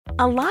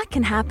A lot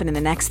can happen in the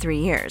next 3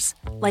 years.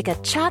 Like a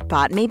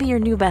chatbot may be your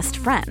new best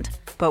friend.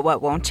 But what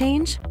won't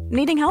change?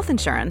 Needing health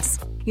insurance.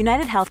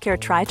 United Healthcare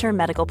Tri-Term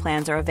Medical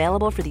Plans are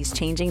available for these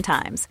changing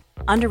times.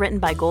 Underwritten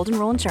by Golden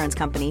Rule Insurance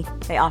Company,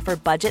 they offer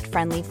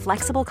budget-friendly,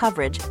 flexible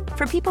coverage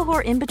for people who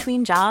are in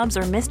between jobs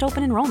or missed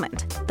open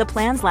enrollment. The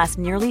plans last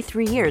nearly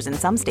 3 years in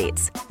some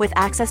states, with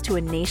access to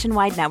a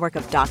nationwide network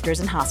of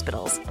doctors and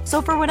hospitals.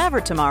 So for whatever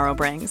tomorrow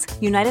brings,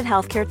 United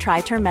Healthcare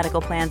Tri-Term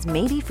Medical Plans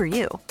may be for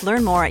you.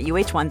 Learn more at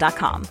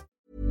uh1.com.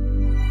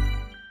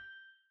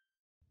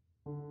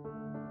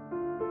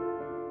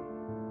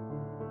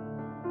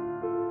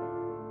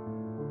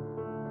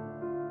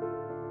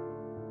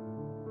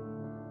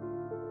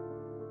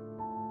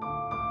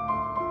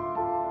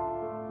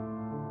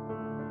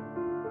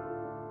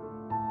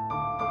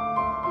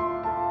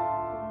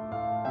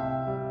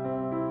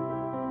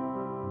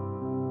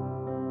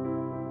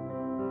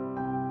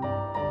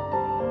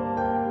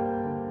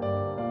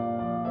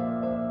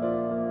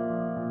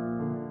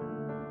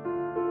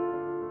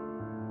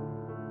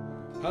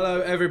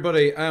 Hello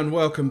everybody and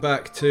welcome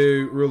back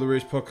to Rule the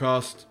Roost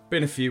podcast.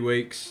 Been a few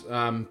weeks,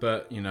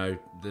 but you know,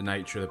 the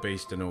nature of the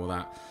beast and all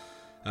that.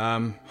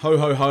 Ho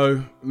ho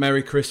ho,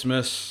 Merry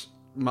Christmas,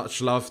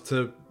 much love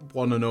to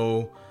one and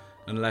all,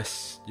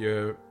 unless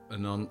you're a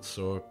nonce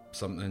or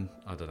something,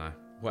 I don't know,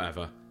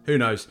 whatever, who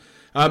knows.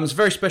 It's a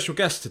very special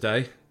guest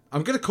today.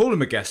 I'm going to call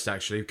him a guest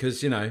actually,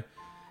 because you know,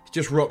 he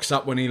just rocks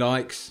up when he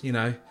likes, you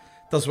know,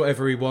 does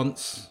whatever he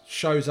wants,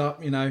 shows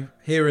up, you know,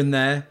 here and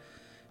there.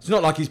 It's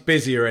not like he's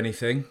busy or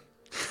anything.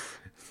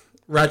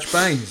 Raj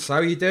Baines, how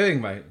are you doing,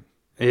 mate?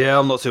 Yeah,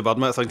 I'm not too bad,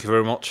 mate. Thank you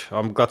very much.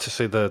 I'm glad to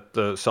see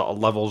the sort of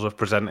levels of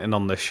presenting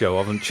on this show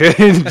haven't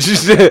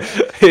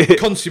changed.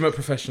 Consummate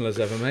professional as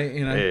ever, mate.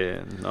 You know.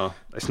 Yeah, no,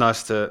 it's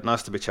nice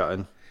to be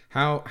chatting.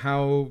 How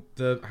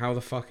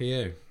the fuck are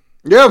you?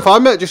 Yeah, I'm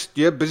fine, mate. Just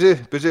busy.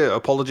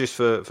 Apologies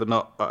for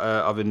not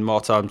having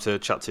more time to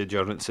chat to you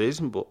during the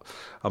season, but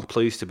I'm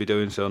pleased to be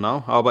doing so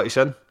now. How about you,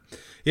 Sen?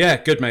 Yeah,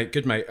 good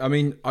mate. I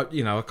mean,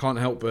 I can't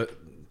help but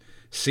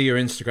see your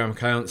Instagram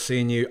account,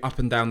 seeing you up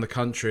and down the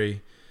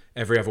country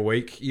every other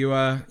week. You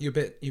a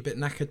bit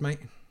knackered, mate?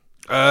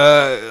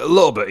 A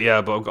little bit,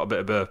 yeah. But I've got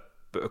a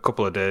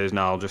couple of days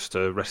now just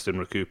to rest and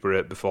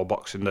recuperate before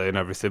Boxing Day and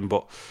everything.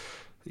 But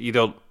you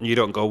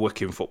don't go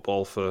wicking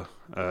football for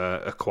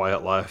a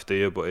quiet life, do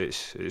you? But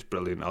it's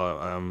brilliant.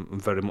 I'm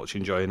very much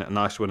enjoying it. A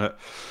nice win at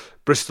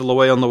Bristol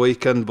away on the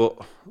weekend, but.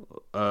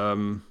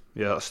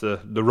 Yeah, that's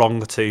the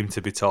wrong team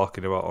to be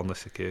talking about on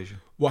this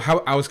occasion.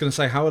 Well, I was going to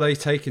say, how are they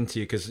taken to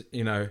you? Because,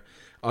 you know,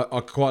 I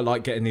quite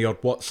like getting the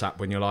odd WhatsApp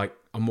when you're like,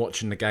 I'm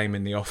watching the game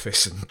in the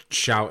office and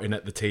shouting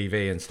at the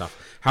TV and stuff.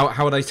 How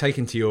are they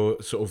taken to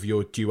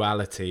your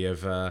duality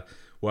of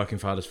working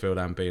for Huddersfield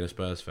and being a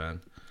Spurs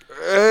fan?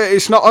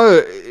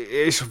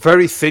 It's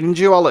very thin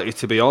duality,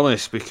 to be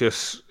honest,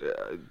 because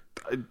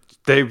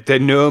They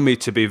know me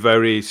to be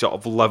very sort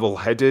of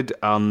level-headed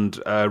and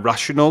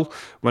rational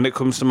when it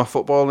comes to my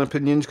footballing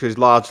opinions, because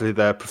largely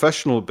they're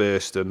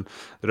professional-based and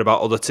they're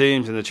about other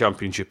teams in the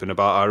Championship and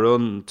about our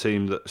own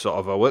team that sort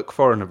of I work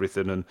for and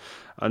everything,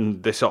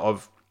 and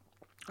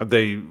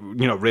they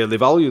really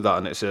value that,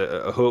 and it's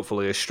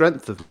hopefully a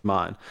strength of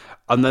mine.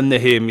 And then they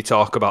hear me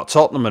talk about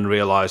Tottenham and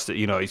realise that,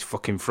 you know, he's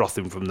fucking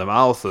frothing from the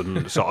mouth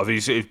and sort of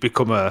he's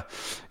become a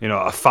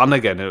fan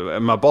again.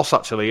 And my boss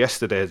actually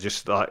yesterday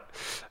just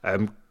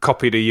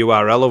copied a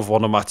URL of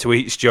one of my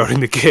tweets during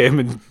the game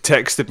and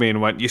texted me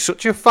and went, "You're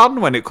such a fan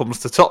when it comes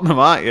to Tottenham,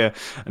 aren't you?"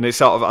 And it's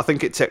sort of, I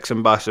think it takes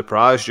them by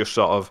surprise, just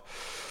sort of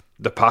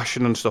the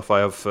passion and stuff I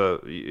have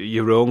for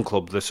your own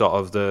club, the sort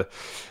of the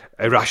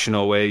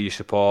irrational way you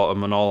support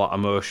them and all that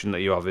emotion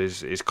that you have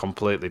is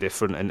completely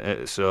different.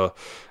 And so,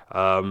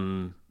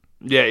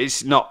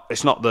 it's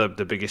not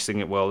the biggest thing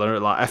in the world.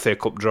 And like FA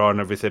Cup draw and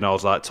everything, I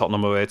was like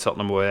Tottenham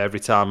away. Every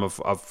time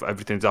I've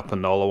everything's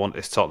happened, all I want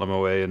is Tottenham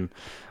away. And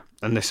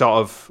they're kind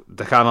of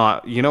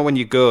like, you know, when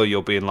you go,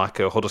 you'll be in like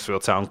a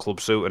Huddersfield Town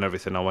Club suit and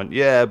everything. I went,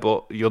 yeah,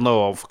 but you'll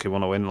know I fucking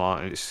want to win.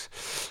 Like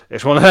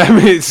it's one of them.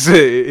 It's.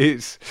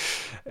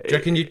 Do you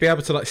reckon you'd be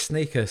able to like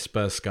sneak a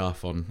Spurs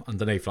scarf on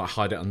underneath, like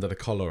hide it under the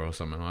collar or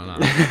something like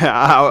that?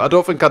 I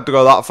don't think I'd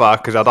go that far,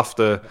 because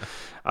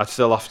I'd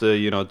still have to,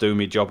 you know, do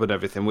my job and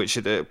everything, which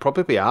would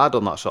probably be hard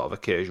on that sort of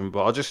occasion.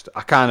 But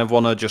I kind of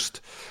want to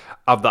just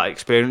have that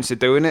experience of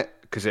doing it,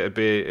 because it'd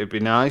be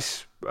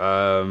nice.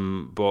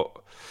 But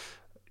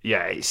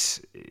yeah,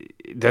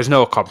 there's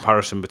no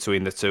comparison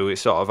between the two.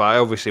 It's sort of, I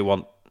obviously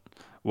want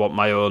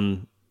my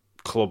own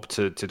club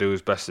to do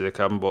as best as they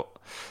can, but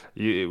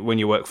when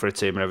you work for a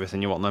team and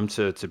everything, you want them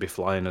to be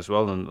flying as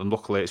well. And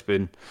luckily, it's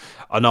been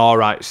an all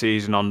right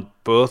season on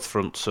both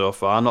fronts so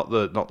far. Not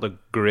the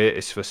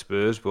greatest for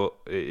Spurs, but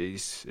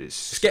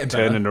it's getting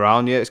turning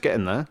around. Yeah, it's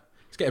getting there.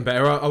 It's getting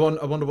better. I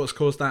wonder what's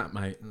caused that,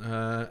 mate.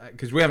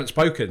 Because we haven't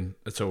spoken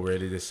at all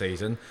really this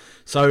season.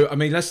 So I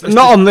mean, let's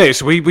not on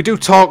this. We do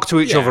talk to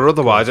each other.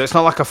 Otherwise, it's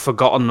not like I've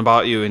forgotten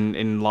about you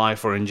in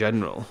life or in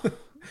general.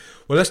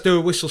 Well, let's do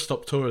a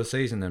whistle-stop tour of the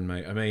season then,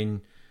 mate. I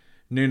mean,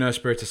 Nuno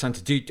Espirito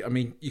Santo.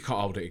 You can't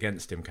hold it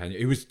against him, can you?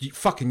 He was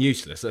fucking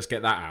useless. Let's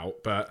get that out.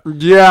 But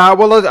yeah,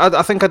 well,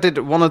 I think I did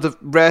one of the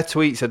rare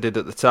tweets I did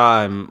at the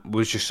time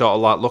was just sort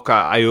of like, look,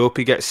 I hope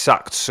he gets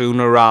sacked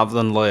sooner rather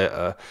than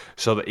later,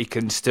 so that he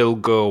can still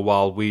go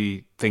while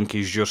we think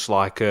he's just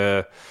like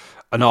an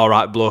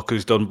alright bloke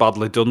who's done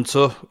badly done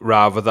to,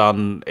 rather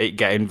than it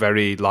getting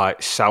very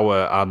like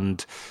sour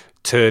and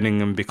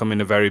turning and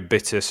becoming a very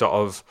bitter sort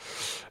of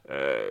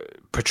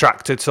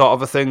protracted sort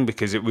of a thing,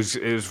 because it was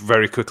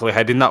very quickly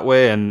heading that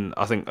way. And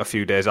I think a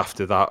few days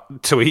after that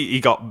tweet he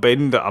got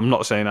binned. I'm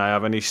not saying I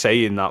have any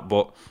say in that,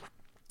 but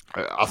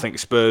I think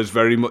Spurs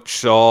very much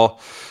saw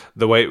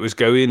the way it was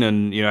going,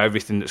 and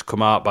everything that's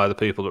come out by the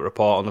people that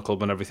report on the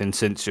club and everything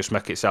since just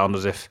make it sound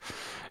as if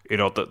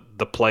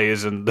the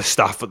players and the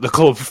staff at the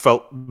club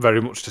felt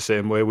very much the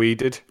same way we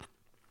did.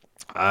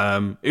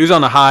 He was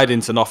on a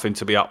hiding to nothing,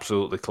 to be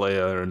absolutely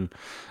clear, and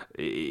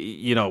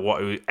he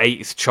was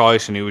 8th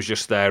choice, and he was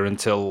just there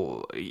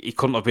until he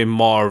couldn't have been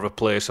more of a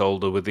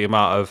placeholder with the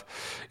amount of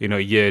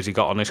years he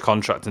got on his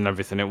contract and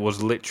everything. It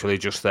was literally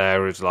just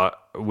there as like,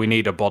 we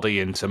need a body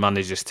in to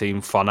manage this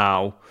team for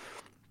now.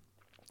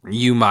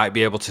 You might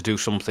be able to do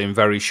something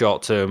very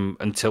short term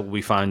until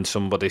we find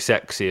somebody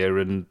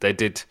sexier, and they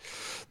did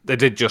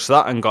just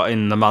that and got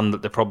in the man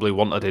that they probably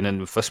wanted in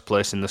the first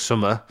place in the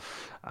summer.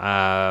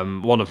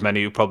 One of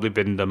many who probably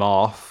binned them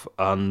off,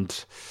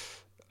 and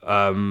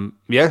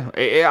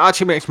it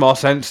actually makes more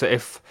sense that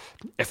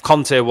if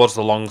Conte was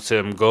the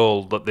long-term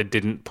goal, that they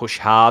didn't push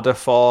harder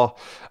for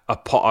a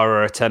Potter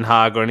or a Ten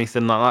Hag or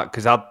anything like that,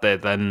 because had they,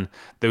 then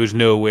there was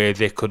no way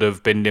they could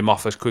have binned him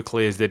off as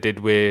quickly as they did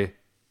with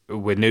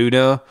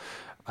Nuno,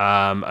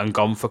 and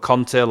gone for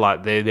Conte.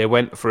 Like they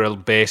went for a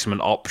basement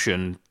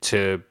option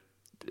to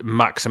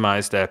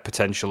maximise their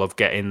potential of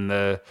getting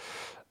the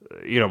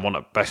one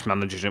of the best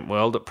managers in the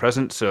world at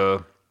present.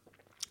 So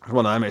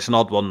one of them, it's an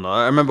odd one.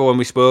 I remember when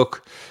we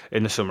spoke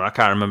in the summer, I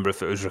can't remember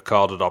if it was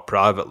recorded or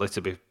privately,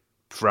 to be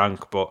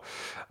frank, but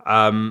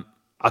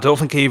I don't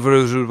think either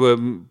of us were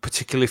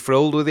particularly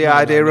thrilled with the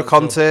idea of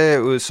Conte.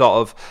 It was sort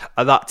of,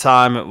 at that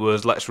time, it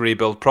was, let's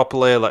rebuild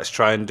properly, let's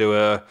try and do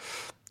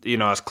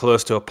as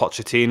close to a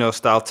Pochettino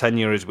style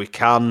tenure as we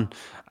can.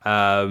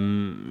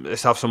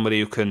 Let's have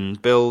somebody who can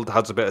build,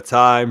 has a bit of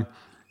time.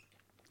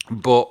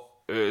 But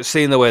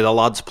seeing the way the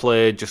lads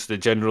played, just the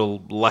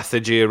general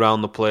lethargy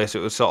around the place, it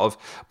was sort of,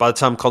 by the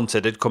time Conte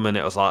did come in,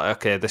 it was like,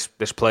 okay,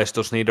 this place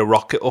does need a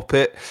rocket up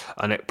it,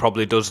 and it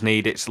probably does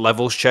need its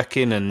levels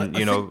checking. And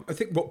I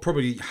think what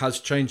probably has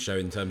changed though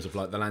in terms of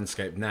like the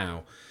landscape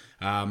now,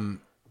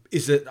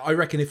 is that I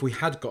reckon if we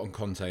had gotten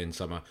Conte in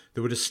summer,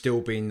 there would have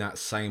still been that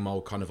same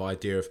old kind of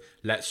idea of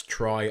let's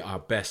try our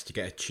best to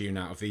get a tune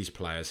out of these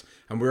players,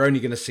 and we're only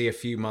going to see a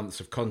few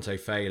months of Conte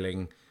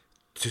failing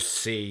to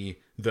see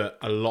that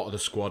a lot of the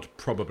squad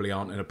probably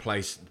aren't in a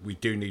place we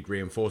do need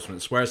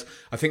reinforcements. Whereas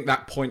I think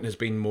that point has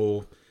been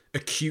more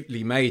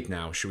acutely made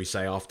now, should we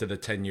say, after the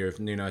tenure of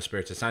Nuno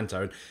Espirito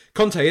Santo. And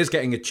Conte is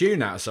getting a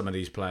tune out of some of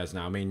these players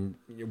now. I mean,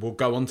 we'll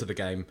go on to the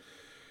game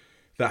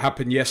that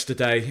happened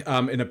yesterday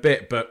in a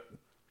bit, but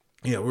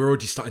we're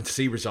already starting to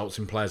see results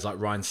in players like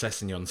Ryan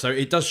Sessegnon. So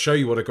it does show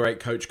you what a great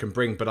coach can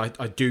bring, but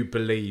I do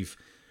believe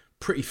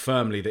pretty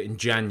firmly that in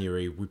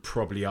January we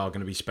probably are going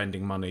to be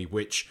spending money,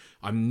 which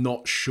I'm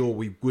not sure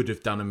we would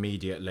have done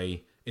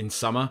immediately in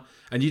summer.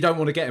 And you don't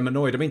want to get him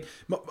annoyed. I mean,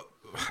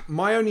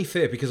 my only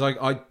fear, because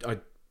I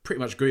pretty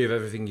much agree with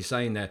everything you're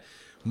saying there,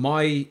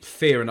 my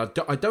fear, and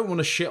I don't want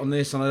to shit on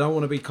this, and I don't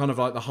want to be kind of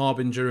like the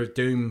harbinger of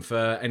doom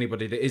for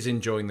anybody that is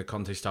enjoying the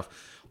Conte stuff,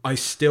 I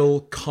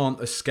still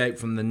can't escape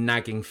from the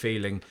nagging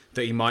feeling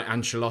that he might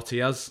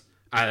Ancelotti us.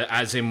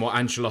 As in what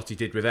Ancelotti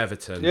did with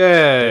Everton.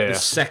 Yeah. The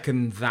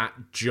second that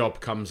job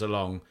comes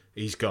along,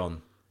 he's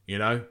gone,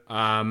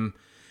 And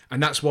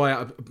that's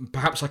why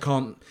perhaps I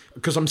can't,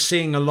 because I'm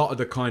seeing a lot of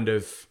the kind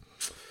of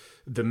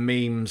the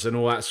memes and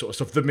all that sort of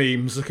stuff. The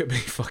memes, look at me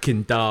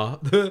fucking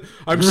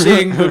I'm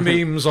seeing the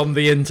memes on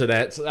the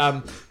internet.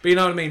 But you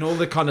know what I mean? All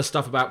the kind of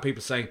stuff about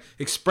people saying,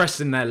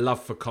 expressing their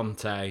love for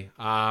Conte.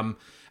 And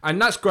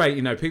that's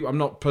great, people. I'm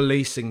not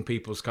policing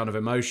people's kind of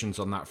emotions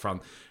on that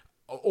front.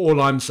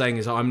 All I'm saying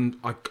is I'm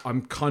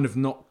kind of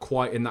not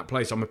quite in that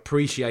place. I'm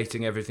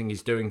appreciating everything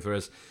he's doing for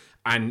us,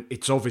 and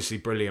it's obviously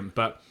brilliant,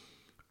 but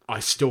I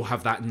still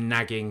have that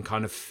nagging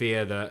kind of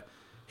fear that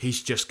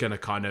he's just going to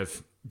kind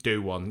of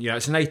do one.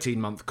 It's an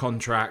 18-month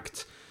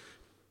contract.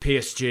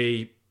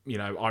 PSG,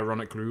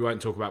 ironically, we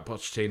won't talk about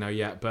Pochettino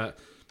yet, but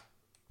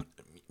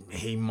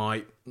he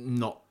might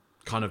not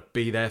kind of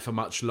be there for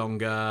much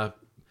longer.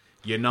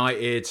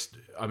 United,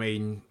 I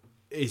mean,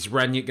 is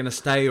Ranić going to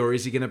stay, or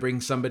is he going to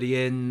bring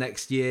somebody in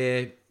next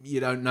year?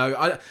 You don't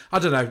know. I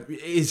don't know.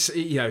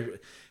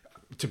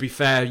 To be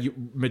fair,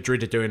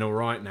 Madrid are doing all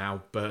right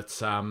now, but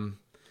so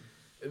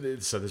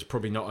there's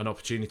probably not an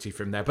opportunity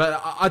for him there. But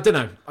I don't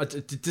know.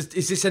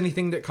 Is this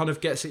anything that kind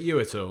of gets at you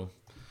at all?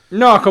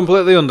 No, I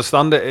completely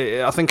understand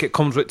it. I think it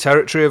comes with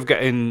territory of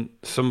getting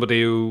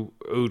somebody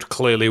who'd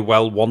clearly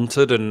well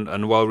wanted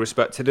and well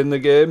respected in the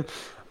game.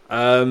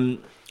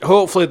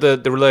 Hopefully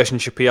the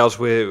relationship he has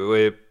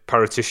with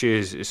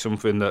Paratici is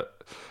something that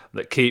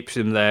keeps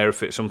him there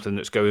if it's something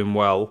that's going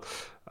well.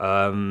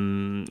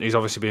 He's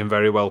obviously being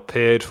very well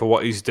paid for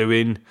what he's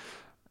doing.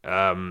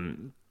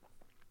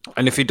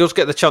 And if he does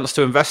get the chance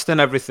to invest in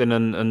everything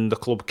and the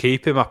club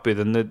keep him happy,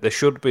 then there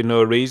should be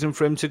no reason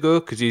for him to go,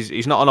 because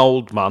he's not an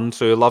old man,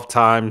 so he'll have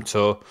time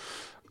to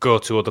go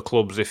to other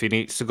clubs if he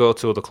needs to go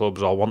to other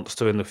clubs or wants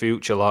to in the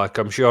future. Like,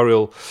 I'm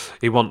sure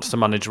he wants to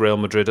manage Real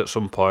Madrid at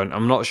some point.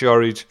 I'm not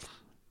sure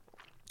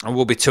I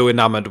will be too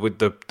enamoured with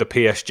the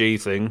PSG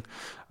thing.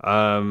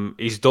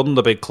 He's done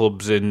the big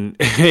clubs in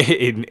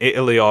in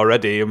Italy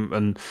already,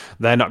 and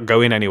they're not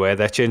going anywhere.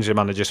 They're changing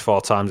managers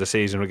 4 times a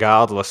season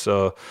regardless.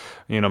 So,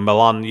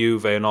 Milan,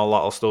 Juve and all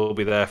that will still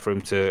be there for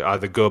him to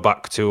either go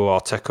back to or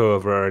take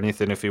over or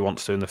anything if he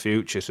wants to in the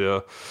future.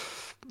 So,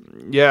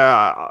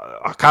 yeah,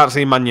 I can't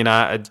see Man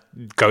United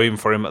going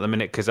for him at the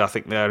minute, because I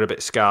think they're a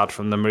bit scarred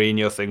from the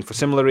Mourinho thing for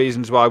similar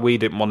reasons why we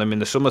didn't want him in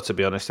the summer, to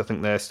be honest. I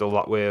think they're still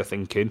that way of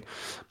thinking.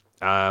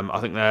 I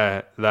think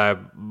they're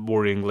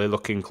worryingly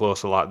looking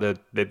closer, like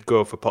they'd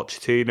go for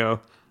Pochettino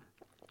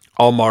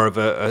or more of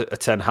a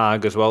Ten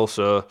Hag as well.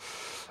 So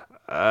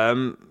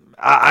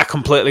I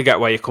completely get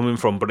where you're coming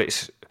from, but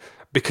it's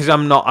because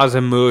I'm not as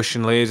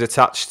emotionally as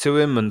attached to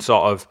him and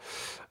sort of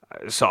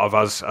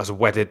as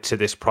wedded to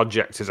this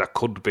project as I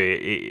could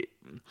be.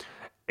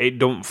 It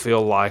don't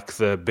feel like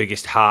the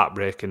biggest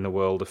heartbreak in the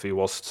world if he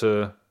was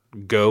to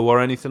go or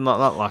anything like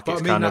that. Like, but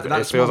it's kind of.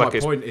 That's more my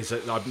point. Is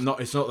that I'm not.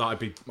 It's not that I'd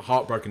be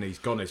heartbroken that he's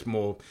gone. It's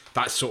more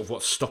that's sort of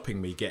what's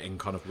stopping me getting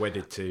kind of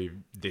wedded to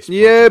this.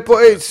 Yeah,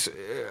 but it's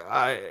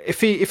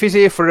if he's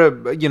here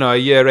for a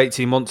year,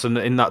 18 months, and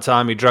in that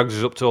time he drags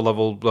us up to a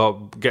level,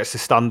 gets the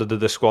standard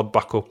of the squad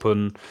back up,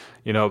 and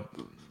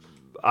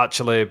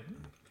actually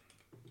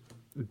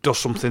does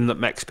something that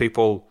makes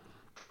people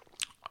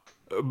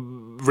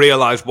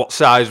realise what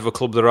size of a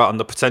club they're at and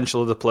the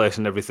potential of the place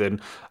and everything,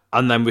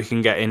 and then we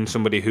can get in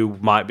somebody who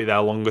might be there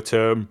longer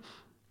term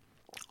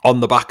on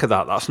the back of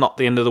that. That's not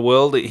the end of the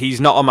world. He's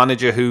not a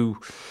manager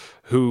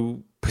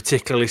who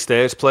particularly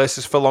stays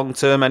places for long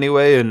term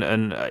anyway,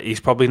 and he's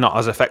probably not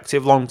as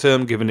effective long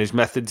term given his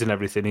methods and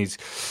everything.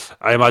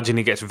 I imagine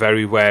he gets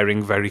very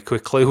wearing very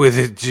quickly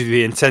with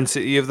the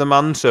intensity of the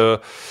man.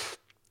 So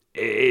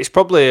it's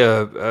probably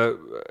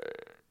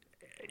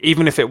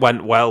even if it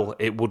went well,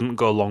 it wouldn't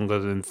go longer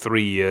than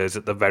 3 years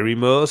at the very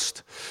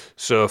most.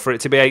 So for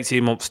it to be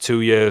 18 months,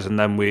 2 years, and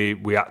then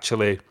we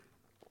actually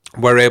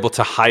were able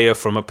to hire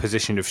from a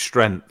position of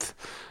strength,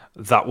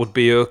 that would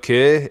be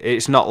okay.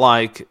 It's not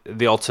like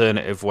the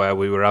alternative where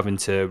we were having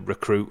to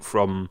recruit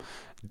from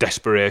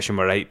desperation,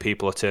 where 8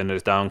 people are turning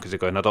us down because they're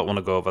going, I don't want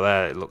to go over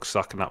there. It looks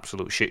like an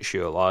absolute shit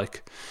show.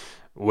 Like,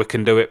 we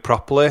can do it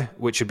properly,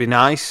 which would be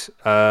nice.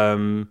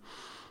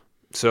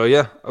 So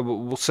yeah,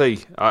 we'll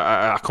see.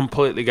 I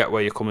completely get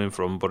where you're coming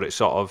from, but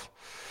it's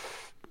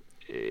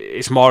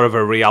more of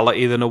a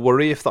reality than a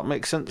worry, if that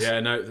makes sense. Yeah,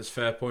 no, that's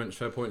fair point. It's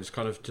fair point. It's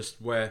kind of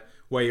just where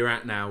you're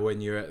at now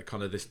when you're at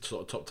kind of this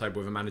sort of top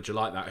table with a manager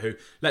like that, who,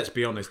 let's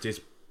be honest, is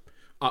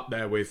up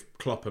there with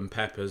Klopp and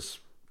Pep as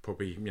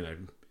probably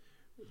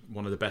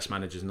one of the best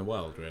managers in the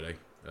world, really.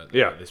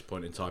 At this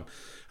point in time.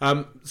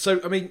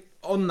 So I mean,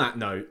 on that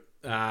note,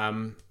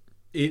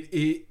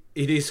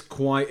 It is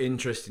quite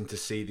interesting to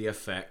see the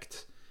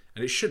effect,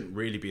 and it shouldn't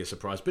really be a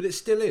surprise, but it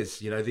still is.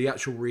 The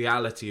actual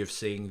reality of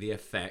seeing the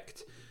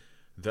effect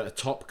that a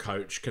top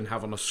coach can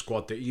have on a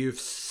squad that you've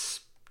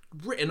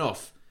written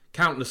off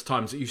countless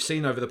times, that you've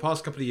seen over the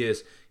past couple of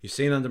years. You've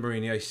seen under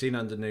Mourinho, you've seen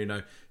under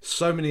Nuno.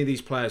 So many of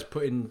these players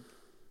putting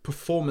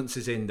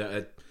performances in that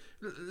are,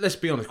 let's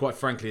be honest, quite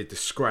frankly, a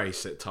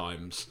disgrace at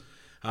times.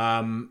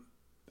 And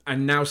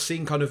now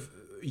seeing kind of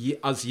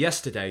us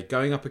yesterday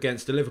going up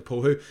against a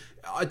Liverpool who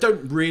I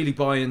don't really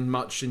buy in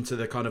much into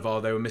the kind of,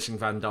 they were missing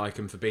Van Dijk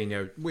and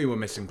Fabinho. We were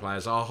missing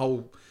players. Our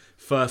whole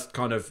first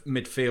kind of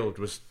midfield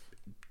was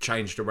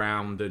changed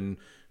around, and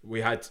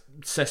we had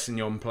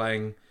Sessegnon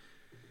playing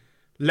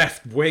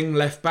left wing,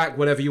 left back,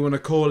 whatever you want to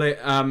call it,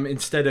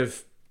 instead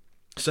of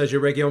Sergio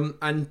Reguilon,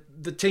 and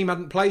the team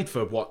hadn't played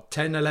for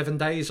 10, 11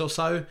 days or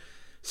so.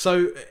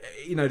 So,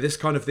 this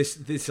kind of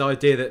this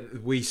idea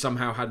that we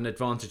somehow had an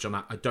advantage on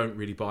that, I don't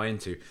really buy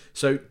into.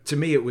 So, to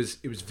me, it was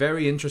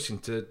very interesting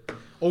to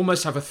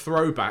almost have a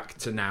throwback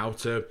to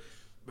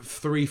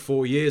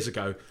 3-4 years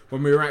ago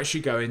when we were actually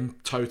going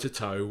toe to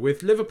toe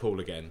with Liverpool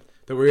again.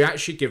 That we were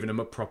actually giving them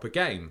a proper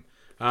game.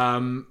 I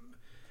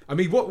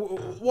mean,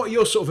 what are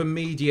your sort of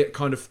immediate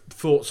kind of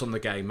thoughts on the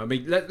game? I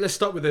mean, let's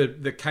start with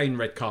the Kane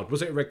red card.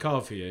 Was it a red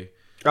card for you?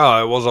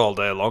 Oh, it was all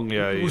day long,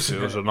 yeah. It was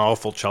an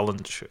awful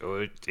challenge.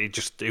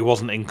 He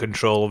wasn't in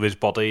control of his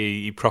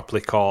body. He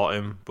properly caught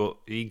him, but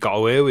he got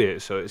away with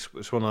it, so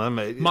it's one of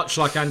them. Much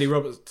like Andy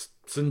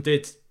Robertson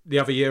did the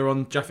other year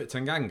on Japhet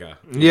Tanganga.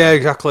 Yeah,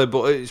 exactly,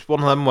 but it's one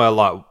of them where,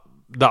 like,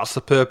 that's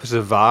the purpose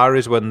of VAR,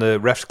 is when the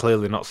ref's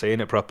clearly not seeing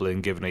it properly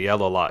and giving a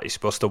yellow, like, he's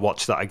supposed to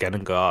watch that again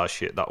and go, oh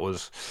shit, that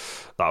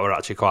were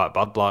actually quite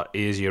bad, like,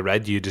 here's your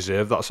red, you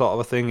deserve that sort of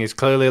a thing. It's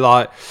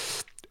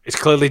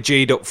clearly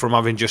G'd up from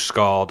having just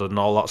scored and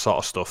all that sort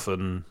of stuff,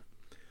 and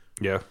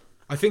yeah.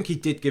 I think he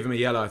did give him a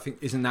yellow. I think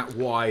isn't that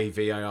why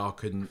VAR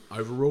couldn't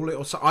overrule it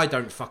or so? I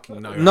don't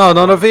fucking know.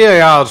 No.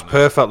 VAR's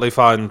perfectly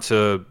fine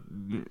to.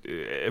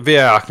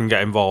 VAR can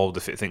get involved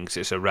if it thinks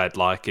it's a red.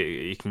 Like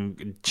you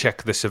can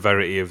check the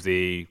severity of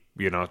the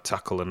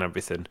tackle and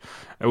everything.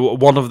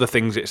 One of the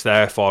things it's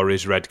there for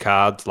is red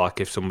cards.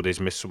 Like if somebody's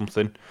missed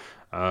something.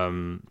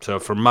 So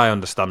from my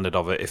understanding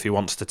of it, if he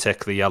wants to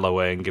take the yellow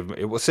away and give him,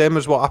 it was same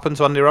as what happened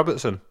to Andy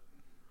Robertson.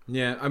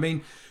 Yeah, I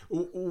mean,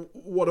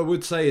 what I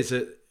would say is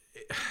that.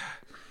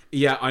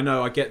 Yeah, I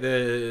know. I get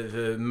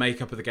the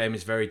makeup of the game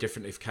is very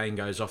different if Kane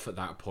goes off at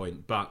that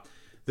point, but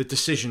the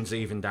decisions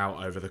evened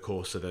out over the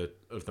course of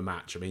the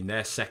match. I mean,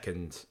 their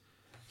second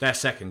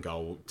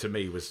goal to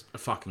me was a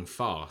fucking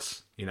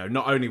farce.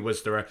 Not only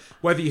was there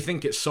whether you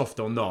think it's soft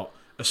or not,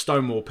 a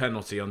Stonewall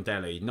penalty on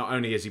Dele. Not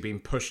only has he been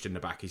pushed in the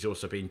back, he's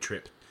also been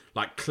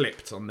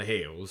clipped on the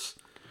heels.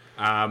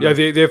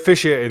 The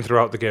officiating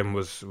throughout the game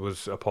was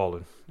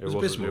appalling. It was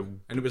abysmal,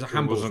 and it was a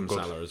handball from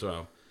Salah as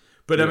well.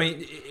 But yeah. I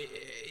mean,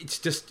 it's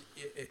just.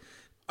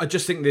 I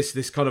just think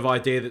this kind of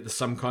idea that there's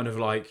some kind of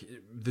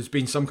there's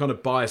been some kind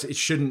of bias. It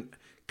shouldn't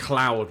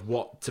cloud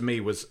what to me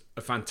was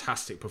a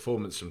fantastic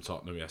performance from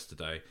Tottenham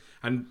yesterday,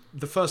 and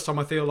the first time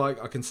I feel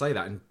like I can say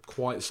that in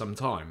quite some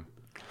time.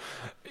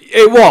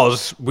 It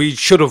was. We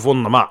should have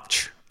won the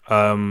match.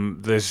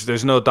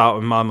 There's no doubt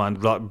in my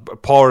mind. Like,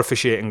 poor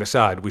officiating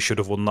aside, we should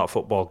have won that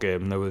football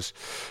game.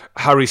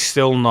 Harry's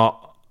still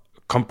not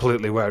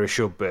completely where he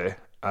should be.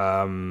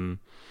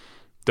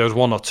 There was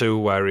one or two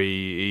where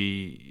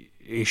he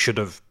should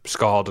have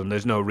scored, and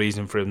there's no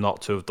reason for him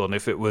not to have done.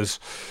 If it was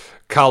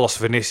Carlos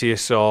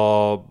Vinicius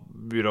or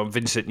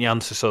Vincent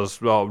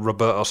Janssen or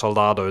Roberto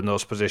Soldado in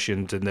those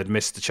positions, and they'd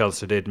missed the chance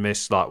they did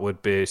miss, that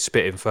would be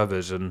spitting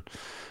feathers, and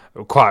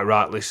quite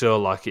rightly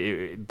so.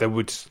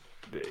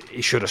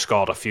 He should have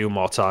scored a few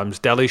more times.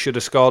 Dele should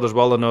have scored as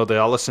well. I know the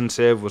Alisson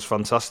save was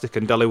fantastic,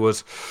 and Dele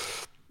was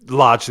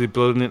largely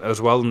brilliant as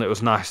well, and it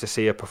was nice to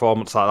see a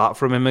performance like that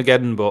from him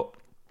again, but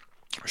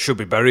should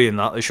be burying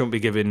that. They shouldn't be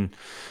giving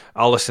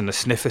Alisson a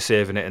sniffer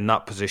saving it in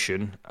that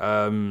position.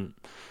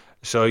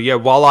 So yeah,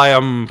 while I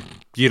am,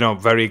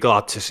 very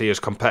glad to see us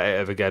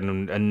competitive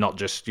again and not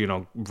just,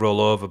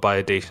 roll over by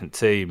a decent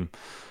team,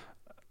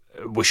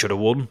 we should have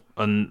won.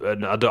 And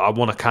I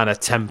want to kind of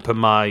temper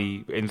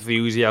my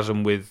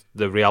enthusiasm with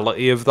the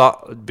reality of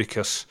that,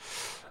 because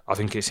I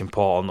think it's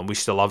important that we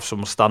still have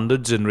some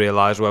standards and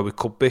realise where we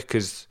could be,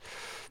 because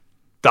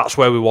that's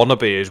where we want to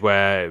be, is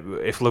where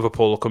if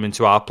Liverpool come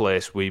into our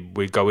place, we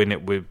go in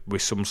it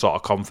with some sort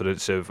of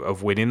confidence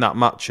of winning that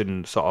match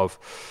and sort of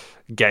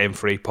getting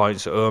 3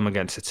 points at home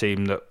against a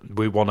team that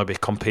we want to be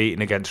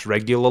competing against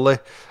regularly.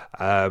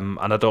 And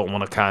I don't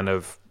want to kind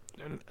of,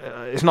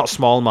 it's not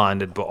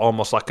small-minded, but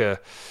almost like a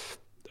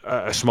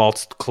small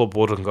club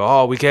would, and go,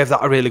 oh, we gave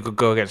that a really good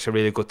go against a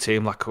really good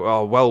team. Like,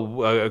 oh,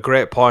 well, a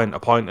great point,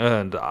 a point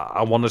earned.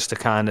 I want us to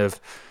kind of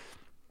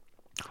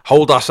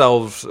hold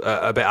ourselves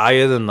a bit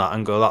higher than that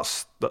and go,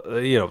 that's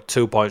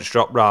 2 points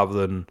drop rather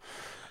than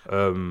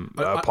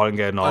a point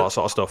gain and all that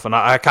sort of stuff. And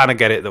I kind of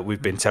get it that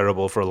we've been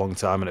terrible for a long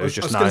time, and it was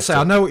just nice. I was going to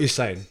say, I know what you're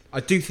saying. I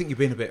do think you've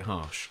been a bit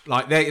harsh.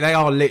 Like they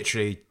are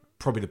literally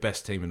probably the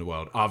best team in the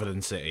world, other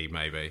than City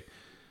maybe.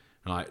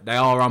 Like they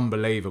are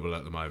unbelievable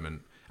at the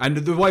moment, and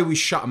the way we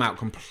shut them out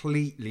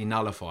completely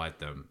nullified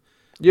them.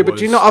 Yeah, but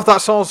do you not have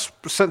that sort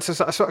of sense of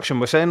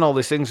satisfaction? We're saying all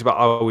these things about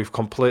how we've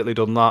completely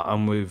done that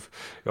and we've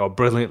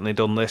brilliantly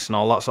done this and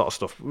all that sort of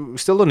stuff. We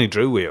still only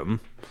drew with them.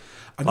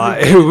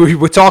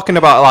 We're talking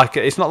about,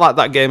 it's not like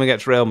that game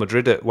against Real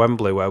Madrid at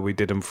Wembley where we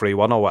did them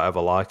 3-1 or whatever.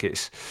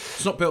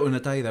 It's not built in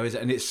a day though, is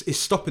it? And it's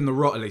stopping the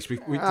rot at least. We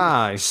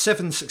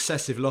 7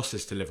 successive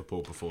losses to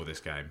Liverpool before this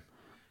game.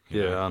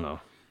 I know.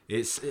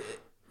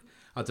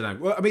 I don't know.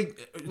 Well, I mean,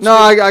 no,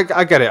 I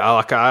get it.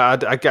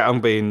 I get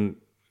on being.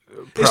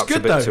 It's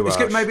good though. It's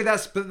good. Maybe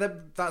that's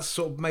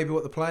sort of maybe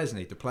what the players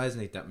need. The players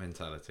need that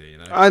mentality,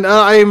 And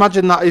I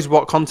imagine that is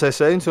what Conte's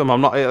saying to him.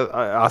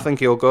 I think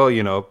he'll go,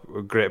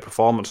 a great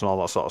performance and all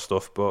that sort of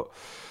stuff. But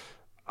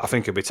I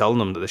think he'll be telling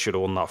them that they should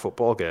have won that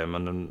football game,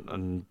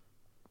 and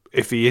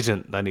if he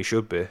isn't, then he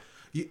should be.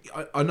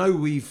 I know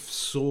we've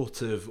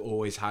sort of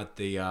always had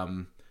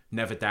the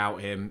never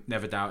doubt him.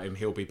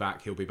 He'll be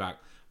back.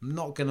 I'm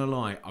not going to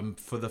lie, I'm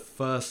for the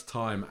first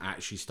time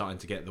actually starting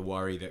to get the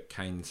worry that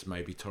Kane's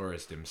maybe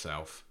Torres'd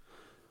himself.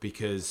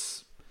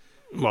 Because...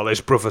 Well, his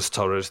brother's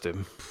Torres'd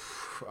him.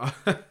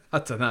 I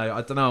don't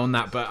know on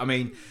that, but I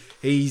mean,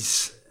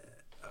 he's...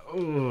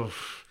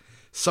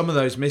 some of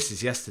those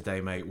misses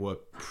yesterday, mate, were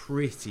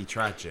pretty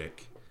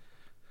tragic.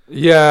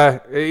 Yeah,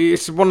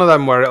 it's one of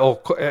them where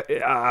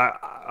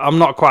I'm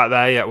not quite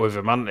there yet with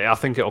him, and I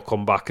think it'll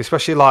come back.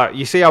 Especially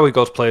you see how he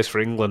plays for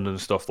England and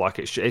stuff.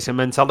 It's a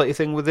mentality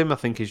thing with him. I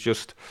think he's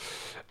just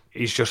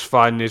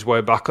finding his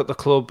way back at the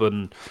club,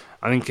 and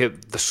I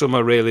think the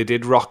summer really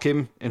did rock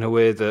him in a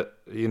way that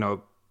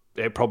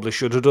it probably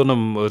should have done,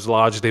 and was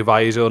largely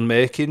by his own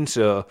making.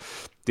 So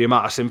the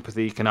amount of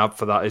sympathy you can have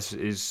for that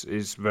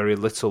is very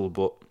little,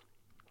 but.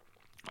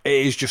 it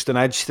is just an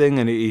edge thing,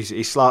 and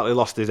he's slightly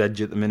lost his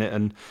edge at the minute.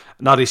 And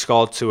had he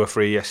scored 2 or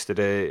 3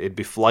 yesterday, he'd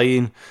be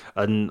flying,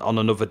 and on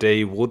another day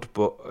he would.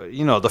 But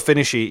the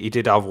finish he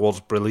did have was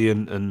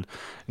brilliant, and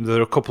there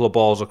are a couple of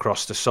balls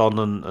across the Son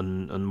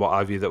and what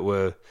have you that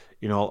were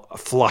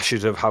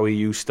flashes of how he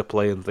used to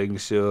play and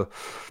things. So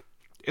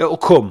it'll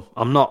come.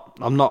 I'm not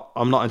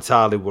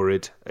entirely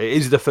worried. It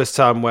is the first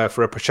time where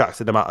for a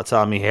protracted amount of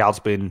time he has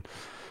been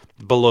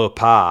below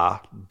par,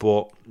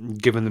 but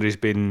given that he's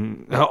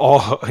been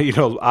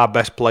our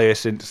best player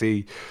since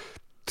he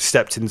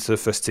stepped into the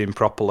first team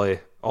properly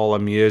all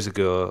them years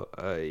ago,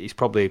 he's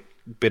probably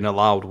been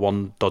allowed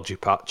one dodgy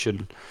patch,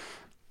 and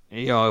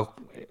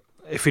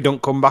if he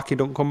don't come back, he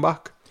don't come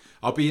back.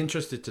 I'll be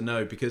interested to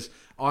know, because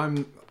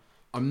I'm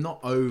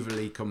not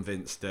overly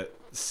convinced that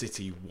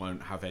City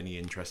won't have any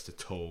interest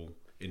at all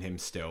in him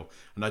still,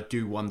 and I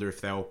do wonder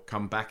if they'll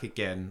come back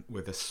again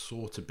with a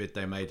sort of bid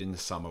they made in the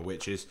summer,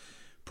 which is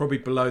probably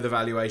below the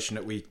valuation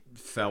that we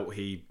felt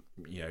he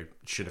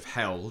should have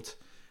held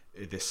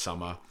this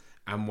summer,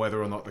 and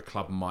whether or not the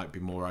club might be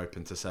more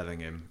open to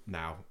selling him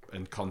now,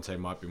 and Conte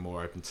might be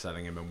more open to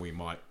selling him, and we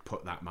might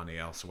put that money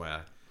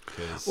elsewhere.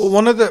 Well,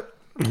 one of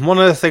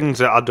the things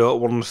that I don't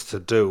want us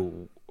to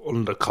do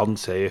under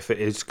Conte, if it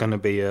is going to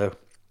be a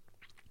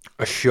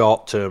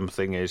short-term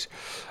thing, is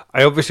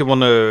I obviously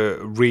want to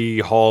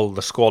rehaul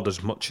the squad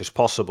as much as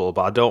possible,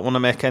 but I don't want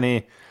to make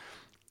any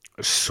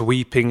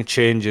sweeping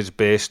changes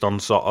based on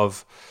sort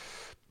of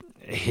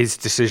his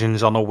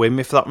decisions on a whim,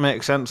 if that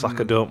makes sense. Like,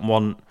 I don't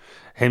want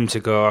him to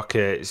go,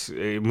 okay,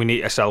 we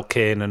need to sell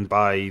Kane and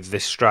buy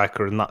this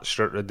striker and that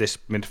striker, this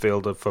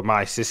midfielder for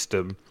my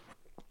system,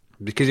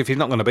 because if he's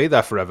not going to be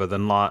there forever,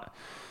 then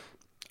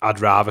I'd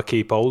rather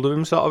keep hold of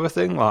him, sort of a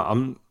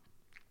thing.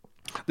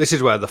 This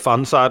is where the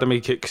fan side of me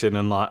kicks in,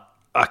 and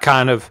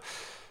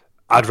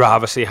I'd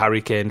rather see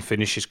Harry Kane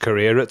finish his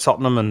career at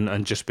Tottenham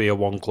and just be a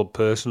one-club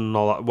person and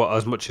all that. Well,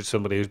 as much as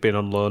somebody who's been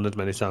on loan as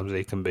many times as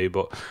he can be,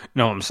 but you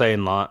know what I'm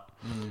saying?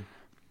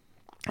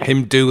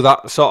 Him do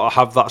that, sort of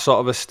have that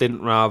sort of a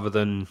stint rather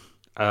than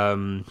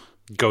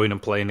going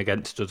and playing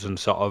against us and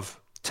sort of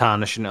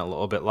tarnishing it a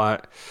little bit.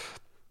 Like,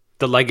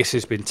 the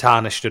legacy's been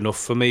tarnished enough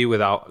for me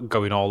without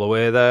going all the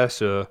way there,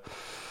 so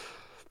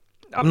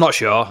I'm not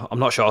sure,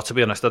 to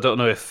be honest. I don't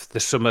know if the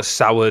summer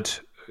soured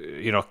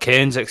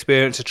Kane's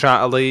experience of trying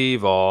to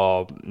leave,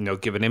 or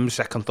giving him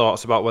second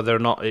thoughts about whether or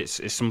not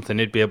it's something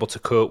he'd be able to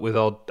cope with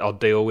or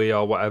deal with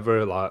or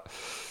whatever. Like,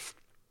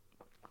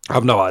 I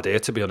have no idea,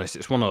 to be honest.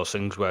 It's one of those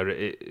things where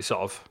it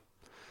sort of,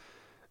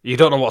 you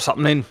don't know what's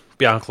happening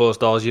behind closed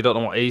doors. You don't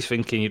know what he's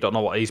thinking. You don't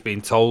know what he's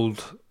being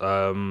told.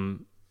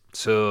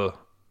 So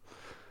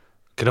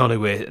can only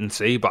wait and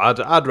see. But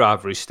I'd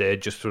rather he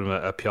stayed, just from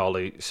a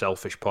purely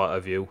selfish point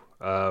of view.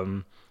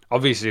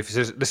 Obviously, if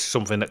this is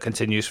something that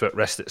continues for the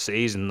rest of the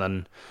season,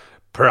 then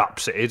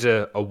perhaps it is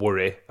a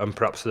worry, and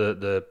perhaps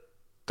the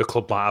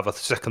club might have a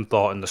second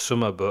thought in the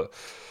summer. But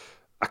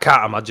I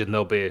can't imagine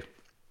they'll be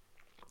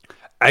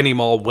any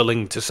more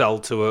willing to sell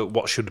to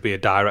what should be a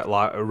direct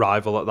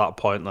rival at that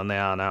point than they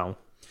are now.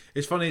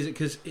 It's funny, is it,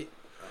 because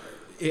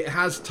it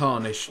has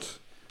tarnished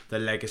the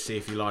legacy,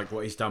 if you like,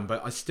 what he's done.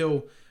 But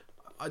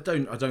I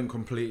don't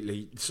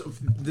completely. Sort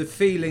of, the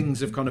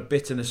feelings of kind of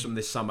bitterness from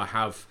this summer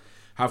have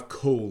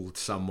cooled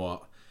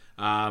somewhat,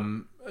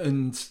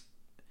 and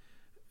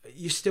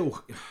you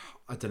still,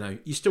 I don't know,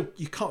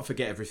 you can't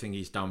forget everything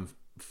he's done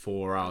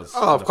for us.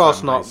 Oh, of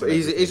course not. But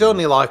he's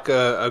only like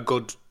a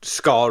good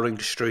scoring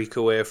streak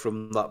away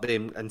from that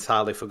being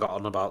entirely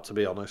forgotten about, to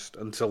be honest,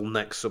 until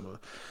next summer.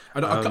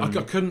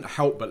 I couldn't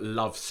help but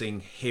love seeing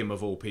him,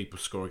 of all people,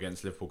 score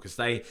against Liverpool, because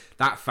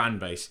that fan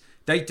base,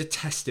 they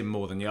detest him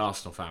more than the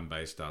Arsenal fan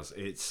base does.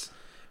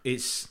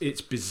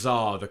 It's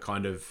bizarre, the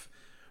kind of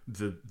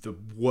the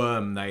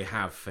worm they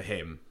have for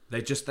him.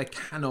 They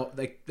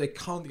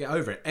can't get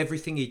over it.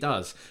 Everything he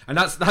does, and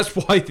that's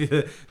why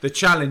the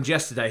challenge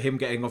yesterday, him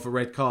getting off a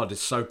red card,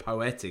 is so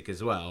poetic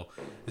as well.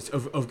 It's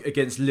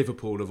against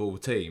Liverpool of all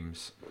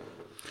teams.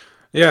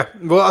 Yeah,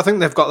 well, I think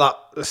they've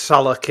got that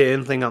Salah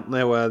Kane thing, haven't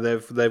they, where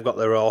they've got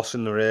their horse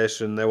in the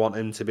race and they want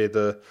him to be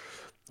the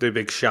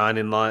big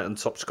shining light and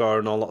top scorer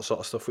and all that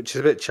sort of stuff, which is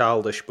a bit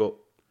childish, but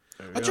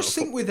I just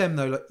think with them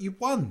though, like, you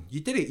won, you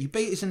did it, you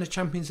beat us in the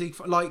Champions League.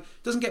 Like,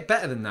 doesn't get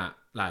better than that,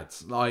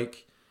 lads.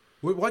 Like,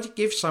 why do you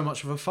give so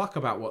much of a fuck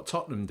about what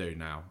Tottenham do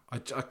now? I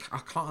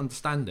can't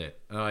understand it.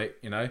 Like,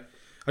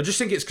 I just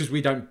think it's because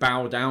we don't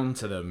bow down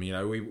to them.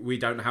 We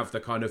don't have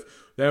the kind of,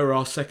 they're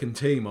our second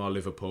team, our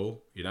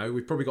Liverpool.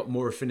 We've probably got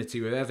more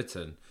affinity with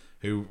Everton,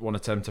 who want to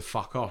tell them to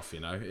fuck off.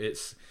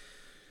 It's,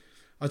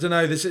 I don't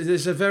know.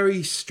 There's a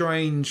very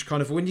strange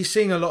kind of, when you're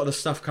seeing a lot of the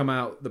stuff come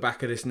out the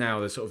back of this now,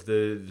 the sort of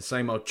the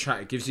same old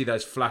chat. It gives you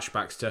those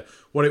flashbacks to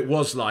what it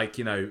was like,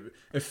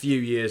 a few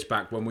years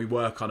back when we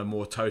were kind of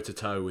more toe to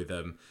toe with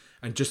them.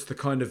 And just the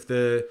kind of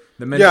the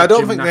mental I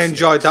don't think they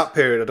enjoyed that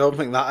period. I don't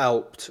think that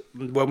helped.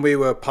 When we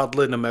were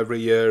paddling them every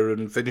year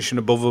and finishing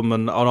above them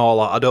and all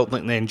that, I don't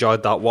think they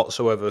enjoyed that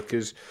whatsoever,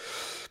 because,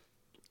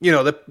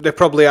 they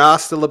probably are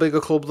still a bigger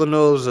club than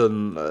us,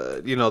 and,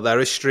 their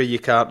history, you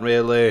can't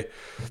really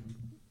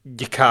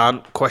you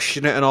can't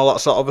question it and all that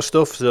sort of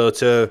stuff. So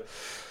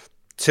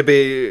to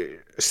be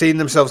seeing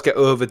themselves get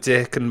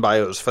overtaken by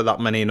us for that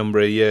many number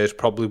of years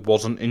probably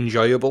wasn't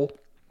enjoyable.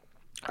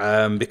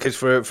 Because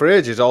for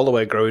ages, all the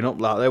way growing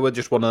up, like they were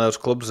just one of those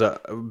clubs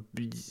that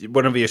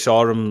whenever you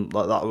saw them,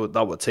 like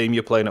that were team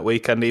you're playing at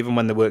weekend, even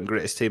when they weren't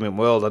greatest team in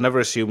the world, I never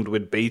assumed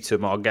we'd beat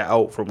them or get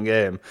out from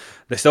game.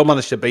 They still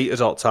managed to beat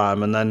us all the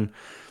time, and then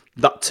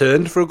that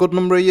turned for a good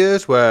number of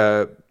years,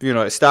 where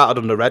it started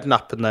under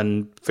Redknapp and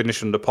then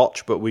finished under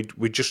Poch, but we'd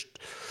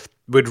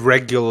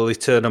regularly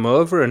turn them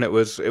over, and it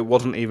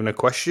wasn't even a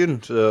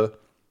question. So.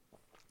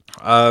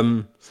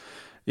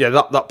 Yeah,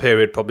 that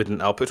period probably didn't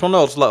help. It's one of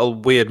those little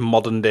weird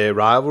modern day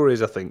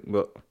rivalries, I think,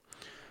 but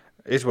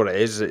it is what it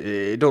is.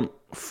 It don't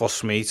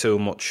fuss me too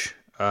much.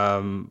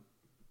 But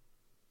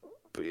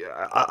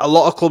yeah, a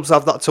lot of clubs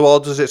have that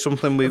towards us. It's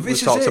something we've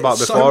talked about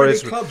before.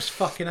 So many clubs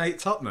fucking hate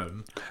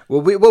Tottenham.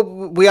 Well,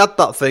 we had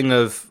that thing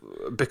of,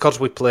 because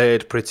we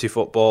played pretty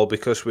football,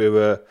 because we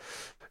were,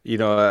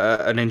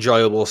 an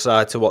enjoyable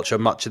side to watch a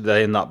match a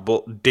day and that,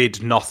 but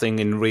did nothing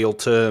in real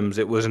terms.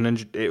 It was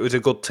a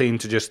good team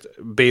to just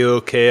be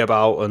okay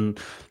about and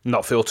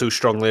not feel too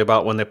strongly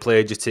about when they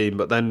played your team.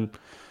 But then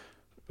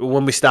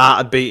when we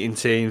started beating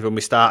teams, when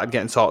we started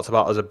getting talked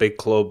about as a big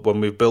club, when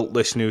we've built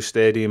this new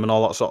stadium and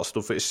all that sort of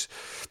stuff, it's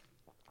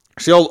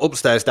the old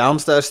upstairs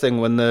downstairs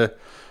thing. When the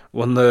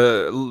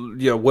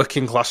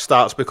working class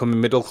starts becoming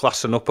middle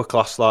class and upper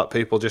class, like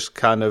people just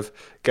kind of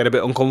get a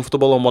bit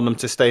uncomfortable and want them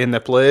to stay in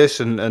their place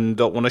and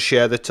don't want to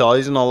share the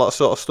toys and all that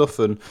sort of stuff.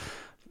 And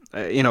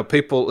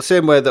people, the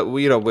same way that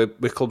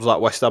with clubs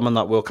like West Ham and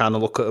that, we'll kind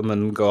of look at them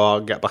and go, "Oh,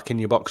 get back in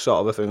your box,"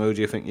 sort of a thing. Who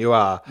do you think you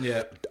are?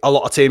 Yeah. A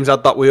lot of teams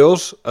had that with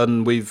us,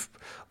 and we've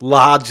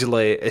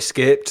largely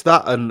escaped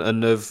that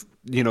and have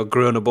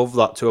grown above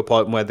that to a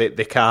point where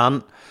they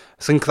can't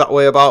think that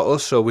way about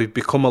us. So we've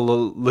become a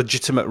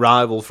legitimate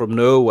rival from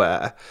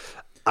nowhere,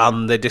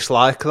 and they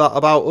dislike that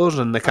about us,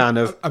 and they kind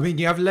of... I mean,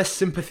 you have less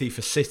sympathy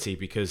for City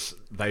because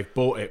they've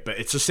bought it, but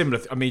it's a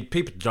similar... I mean,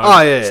 people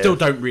still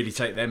don't really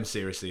take them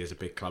seriously as a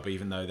big club,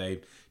 even though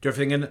they do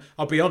everything. And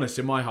I'll be honest,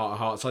 in my heart of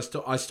hearts,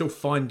 I still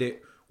find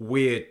it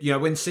weird.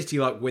 When City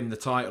win the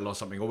title or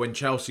something, or when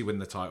Chelsea win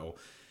the title,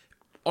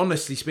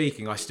 honestly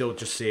speaking, I still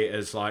just see it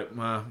as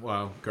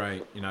well,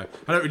 great. I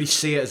don't really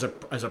see it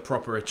as a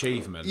proper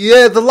achievement.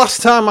 Yeah, the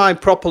last time I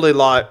properly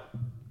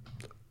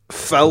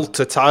felt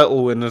a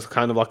title win as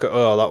kind of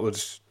that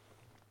was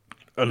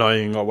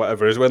annoying or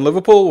whatever is when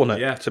Liverpool won it.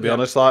 Yeah, to be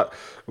honest,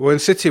 when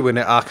City win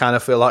it, I kind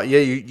of feel like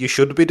you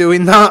should be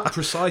doing that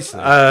precisely.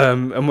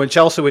 And when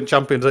Chelsea win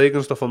Champions League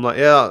and stuff, I'm like,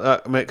 yeah,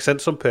 that makes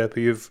sense on paper.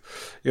 You've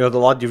the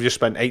lad you've just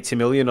spent 80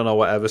 million on or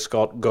whatever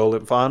scored goal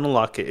in final.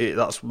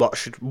 That's what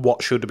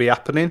should be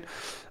happening.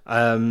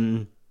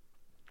 But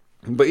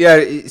yeah,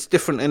 it's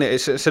different,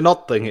 innit? It's an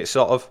odd thing. It's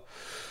sort of,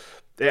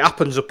 it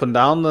happens up and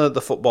down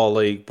the football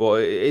league,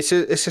 but it's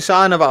a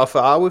sign of how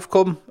far we've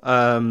come.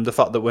 The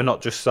fact that we're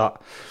not just that,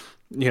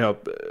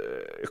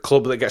 a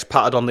club that gets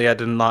patted on the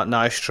head and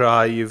nice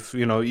try. You've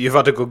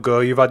had a good go.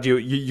 You've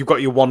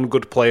got your one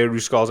good player who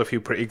scores a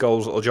few pretty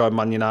goals that'll join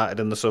Man United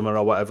in the summer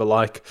or whatever.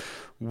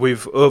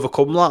 We've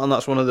overcome that, and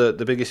that's one of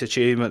the biggest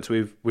achievements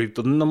we've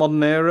done in the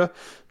modern era.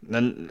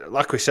 And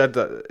like we said,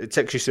 that it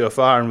takes you so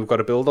far, and we've got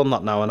to build on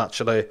that now and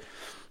actually,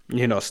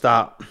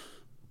 start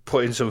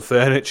putting some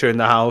furniture in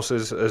the house,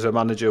 as a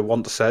manager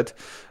once said.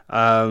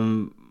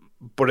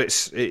 But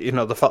it's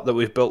the fact that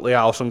we've built the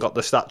house and got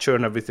the stature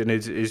and everything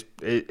is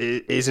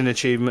an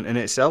achievement in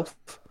itself.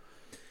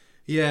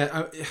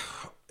 Yeah,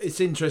 it's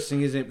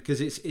interesting, isn't it?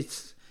 Because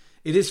it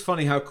is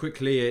funny how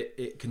quickly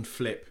it can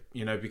flip.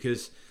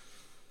 Because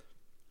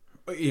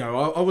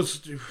I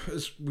was,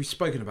 as we've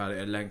spoken about it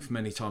at length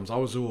many times, I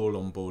was all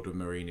on board with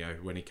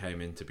Mourinho when he came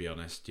in. To be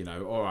honest,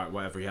 all right,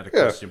 whatever. He had a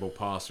questionable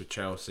past with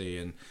Chelsea,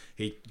 and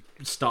he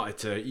started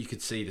to. You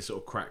could see the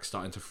sort of cracks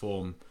starting to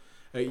form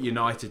at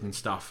United and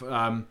stuff.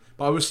 But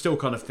I was still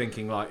kind of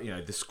thinking,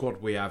 the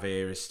squad we have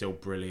here is still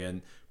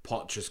brilliant.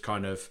 Poch has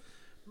kind of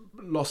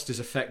lost his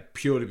effect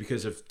purely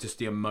because of just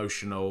the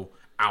emotional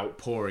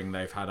outpouring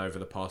they've had over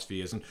the past few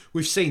years. And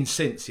we've seen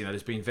since,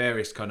 there's been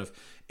various kind of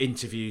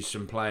interviews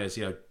from players.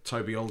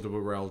 Toby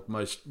Alderweireld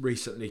most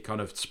recently kind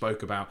of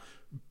spoke about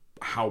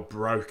how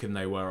broken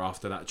they were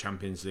after that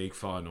Champions League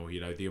final.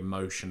 The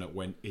emotion that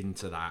went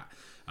into that,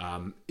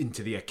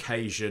 into the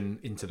occasion,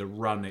 into the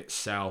run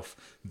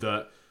itself,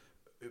 that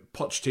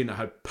Pochettino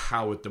had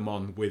powered them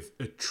on with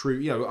a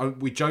true,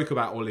 we joke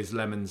about all his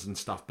lemons and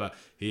stuff, but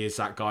he is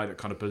that guy that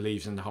kind of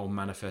believes in the whole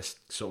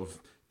manifest sort of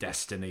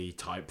destiny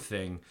type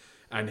thing.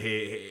 And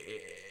he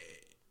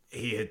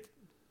had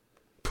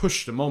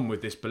pushed them on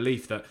with this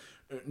belief that,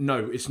 no,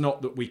 it's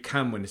not that we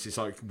can win this. It's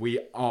we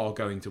are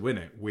going to win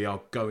it. We are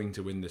going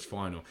to win this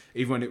final.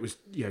 Even when it was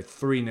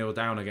 3-0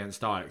 down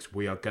against Ajax,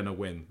 we are going to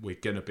win. We're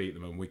going to beat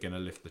them and we're going to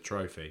lift the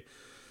trophy.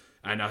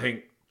 And I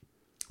think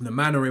the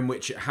manner in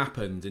which it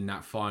happened in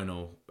that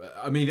final.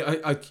 I mean,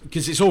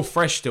 because it's all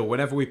fresh still.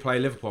 Whenever we play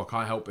Liverpool, I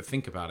can't help but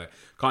think about it.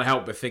 Can't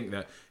help but think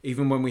that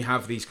even when we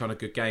have these kind of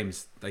good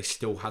games, they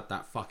still had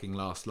that fucking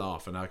last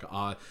laugh. And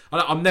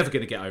I'm never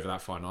going to get over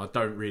that final. I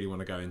don't really want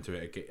to go into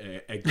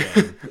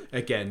it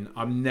again.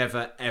 I'm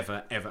never,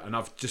 ever, ever. And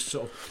I've just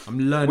sort of, I'm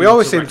learning. We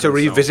always seem to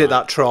revisit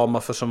that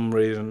trauma for some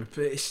reason.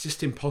 But it's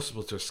just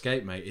impossible to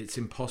escape, mate. It's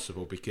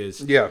impossible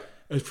because... Yeah.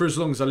 For as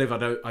long as I live,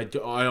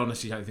 I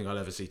honestly don't think I'll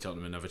ever see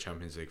Tottenham in another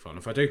Champions League final.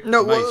 If I do,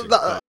 no, amazing.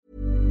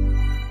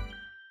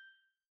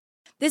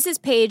 This is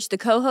Paige, the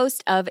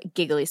co-host of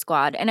Giggly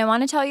Squad, and I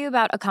want to tell you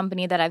about a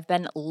company that I've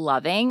been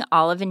loving,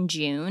 Olive &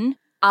 June.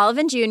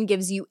 Olive & June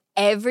gives you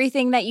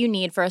everything that you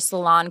need for a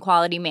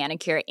salon-quality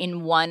manicure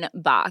in one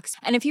box.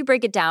 And if you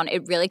break it down,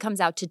 it really comes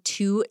out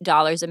to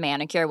 $2 a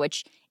manicure,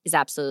 which is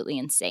absolutely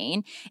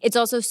insane. It's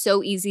also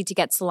so easy to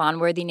get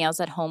salon-worthy nails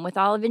at home with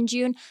Olive &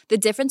 June. The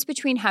difference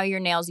between how your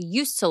nails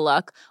used to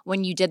look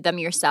when you did them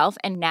yourself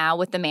and now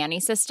with the Mani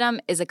system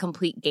is a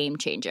complete game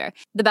changer.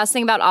 The best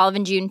thing about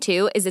Olive & June,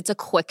 too, is it's a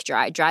quick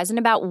dry. Dries in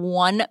about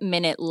 1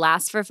 minute,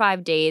 lasts for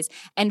 5 days,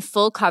 and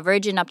full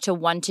coverage in up to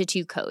 1 to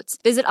 2 coats.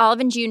 Visit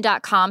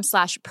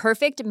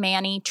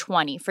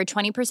oliveandjune.com/perfectmani20 for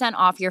 20%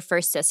 off your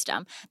first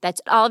system.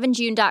 That's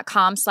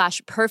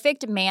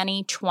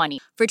oliveandjune.com/perfectmani20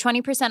 for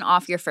 20%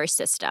 off your first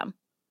system.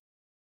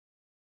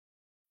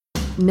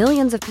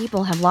 Millions of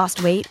people have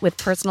lost weight with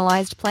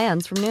personalized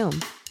plans from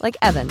Noom. Like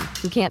Evan,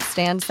 who can't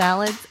stand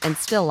salads and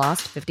still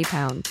lost 50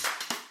 pounds.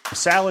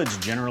 Salads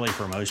generally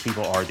for most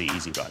people are the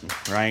easy button,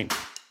 right?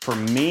 For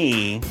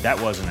me,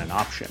 that wasn't an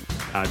option.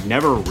 I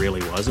never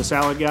really was a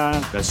salad guy.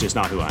 That's just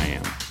not who I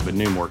am. But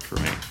Noom worked for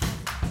me.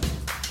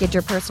 Get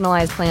your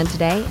personalized plan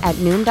today at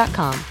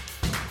Noom.com.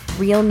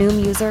 Real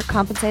Noom user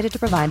compensated to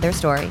provide their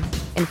story.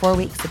 In 4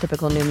 weeks, the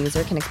typical Noom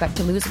user can expect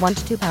to lose 1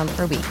 to 2 pounds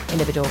per week.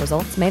 Individual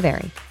results may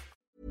vary.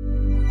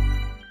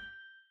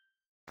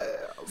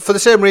 For the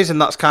same reason,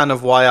 that's kind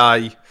of why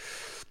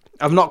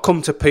I've not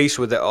come to peace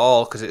with it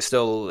all, because it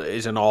still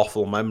is an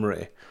awful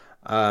memory.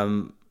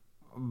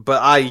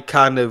 But I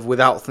kind of,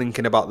 without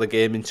thinking about the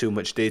game in too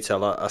much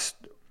detail, I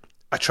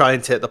try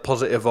and take the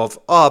positive of,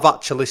 I've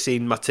actually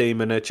seen my team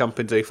in a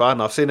Champions League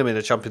final. I've seen them in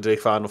a Champions League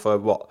final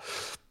for,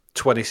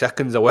 20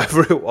 seconds or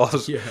whatever it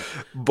was. Yeah.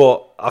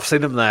 But I've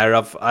seen them there.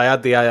 I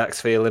had the Ajax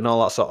feeling,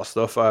 all that sort of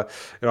stuff. I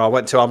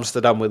went to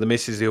Amsterdam with the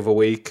missus the other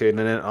week in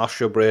an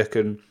international break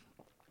and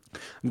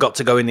got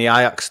to go in the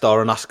Ajax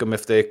store and ask them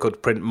if they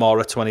could print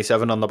Mora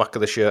 27 on the back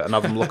of the shirt and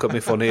have them look at me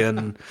funny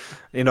and,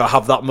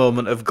 have that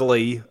moment of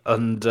glee.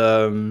 And,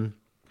 that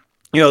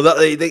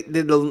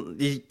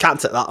you can't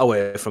take that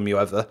away from you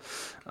ever.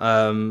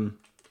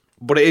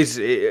 But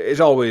it's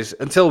always,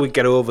 until we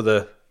get over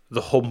the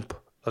hump,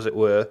 as it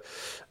were,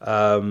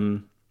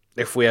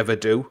 if we ever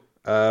do,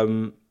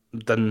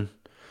 then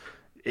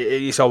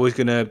it's always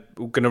gonna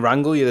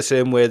wrangle you the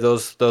same way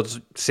those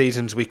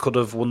seasons we could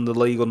have won the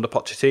league under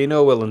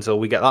Pochettino will, until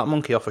we get that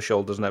monkey off our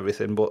shoulders and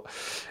everything. But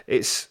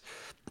it's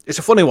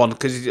a funny one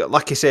because,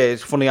 like you say,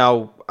 it's funny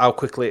how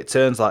quickly it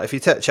turns. Like if you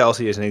take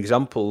Chelsea as an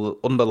example,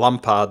 under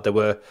Lampard, there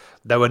were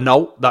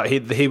no that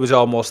he was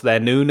almost their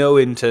Nuno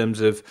in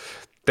terms of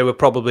they were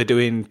probably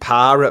doing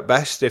par at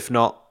best, if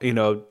not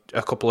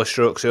a couple of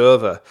strokes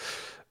over.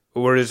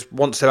 Whereas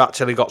once they've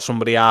actually got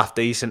somebody half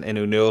decent in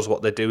who knows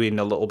what they're doing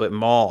a little bit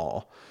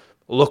more,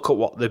 look at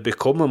what they've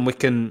become, and we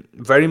can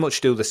very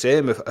much do the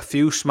same. A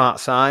few smart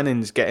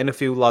signings, getting a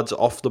few lads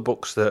off the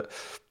books that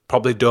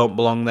probably don't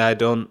belong there,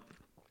 don't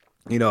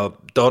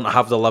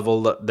have the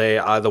level that they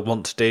either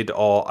once did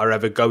or are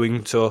ever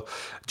going to.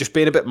 Just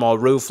being a bit more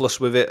ruthless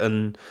with it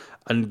and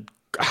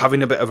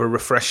having a bit of a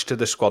refresh to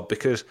the squad,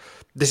 because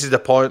this is the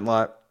point,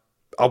 like,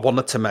 I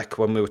wanted to make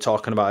when we were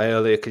talking about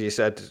earlier, because you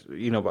said,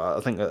 I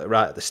think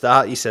right at the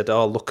start, you said,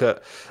 look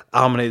at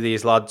how many of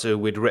these lads who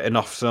we'd written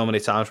off so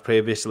many times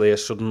previously are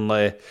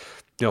suddenly,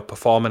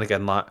 performing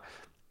again. Like,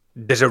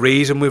 there's a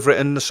reason we've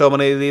written so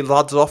many of these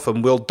lads off,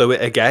 and we'll do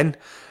it again.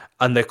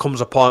 And there comes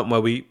a point where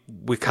we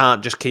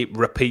can't just keep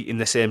repeating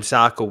the same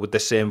cycle with the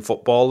same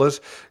footballers,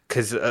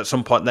 because at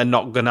some point they're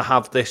not going to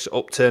have this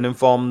upturn in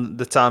form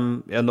the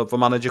time another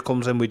manager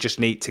comes in. We just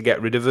need to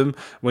get rid of him.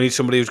 We need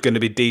somebody who's going to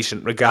be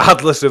decent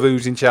regardless of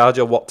who's in charge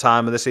or what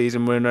time of the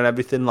season we're in and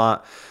everything. Like,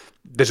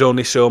 there's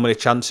only so many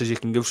chances you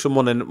can give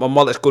someone. And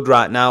while it's good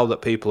right now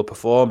that people are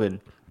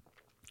performing,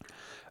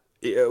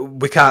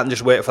 we can't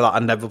just wait for that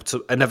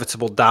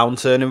inevitable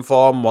downturn in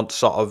form. Once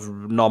sort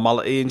of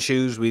normality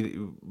ensues,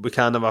 we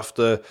kind of have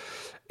to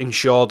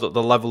ensure that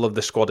the level of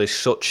the squad is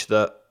such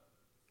that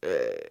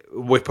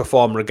we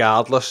perform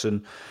regardless,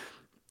 and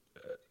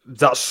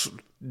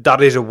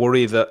that is a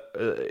worry that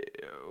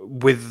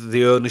with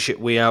the ownership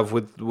we have,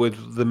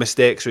 with the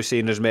mistakes we've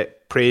seen us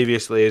make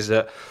previously, is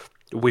that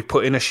we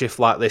put in a shift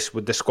like this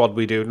with the squad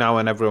we do now,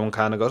 and everyone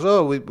kind of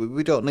goes,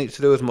 we don't need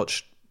to do as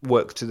much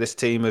work to this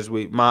team as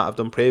we might have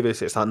done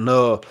previously. It's like,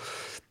 no,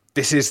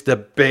 this is the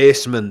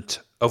basement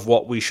of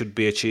what we should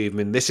be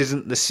achieving. This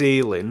isn't the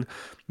ceiling.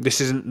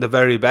 This isn't the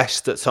very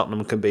best that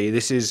Tottenham can be.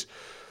 This is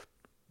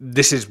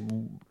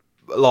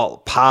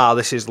par.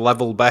 This is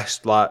level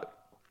best. Like,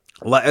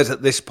 let us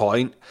at this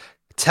point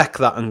take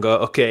that and go,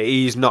 okay,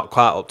 he's not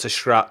quite up to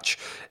scratch.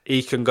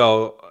 He can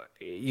go,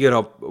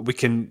 we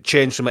can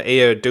change something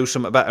here, do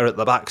something better at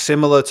the back,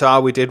 similar to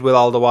how we did with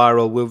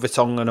Alderweireld, with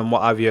Vertonghen and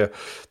what have you.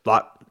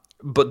 Like,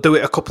 but do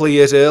it a couple of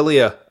years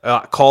earlier,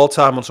 call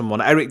time on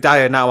someone. Eric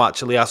Dyer now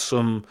actually has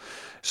some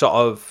sort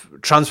of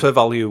transfer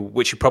value,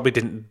 which he probably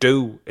didn't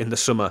do in the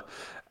summer.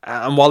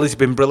 And while he's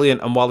been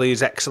brilliant, and while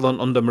he's excellent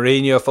under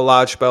Mourinho for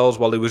large spells,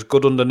 while he was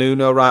good under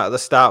Nuno right at the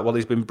start, while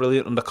he's been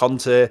brilliant under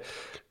Conte,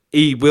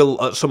 he will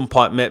at some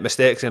point make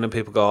mistakes and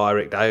people go,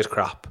 Eric Dyer's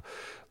crap.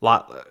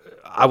 Like,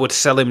 I would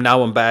sell him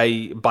now and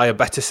buy a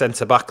better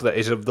centre-back that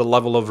is of the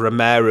level of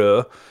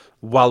Romero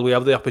while we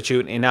have the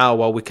opportunity now,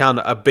 while we can.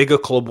 A bigger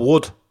club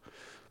would.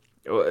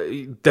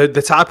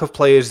 The type of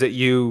players that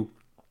you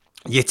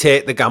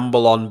take the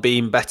gamble on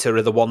being better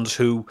are the ones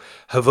who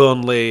have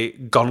only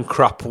gone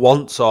crap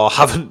once or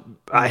haven't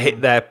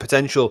hit their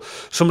potential.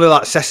 Somebody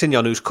like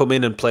Sessegnon, who's come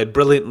in and played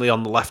brilliantly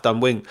on the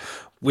left-hand wing,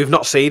 we've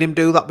not seen him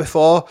do that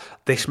before.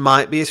 This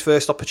might be his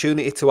first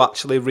opportunity to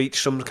actually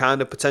reach some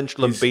kind of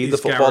potential and be the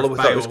footballer we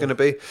thought he was going to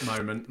be.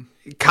 Moment.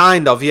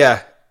 Kind of,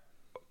 yeah.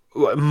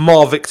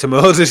 More Victor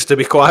Moses, to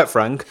be quite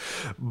frank.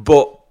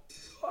 But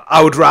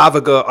I would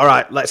rather go, all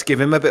right, let's give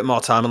him a bit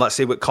more time and let's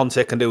see what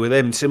Conte can do with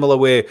him. Similar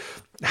way,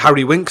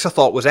 Harry Winks, I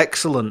thought, was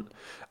excellent.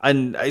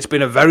 And it's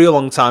been a very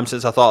long time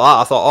since I thought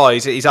that. I thought,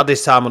 he's had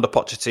his time under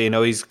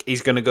Pochettino.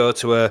 He's going to go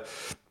to a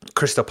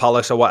Crystal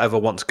Palace or whatever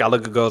once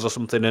Gallagher goes or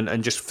something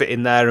and just fit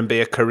in there and be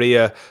a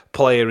career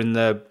player in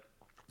the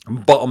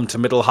bottom to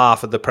middle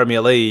half of the Premier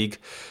League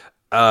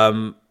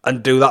and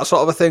do that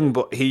sort of a thing.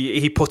 But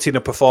he put in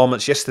a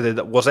performance yesterday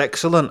that was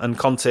excellent, and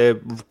Conte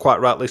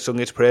quite rightly sung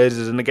his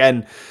praises. And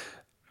again,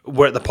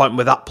 we're at the point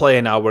with that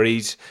player now where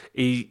he's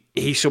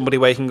somebody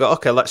where you can go,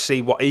 okay, let's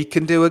see what he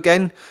can do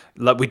again.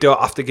 Like, we don't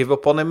have to give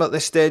up on him at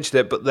this stage.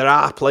 But there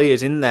are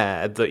players in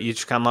there that you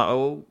just kind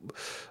of like,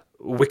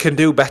 we can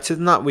do better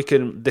than that.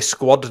 This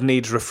squad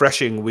needs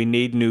refreshing. We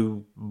need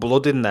new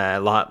blood in there.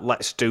 Like,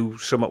 let's do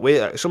something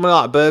weird. Someone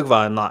like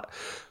Bergwijn, like,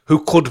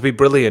 who could be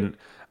brilliant,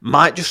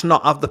 might just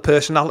not have the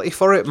personality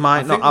for it,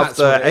 might not have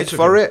the edge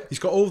for it. He's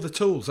got all the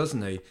tools,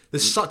 hasn't he?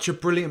 There's such a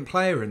brilliant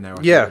player in there,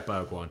 I think, with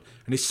Bergwijn.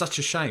 And it's such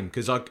a shame,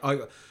 because I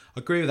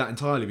agree with that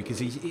entirely, because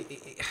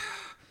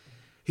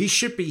he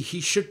should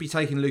be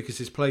taking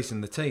Lucas's place in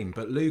the team,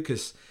 but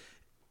Lucas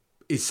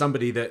is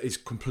somebody that is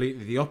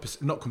completely the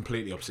opposite. Not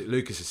completely opposite.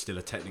 Lucas is still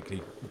a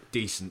technically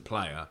decent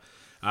player,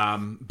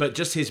 but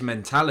just his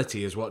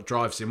mentality is what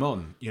drives him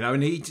on.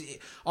 And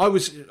I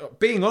was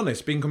being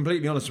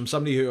completely honest, from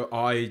somebody who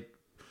I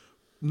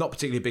not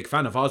particularly a big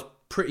fan of. I was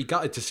pretty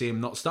gutted to see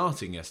him not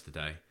starting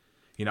yesterday.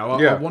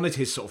 I wanted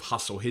his sort of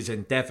hustle, his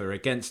endeavour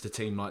against a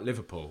team like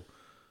Liverpool.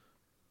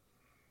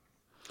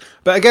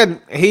 But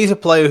again, he's a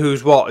player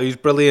who's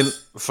brilliant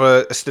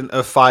for a stint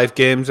of 5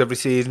 games every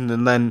season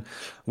and then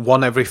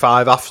 1 every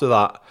 5 after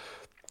that.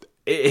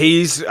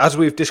 He's, as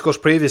we've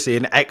discussed previously,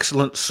 an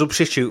excellent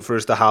substitute for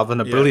us to have and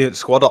a brilliant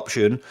squad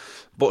option,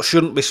 but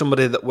shouldn't be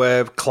somebody that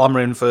we're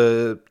clamouring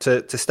for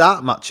to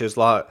start matches.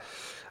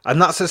 And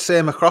that's the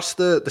same across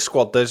the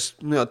squad. There's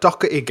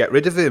Doherty, get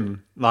rid of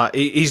him.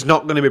 He's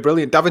not going to be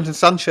brilliant. Davinson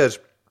Sanchez,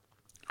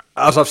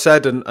 as I've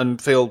said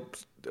and feel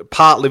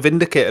partly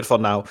vindicated for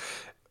now,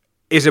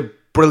 is a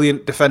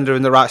brilliant defender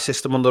in the right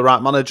system under the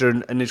right manager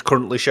and is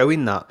currently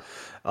showing that.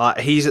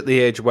 He's at the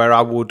age where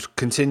I would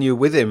continue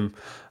with him.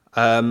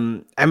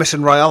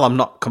 Emerson Royale, I'm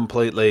not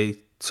completely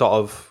sort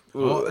of... I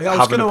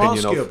was going to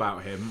ask you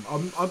about him,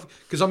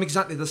 because I'm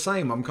exactly the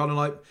same. I'm kind of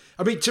like...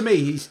 I mean, to me,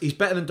 he's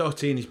better than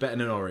Doherty and he's better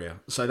than Aurier.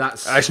 So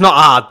that's... It's not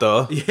hard,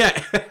 though.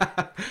 Yeah.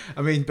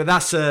 I mean, but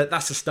that's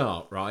a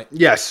start, right?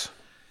 Yes.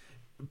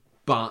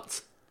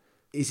 But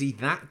is he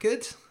that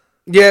good?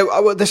 Yeah,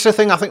 this is the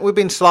thing. I think we've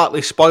been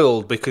slightly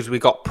spoiled because we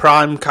got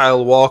prime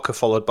Kyle Walker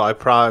followed by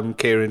prime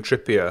Kieran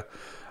Trippier.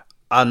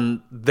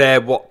 And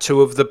they're,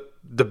 2 of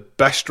the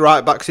best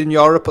right-backs in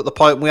Europe at the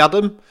point we had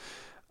them.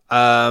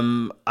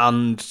 And,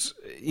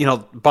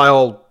 by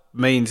all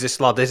means, this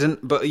lad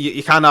isn't. But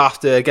you kind of have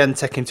to, again,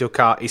 take into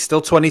account, he's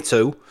still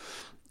 22.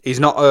 He's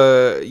not,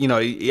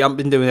 he hasn't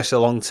been doing this a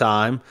long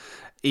time.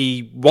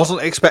 He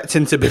wasn't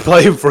expecting to be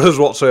playing for us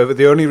whatsoever.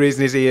 The only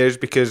reason he's here is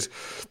because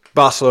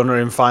Barcelona are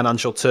in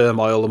financial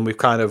turmoil and we've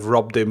kind of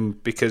robbed him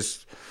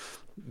because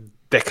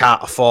they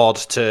can't afford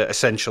to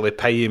essentially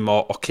pay him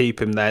or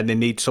keep him there. And they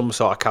need some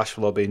sort of cash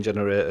flow being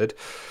generated.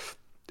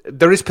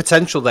 There is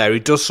potential there. He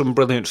does some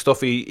brilliant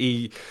stuff.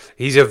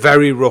 He's a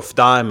very rough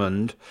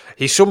diamond.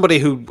 He's somebody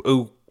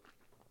who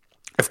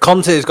if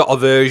Conte's got a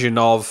version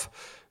of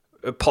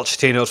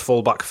Pochettino's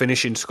fullback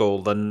finishing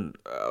school, then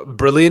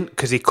brilliant,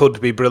 because he could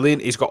be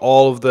brilliant. He's got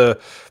all of the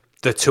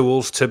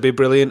tools to be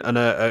brilliant and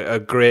a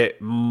great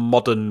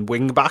modern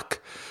wing back,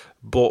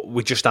 but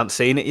we just haven't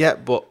seen it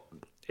yet. But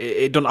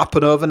it doesn't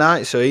happen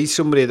overnight, so he's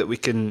somebody that we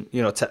can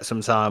take some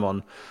time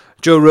on.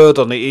 Joe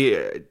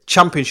Rodon,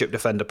 championship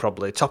defender,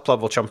 probably top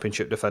level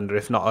championship defender,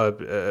 if not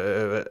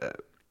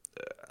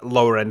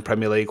lower end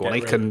Premier League one,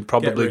 he can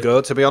probably rid.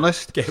 go. To be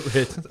honest, Get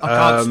rid. I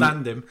can't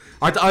stand him.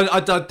 I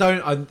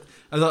don't.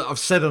 As I've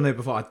said on it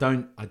before, I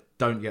don't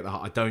get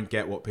I don't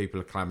get what people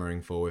are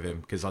clamouring for with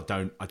him, because I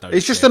don't.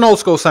 He's just an old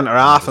school centre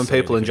half, and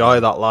people enjoy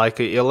that. Like,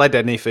 he'll lead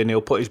anything,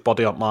 he'll put his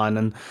body on line,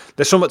 and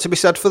there's something to be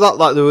said for that.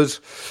 Like, there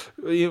was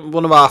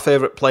one of our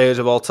favourite players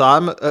of all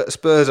time at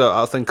Spurs.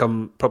 I think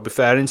I'm probably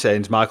fair in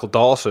saying, is Michael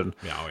Dawson.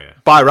 Yeah, oh yeah.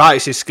 By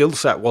rights, his skill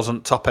set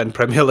wasn't top end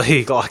Premier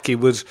League. Like, he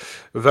was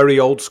very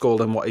old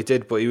school in what he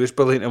did, but he was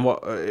brilliant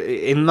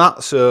in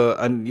that. So,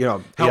 and he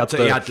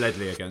had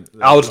Ledley again.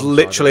 I was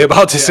literally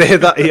about to say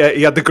that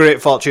he had the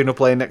great fortune of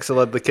playing next to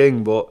Ledley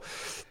King, but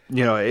it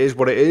is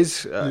what it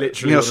is.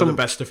 Literally one of the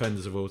best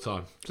defenders of all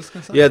time. Just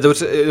gonna say. Yeah, there was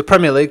the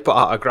Premier League put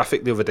out a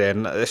graphic the other day,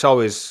 and this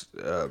always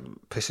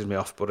pisses me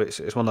off, but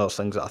it's one of those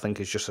things that I think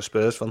is just a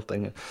Spurs fan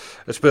thing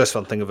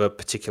of a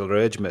particular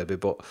age maybe,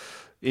 but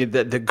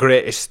the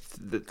greatest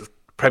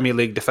Premier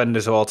League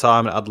defenders of all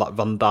time. It had like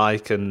Van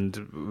Dijk and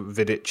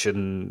Vidic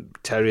and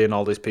Terry and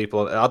all these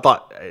people. It had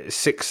like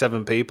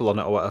 6-7 people on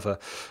it or whatever.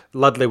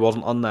 Ledley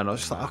wasn't on there, and I was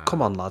just like, oh,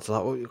 come on, lads,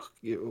 like,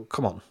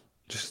 come on,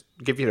 just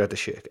give your head a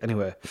shake.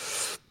 Anyway,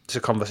 it's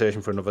a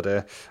conversation for another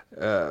day.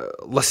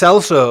 Lo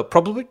Celso,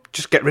 probably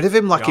just get rid of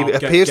him. Like, he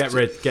appears get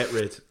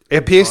rid. He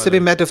appears to be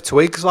made of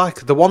twigs.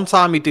 Like, the one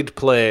time he did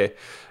play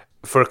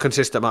for a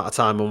consistent amount of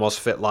time and was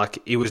fit, like,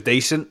 he was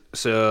decent.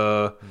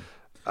 So.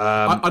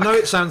 I know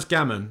it sounds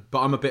gammon,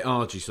 but I'm a bit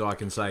argy, so I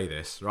can say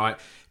this, right?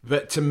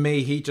 But to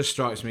me, he just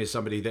strikes me as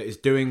somebody that is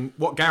doing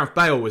what Gareth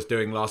Bale was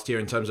doing last year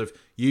in terms of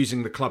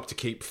using the club to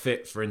keep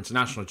fit for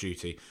international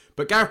duty.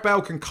 But Gareth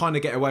Bale can kind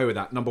of get away with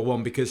that, number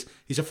one, because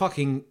he's a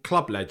fucking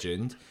club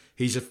legend.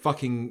 He's a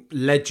fucking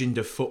legend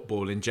of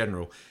football in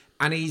general.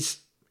 And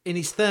he's in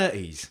his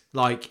 30s.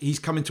 Like, he's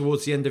coming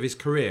towards the end of his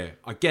career.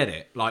 I get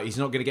it. Like, he's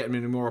not going to get him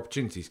any more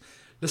opportunities.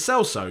 Lo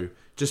Celso,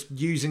 just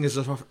using as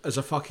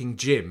a fucking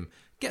gym.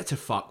 Get to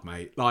fuck,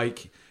 mate.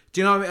 Like,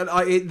 do you know what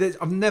I mean?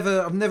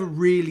 I've never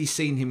really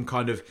seen him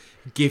kind of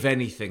give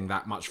anything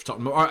that much for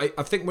Tottenham.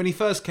 I think when he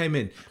first came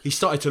in, he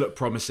started to look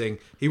promising.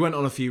 He went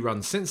on a few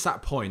runs. Since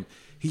that point,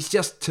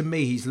 to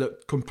me, he's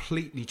looked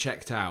completely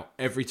checked out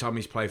every time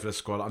he's played for the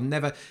squad.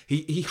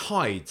 He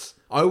hides.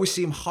 I always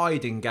see him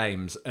hide in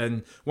games,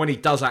 and when he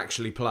does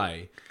actually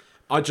play,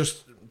 I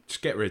just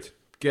get rid.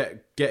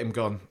 Get him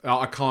gone.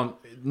 I can't.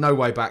 No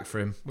way back for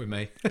him with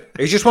me.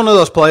 He's just one of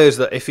those players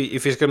that if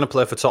he's going to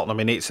play for Tottenham,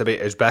 he needs to be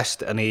at his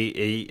best, and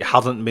he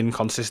hasn't been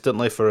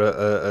consistently for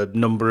a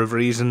number of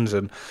reasons.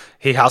 And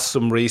he has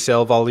some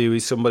resale value.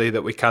 He's somebody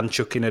that we can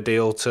chuck in a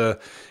deal to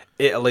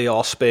Italy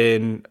or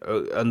Spain,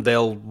 and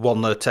they'll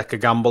want to take a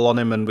gamble on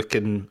him, and we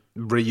can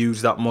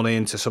reuse that money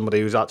into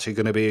somebody who's actually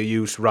going to be a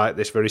use right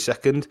this very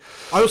second.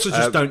 I also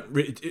just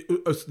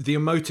the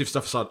emotive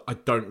stuff aside, I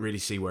don't really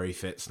see where he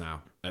fits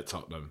now at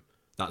Tottenham.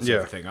 That's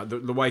the thing.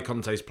 The way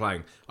Conte's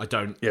playing, I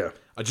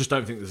just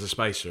don't think there's a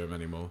space for him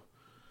anymore.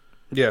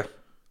 Yeah.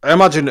 I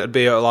imagine it'd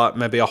be like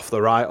maybe off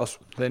the right or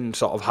something,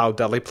 sort of how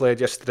Dele played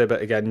yesterday,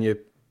 but again, you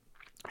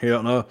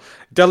don't know.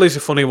 Dele's a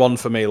funny one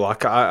for me.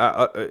 Like,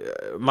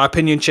 my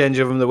opinion change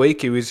of him the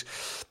week. He was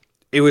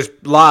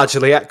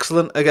largely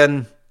excellent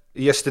again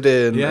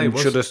yesterday, and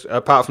should have,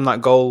 apart from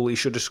that goal, he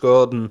should have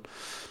scored. And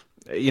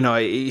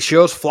he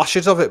shows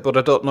flashes of it, but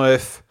I don't know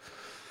if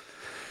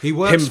he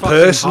works him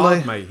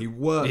personally, hard, mate. He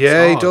works.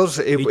 Yeah, hard. He does.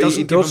 He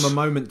doesn't give him a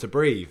moment to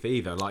breathe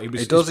either. Like,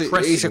 he does.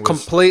 He's a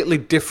completely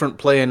different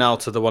player now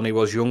to the one he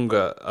was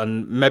younger,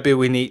 and maybe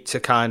we need to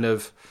kind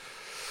of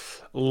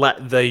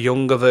let the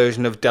younger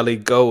version of Dele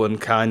go and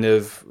kind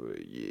of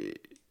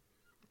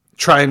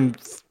try and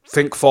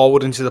think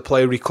forward into the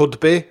player he could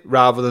be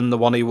rather than the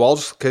one he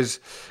was, because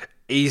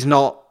he's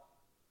not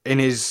in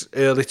his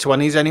early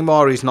 20s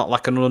anymore. He's not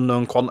like an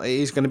unknown quantity.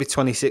 He's going to be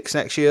 26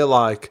 next year.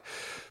 Like,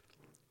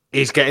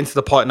 he's getting to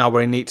the point now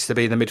where he needs to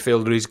be the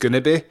midfielder he's going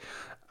to be.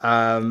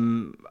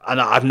 And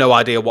I have no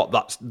idea what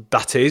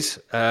that is,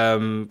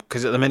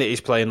 because at the minute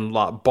he's playing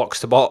like box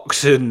to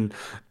box and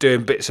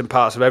doing bits and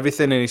parts of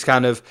everything,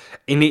 and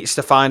he needs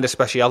to find a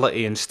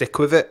speciality and stick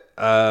with it,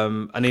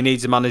 and he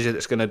needs a manager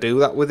that's going to do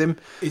that with him.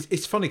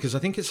 It's funny because I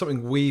think it's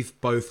something we've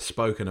both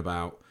spoken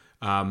about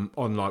on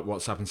like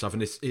WhatsApp and stuff,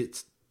 and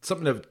it's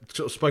something I've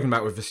sort of spoken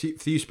about with a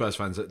few Spurs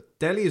fans, that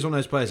Dele is one of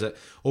those players that,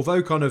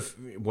 although kind of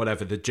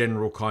whatever the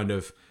general kind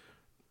of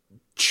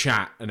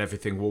chat and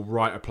everything will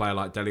write a player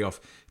like Dele off,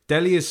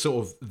 Dele is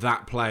sort of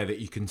that player that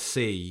you can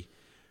see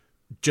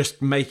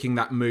just making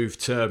that move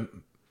to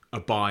a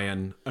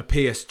Bayern, a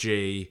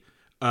PSG,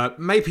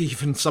 maybe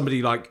even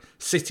somebody like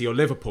City or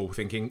Liverpool,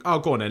 thinking, "Oh,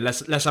 go on then,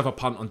 let's have a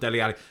punt on Dele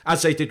Alli,"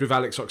 as they did with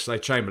Alex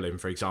Oxlade-Chamberlain,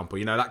 for example.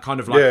 You know, that kind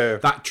of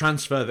like that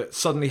transfer that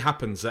suddenly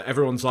happens that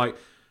everyone's like,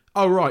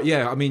 "Oh right,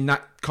 yeah." I mean,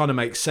 that kind of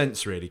makes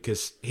sense really,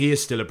 because he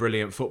is still a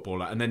brilliant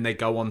footballer, and then they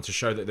go on to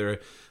show that they're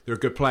a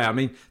good player. I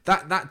mean,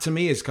 that to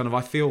me is kind of, I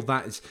feel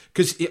that is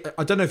because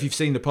I don't know if you've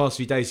seen the past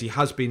few days, he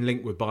has been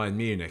linked with Bayern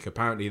Munich.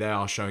 Apparently, they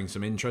are showing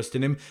some interest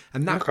in him,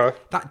 and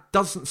that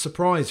doesn't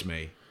surprise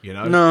me. You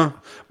know? No.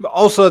 But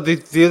also,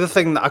 the other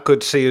thing that I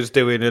could see us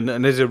doing,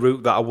 and is a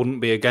route that I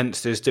wouldn't be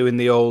against, is doing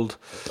the old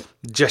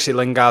Jesse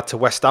Lingard to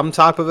West Ham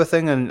type of a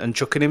thing and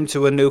chucking him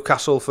to a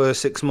Newcastle for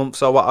 6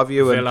 months or what have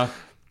you. Villa.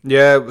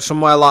 Yeah,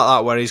 somewhere like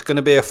that where he's going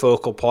to be a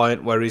focal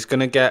point, where he's going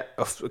to get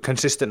a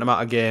consistent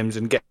amount of games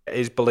and get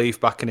his belief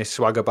back and his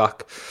swagger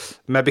back.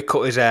 Maybe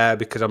cut his hair,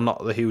 because I'm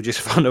not the hugest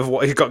fan of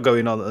what he's got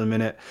going on at the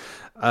minute.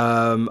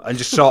 And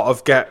just sort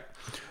of get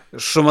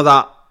some of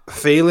that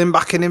feeling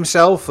back in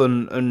himself.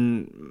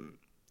 And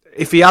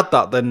if he had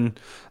that,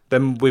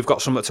 then we've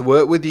got something to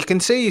work with. You can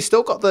see he's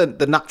still got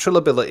the natural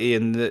ability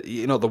and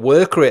the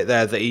work rate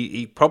there that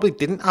he probably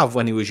didn't have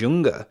when he was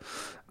younger.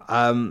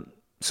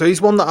 So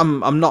he's one that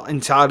I'm not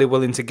entirely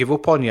willing to give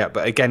up on yet,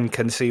 but again,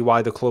 can see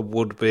why the club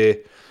would be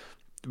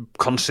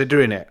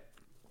considering it.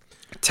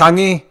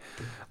 Tanguy,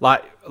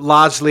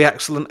 largely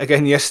excellent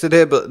again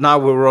yesterday, but now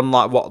we're on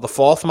the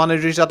fourth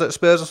manager he's had at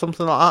Spurs or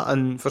something like that,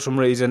 and for some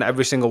reason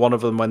every single one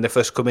of them when they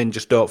first come in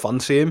just don't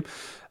fancy him.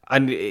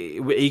 And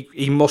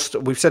he must,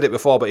 we've said it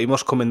before, but he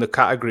must come in the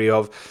category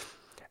of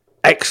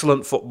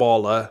excellent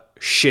footballer,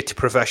 shit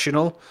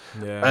professional.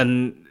 Yeah.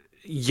 And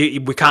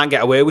we can't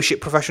get away with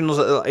shit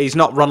professionals. He's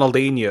not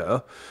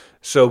Ronaldinho,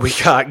 so we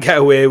can't get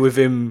away with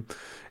him,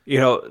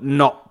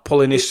 not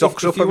pulling his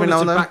socks up every now and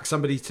then. If you wanted to back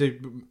somebody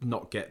to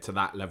not get to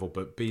that level,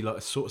 but be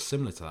sort of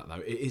similar to that, though,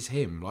 it is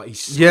him.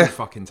 He's so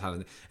fucking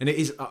talented. And it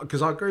is,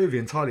 because I agree with you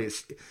entirely,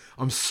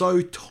 I'm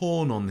so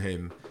torn on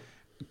him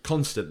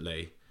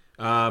constantly.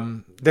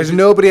 There's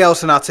nobody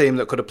else in our team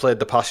that could have played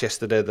the pass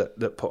yesterday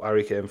that put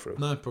Harry Kane through.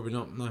 No, probably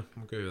not. No,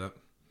 I agree with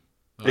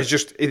that. It's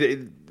just...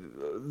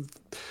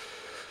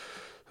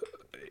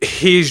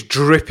 he's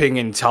dripping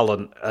in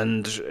talent,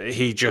 and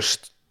he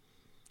just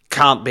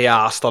can't be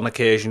arsed on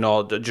occasion,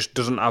 or just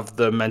doesn't have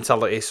the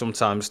mentality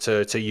sometimes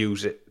to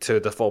use it to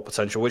the full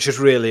potential, which is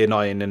really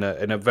annoying in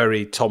a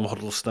very Tom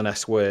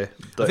Huddleston-esque way.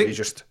 I think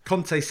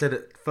Conte said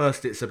at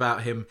first it's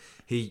about him.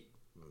 He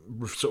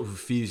sort of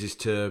refuses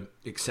to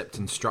accept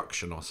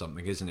instruction or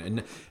something, isn't it?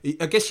 And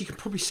I guess you can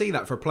probably see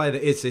that for a player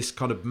that is this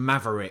kind of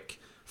maverick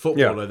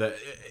footballer that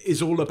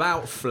is all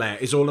about flair,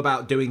 is all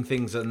about doing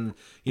things, and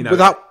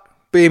without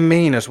being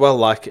mean as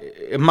well,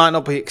 it might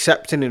not be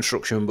accepting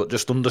instruction, but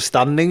just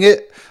understanding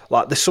it.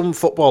 There's some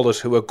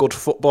footballers who are good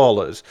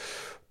footballers,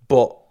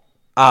 but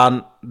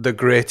aren't the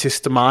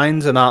greatest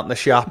minds and aren't the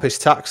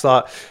sharpest tacks.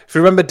 If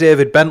you remember,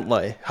 David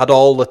Bentley had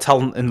all the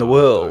talent in the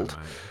world.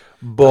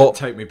 But don't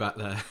take me back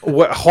there.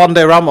 Juan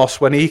de Ramos,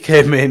 when he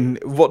came in,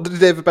 what did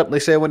David Bentley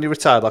say when he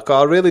retired?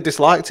 I really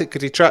disliked it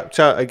because he tried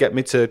to get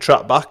me to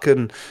track back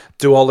and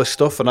do all this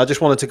stuff, and I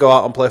just wanted to go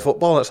out and play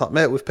football. And it's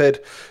mate, we've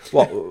paid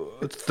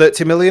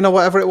 30 million or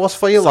whatever it was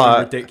for you.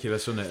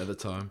 Ridiculous, wasn't it, at the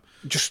time?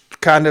 Just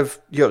kind of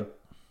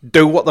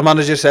do what the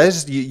manager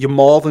says. You're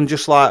more than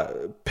just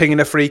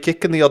pinging a free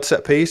kick in the odd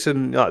set piece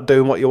and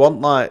doing what you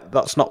want.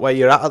 That's not where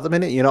you're at the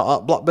minute. You're not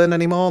at Blackburn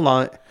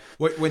anymore.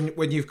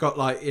 When you've got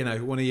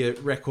one of your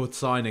record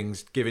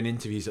signings giving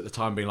interviews at the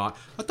time being I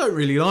don't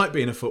really like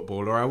being a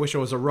footballer, I wish I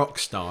was a rock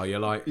star, you're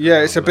like,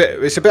 it's a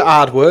bit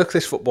hard work,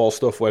 this football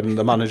stuff, when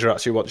the manager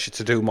actually wants you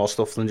to do more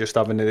stuff than just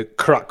having a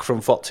crack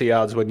from 40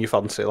 yards when you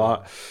fancy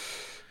that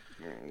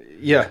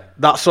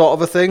sort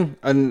of a thing.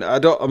 And I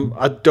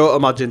don't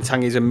imagine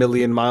Tanguy's a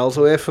million miles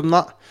away from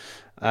that.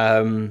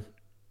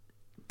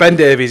 Ben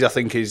Davies, I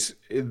think,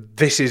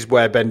 this is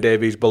where Ben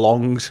Davies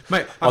belongs.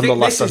 Mate, I think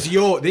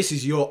this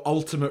is your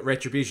ultimate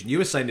retribution. You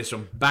were saying this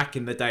from back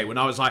in the day when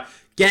I was like,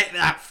 get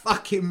that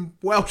fucking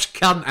Welsh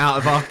cunt out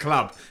of our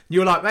club. And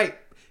you were like, mate,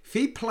 if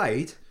he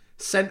played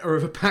centre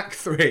of a back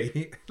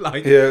three, on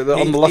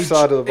the left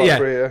side of the back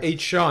three,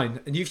 he'd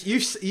shine. And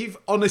you've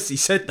honestly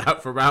said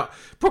that for about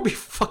probably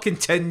fucking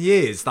 10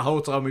 years, the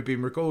whole time we've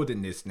been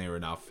recording this, near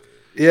enough.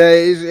 Yeah,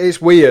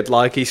 it's weird.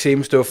 He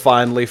seems to have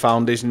finally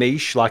found his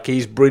niche.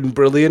 He's been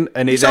brilliant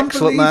and he's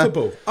excellent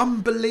there.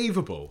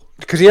 Unbelievable.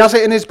 Because he has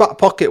it in his back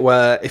pocket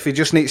where if he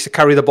just needs to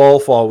carry the ball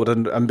forward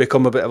and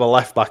become a bit of a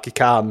left back, he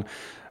can.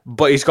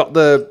 But he's got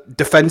the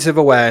defensive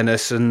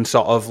awareness and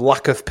sort of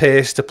lack of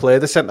pace to play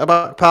the centre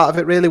back part of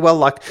it really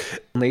well.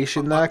 Niche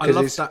in there. I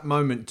loved that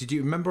moment. Did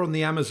you remember on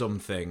the Amazon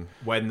thing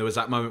when there was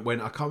that moment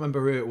when I can't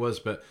remember who it was,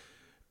 but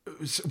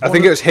I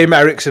think it was him,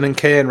 Ericsson, and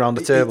Kane round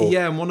the table.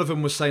 Yeah, and one of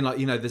them was saying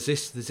there's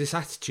this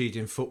attitude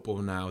in football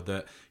now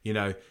that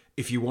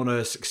if you want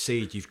to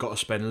succeed, you've got to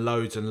spend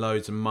loads and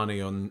loads of money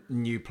on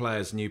new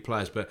players.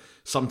 But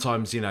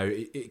sometimes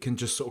it can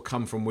just sort of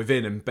come from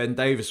within. And Ben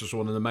Davies was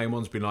one of the main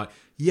ones, being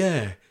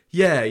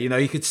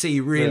you could see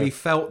he really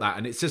felt that,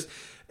 and it's just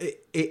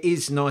it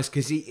is nice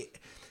because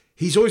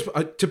he's always,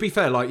 to be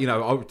fair, like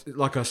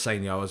I was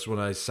saying, I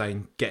was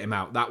saying get him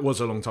out. That was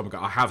a long time ago.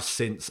 I have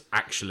since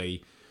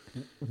actually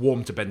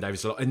warm to Ben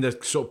Davies a lot. In the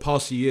sort of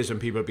past few years when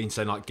people have been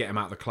saying get him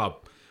out of the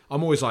club,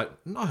 I'm always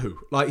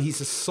no, he's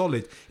a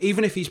solid,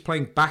 even if he's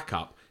playing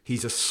backup,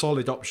 he's a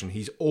solid option.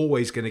 He's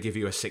always going to give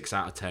you a 6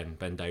 out of 10,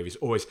 Ben Davies,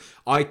 always.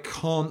 I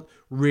can't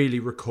really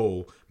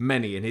recall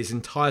many in his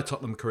entire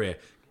Tottenham career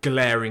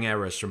glaring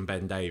errors from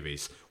Ben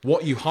Davies.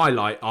 What you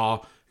highlight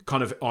are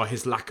kind of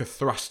his lack of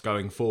thrust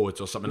going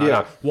forwards or something like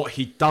that. What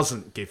he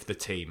doesn't give the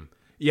team.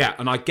 Yeah,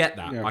 and I get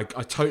that. Yeah. I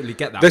totally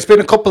get that. There's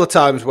been a couple of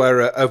times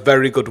where a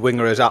very good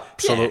winger has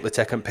absolutely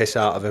taken piss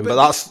out of him, but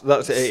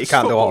that's it. He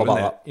can't do all about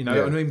that. You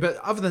know what I mean? But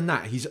other than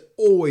that, he's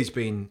always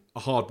been a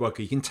hard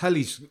worker. You can tell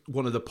he's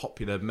one of the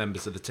popular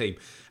members of the team,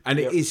 and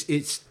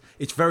it's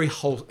very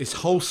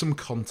wholesome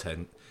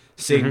content.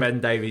 Seeing Ben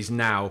Davies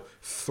now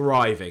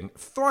thriving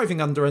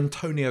under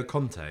Antonio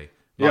Conte.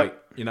 Like,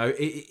 you know,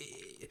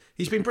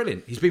 he's been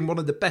brilliant. He's been one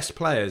of the best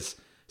players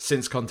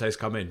since Conte's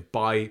come in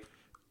by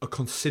a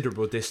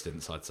considerable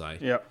distance, I'd say.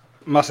 Yeah,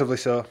 massively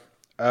so.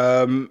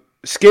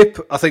 Skip,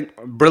 I think,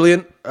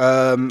 brilliant.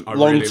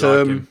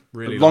 Long-term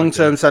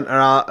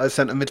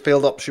centre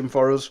midfield option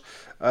for us.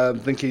 I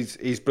think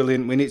he's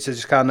brilliant. We need to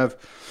just kind of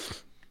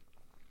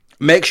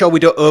make sure we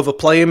don't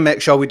overplay him,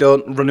 make sure we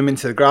don't run him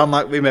into the ground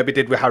like we maybe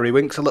did with Harry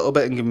Winks a little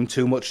bit and give him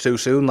too much too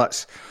soon.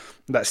 Let's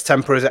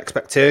temper his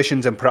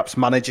expectations and perhaps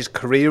manage his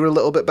career a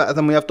little bit better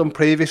than we have done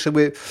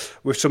previously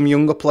with some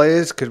younger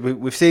players, because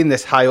we've seen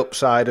this high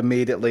upside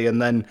immediately and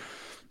then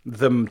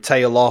them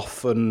tail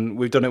off, and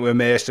we've done it with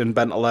Mason,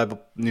 Bentaleb,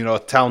 you know,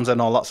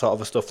 Townsend, all that sort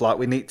of stuff. Like,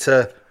 we need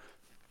to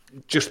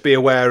just be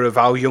aware of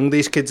how young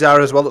these kids are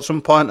as well at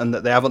some point, and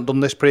that they haven't done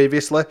this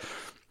previously.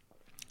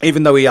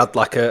 Even though he had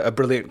like a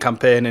brilliant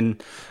campaign in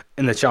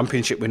the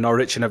Championship with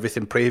Norwich and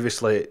everything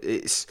previously,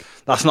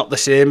 that's not the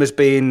same as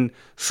being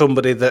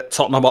somebody that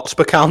Tottenham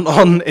Hotspur count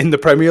on in the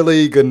Premier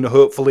League and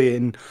hopefully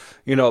in,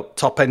 you know,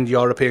 top end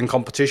European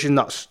competition.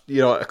 That's,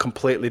 you know, a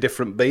completely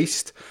different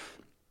beast.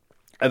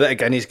 And that,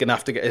 again, he's going to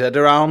have to get his head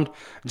around.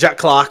 Jack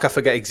Clark, I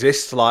forget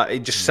exists.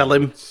 Like, just sell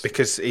him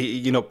because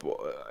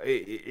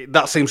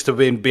that seems to have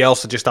been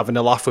Bielsa just having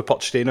a laugh with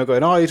Pochettino,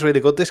 going, "Oh, he's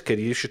really good, this kid.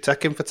 You should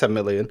take him for 10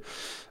 million."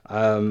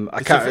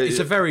 It's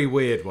a very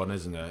weird one,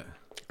 isn't it?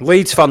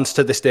 Leeds fans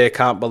to this day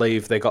can't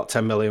believe they got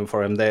 10 million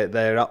for him.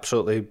 They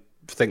absolutely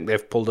think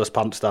they've pulled us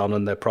pants down,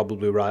 and they're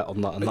probably right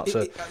on that. And that's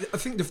it. I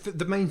think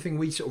the main thing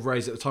we sort of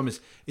raised at the time is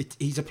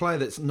he's a player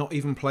that's not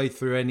even played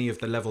through any of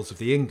the levels of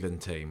the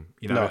England team,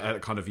 you know,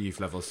 at kind of youth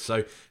levels.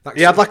 So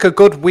he had like a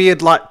good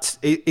weird, like,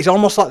 he's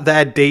almost like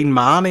their Dean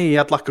Marney. He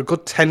had like a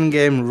good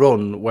 10-game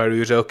run where he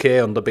was okay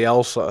under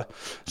Bielsa,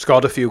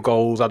 scored a few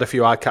goals, had a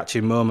few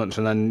eye-catching moments,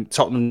 and then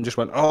Tottenham just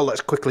went, "Oh,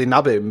 let's quickly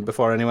nab him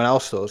before anyone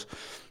else does."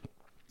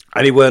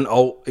 And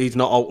he's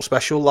not alt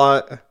special.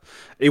 Like,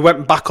 he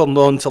went back on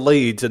loan to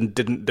Leeds and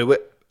didn't do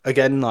it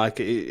again. Like,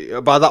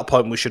 by that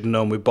point, we should have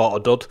known we bought a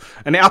dud.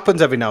 And it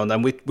happens every now and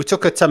then. We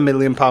took a £10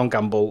 million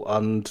gamble,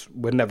 and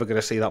we're never going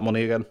to see that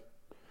money again.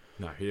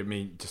 No, I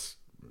mean, just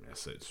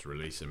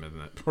release him, isn't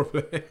it?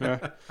 Probably.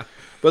 Yeah.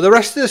 But the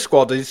rest of the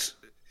squad is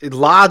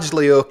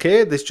largely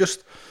okay. There's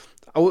just,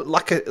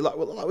 like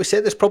we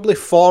said, there's probably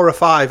 4 or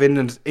 5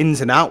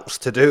 ins and outs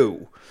to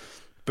do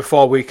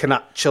before we can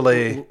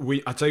actually...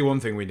 I tell you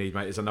one thing we need,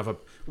 mate, is another...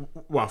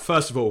 Well,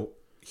 first of all,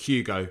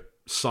 Hugo,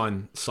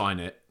 sign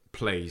it,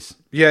 please.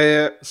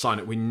 Yeah. Sign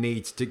it. We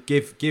need to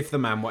give the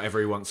man whatever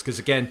he wants. Because,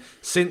 again,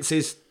 since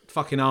his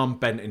fucking arm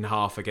bent in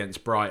half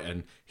against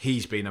Brighton,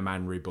 he's been a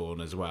man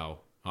reborn as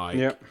well.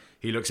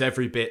 He looks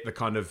every bit the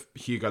kind of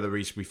Hugo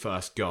Lloris we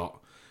first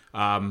got.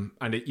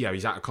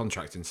 He's out of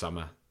contract in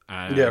summer.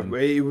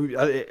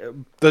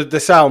 The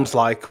sounds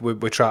like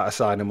we're trying to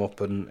sign him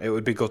up, and it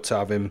would be good to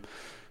have him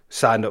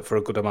signed up for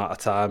a good amount of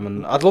time,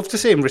 and I'd love to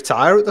see him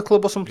retire at the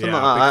club or something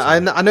like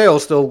that. I know he'll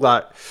still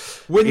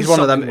win one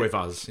of them with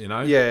us, you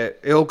know. Yeah,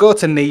 he'll go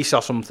to Nice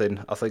or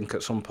something, I think,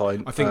 at some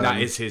point. I think that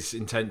is his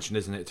intention,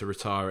 isn't it, to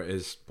retire at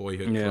his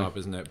boyhood club,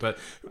 isn't it? But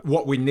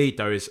what we need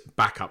though is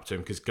backup to him,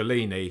 because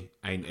Galini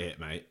ain't it,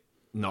 mate.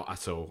 Not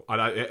at all.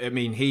 I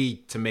mean,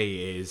 he to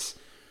me is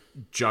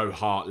Joe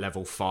Hart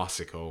level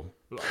farcical,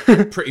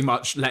 pretty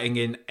much letting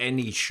in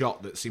any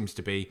shot that seems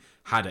to be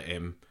had at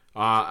him.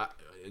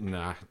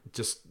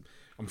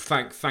 I'm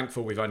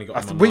thankful we've only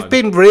got him on We've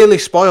been really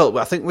spoilt.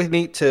 I think we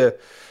need to,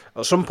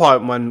 at some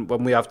point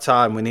when we have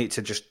time, we need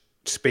to just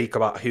speak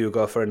about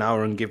Hugo for an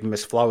hour and give him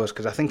his flowers,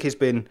 because I think he's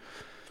been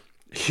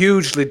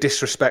hugely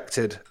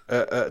disrespected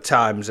at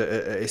times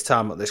at his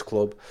time at this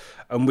club,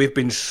 and we've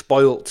been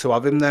spoilt to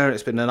have him there.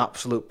 It's been an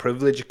absolute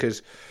privilege,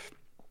 because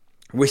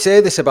we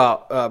say this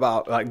about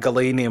like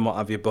Galini and what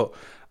have you, but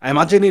I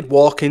imagine he'd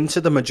walk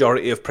into the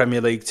majority of Premier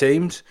League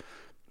teams.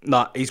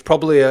 He's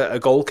probably a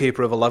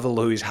goalkeeper of a level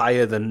who is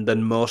higher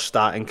than most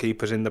starting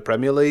keepers in the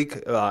Premier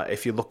League.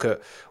 If you look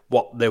at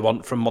what they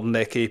want from modern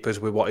day keepers,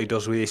 with what he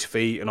does with his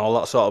feet and all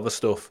that sort of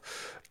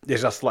stuff,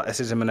 his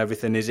athleticism and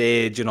everything, his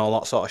age and all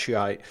that sort of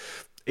shit,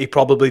 he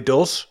probably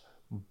does.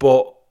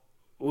 But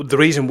the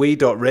reason we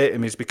don't rate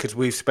him is because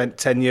we've spent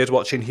 10 years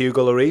watching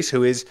Hugo Lloris,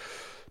 who is,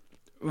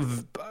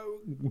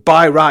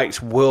 by rights,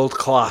 world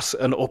class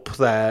and up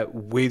there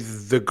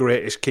with the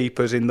greatest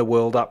keepers in the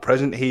world at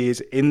present. He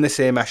is in the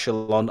same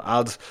echelon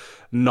as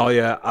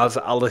Neuer, as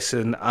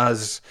Alisson,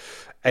 as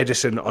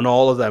Ederson, and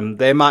all of them.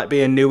 They might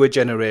be a newer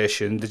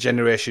generation, the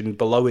generation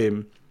below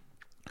him,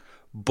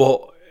 but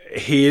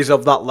he is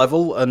of that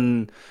level,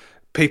 and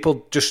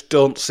people just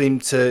don't seem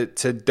to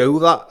do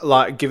that,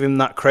 like give him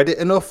that credit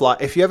enough.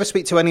 Like if you ever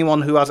speak to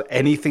anyone who has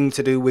anything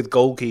to do with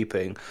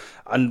goalkeeping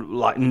and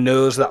like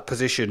knows that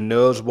position,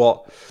 knows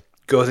what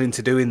goes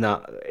into doing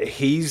that,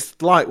 he's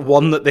like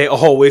one that they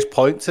always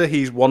point to.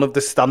 He's one of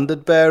the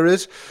standard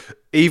bearers,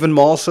 even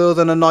more so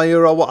than a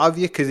Neuer or what have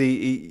you, because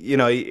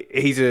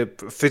he's a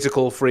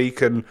physical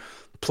freak and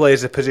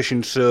plays a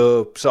position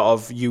so sort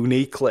of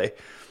uniquely.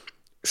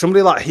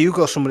 Somebody like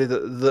Hugo, somebody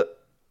that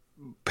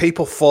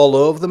people fall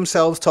over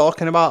themselves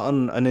talking about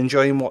and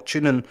enjoying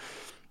watching, and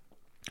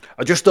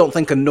I just don't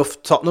think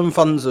enough Tottenham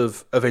fans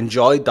have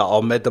enjoyed that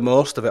or made the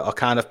most of it or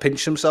kind of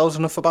pinched themselves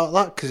enough about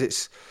that,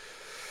 because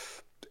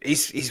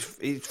he's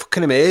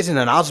fucking amazing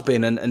and has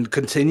been and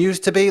continues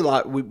to be.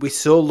 Like we're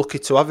so lucky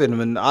to have him,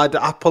 and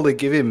I'd probably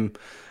give him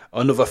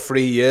another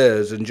 3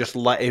 years and just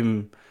let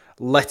him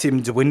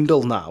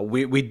dwindle now.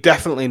 We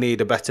definitely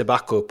need a better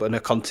backup and a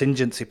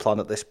contingency plan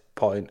at this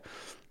point,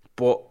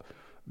 but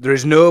there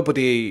is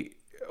nobody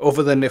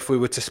other than if we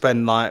were to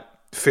spend like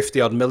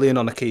 50 odd million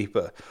on a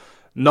keeper,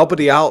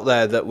 nobody out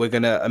there that we're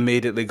going to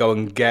immediately go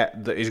and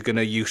get that is going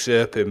to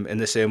usurp him in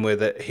the same way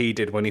that he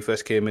did when he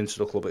first came into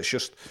the club.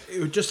 It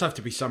would just have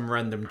to be some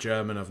random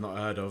German I've not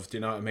heard of. Do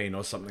you know what I mean,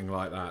 or something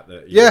like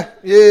that? Yeah.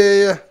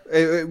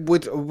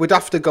 We'd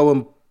have to go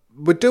and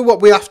we'd do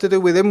what we have to do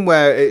with him,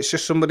 where it's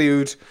just somebody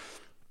who's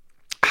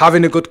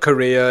having a good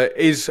career,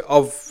 is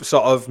of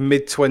sort of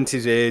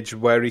mid-20s age,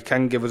 where he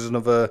can give us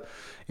another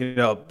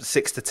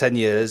 6 to 10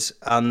 years,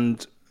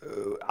 and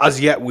as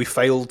yet we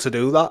failed to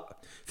do that.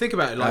 Think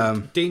about it,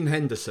 like Dean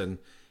Henderson,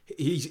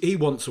 he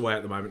wants away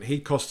at the moment.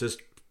 He cost us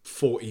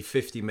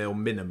 40-50 mil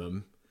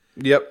minimum.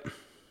 Yep.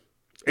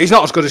 He's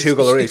not as good as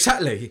Hugo Lloris.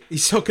 Exactly.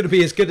 He's not going to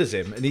be as good as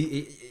him,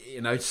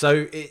 and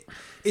so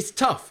it's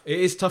tough.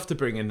 It is tough to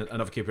bring in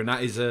another keeper, and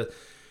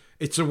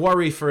it's a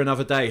worry for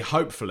another day.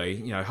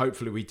 Hopefully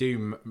we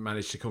do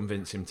manage to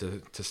convince him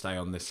to stay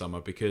on this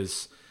summer,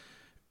 because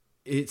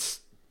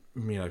it's,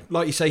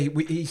 like you say,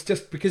 he's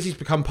just, because he's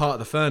become part of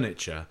the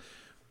furniture,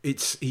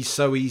 he's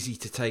so easy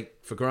to take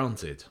for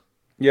granted.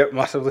 Yep,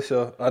 massively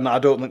so, and I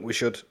don't think we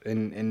should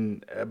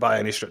in by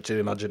any stretch of the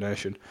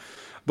imagination.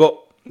 But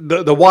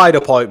the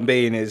wider point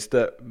being is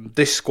that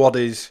this squad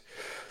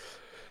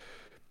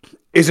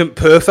isn't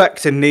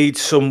perfect and needs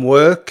some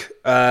work,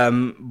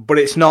 but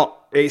it's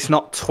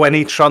not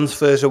 20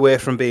 transfers away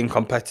from being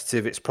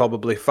competitive. It's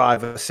probably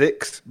 5 or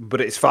 6, but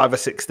it's 5 or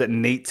 6 that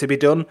need to be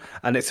done,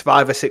 and it's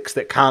 5 or 6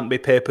 that can't be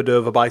papered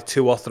over by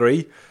 2 or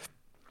 3.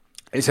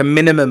 It's a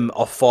minimum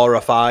of 4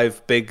 or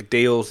 5 big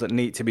deals that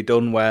need to be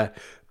done, where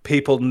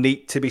people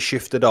need to be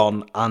shifted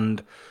on,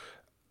 and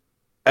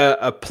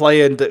a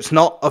player that's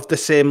not of the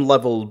same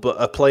level, but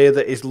a player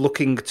that is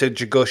looking to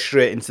go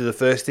straight into the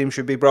first team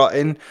should be brought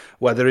in,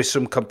 where there is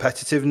some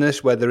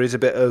competitiveness, where there is a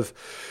bit of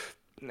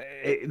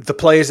the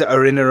players that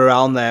are in and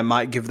around there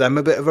might give them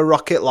a bit of a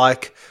rocket.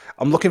 Like,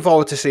 I'm looking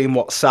forward to seeing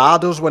what Sarr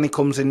does when he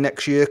comes in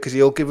next year, because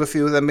he'll give a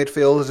few of their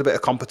midfielders a bit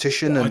of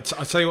competition. And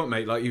I tell you what,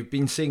 mate, like, you've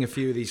been seeing a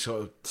few of these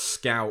sort of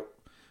scout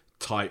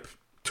type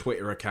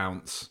Twitter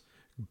accounts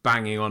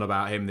banging on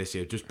about him this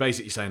year, just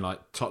basically saying like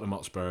Tottenham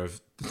Hotspur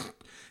have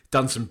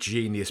done some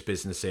genius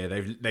business here.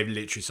 They've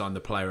literally signed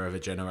the player of a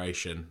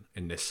generation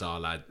in this Sarr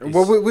lad.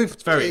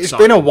 It's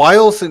been a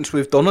while since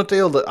we've done a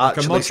deal that like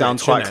actually Modric,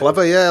 sounds quite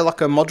clever. Yeah,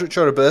 like a Modric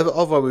or a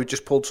Berbatov, where we've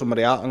just pulled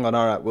somebody out and gone,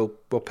 all right,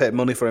 we'll pay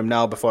money for him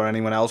now before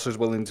anyone else is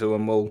willing to,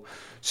 and we'll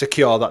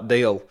secure that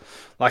deal.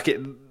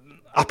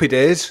 Happy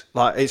days.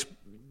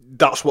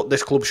 That's what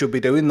this club should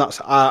be doing.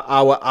 That's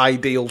our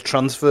ideal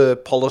transfer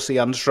policy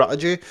and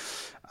strategy.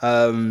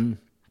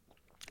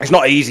 It's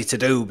not easy to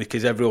do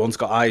because everyone's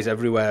got eyes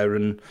everywhere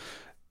and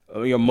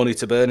money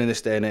to burn in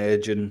this day and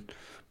age.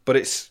 But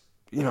it's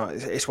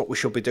what we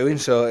should be doing.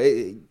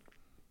 So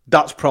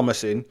that's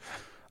promising.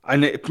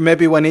 And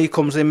maybe when he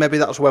comes in, maybe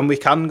that's when we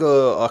can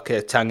go,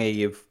 okay,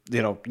 Tanguy,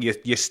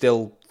 you're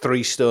still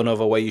 3 stone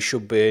over where you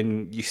should be,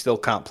 and you still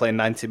can't play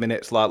 90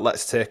 minutes. Like,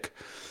 let's take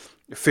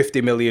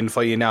 50 million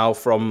for you now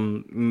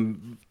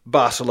from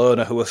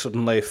Barcelona, who have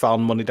suddenly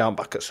found money down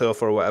back at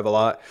Sofa or whatever.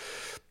 Like,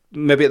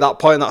 maybe at that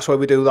point, that's where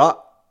we do that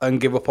and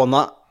give up on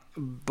that.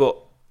 But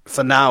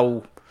for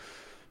now,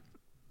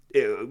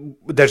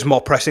 there's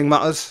more pressing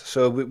matters.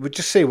 So we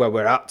just see where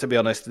we're at, to be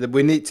honest.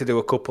 We need to do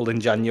a couple in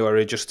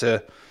January just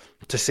to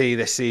see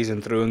this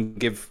season through and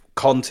give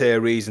Conte a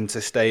reason to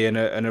stay and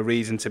a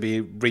reason to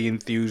be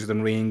re-enthused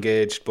and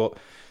re-engaged. But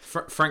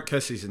Frank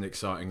Kessie's an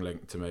exciting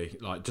link to me.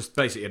 Like, just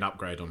basically an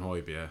upgrade on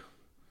Højbjerg.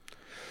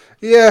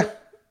 Yeah.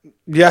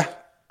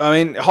 I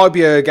mean,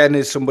 Højbjerg, again,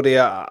 is somebody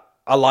I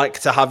like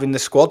to have in the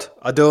squad.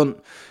 I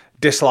don't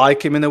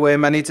dislike him in the way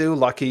many do.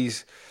 Like, you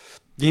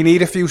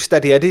need a few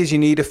steady eddies. You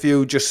need a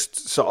few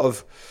just sort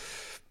of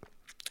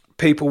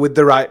people with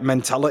the right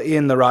mentality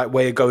and the right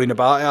way of going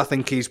about it. I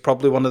think he's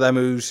probably one of them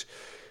who's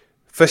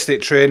first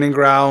at training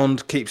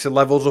ground, keeps the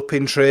levels up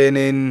in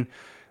training,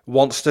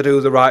 wants to do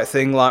the right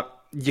thing. Like,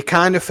 you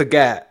kind of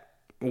forget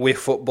with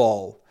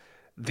football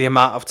the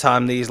amount of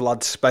time these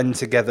lads spend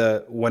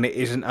together when it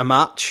isn't a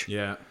match.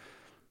 Yeah.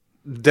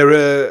 There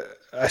are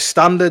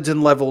standards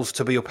and levels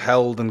to be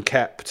upheld and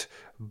kept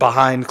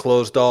behind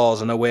closed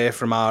doors and away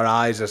from our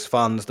eyes as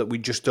fans that we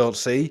just don't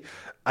see.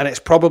 And it's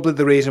probably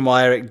the reason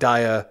why Eric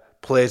Dyer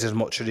plays as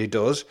much as he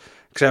does,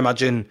 because I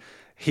imagine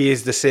he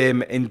is the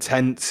same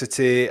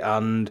intensity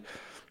and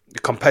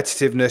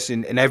competitiveness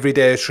in every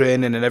day of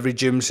training, in every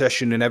gym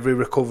session, in every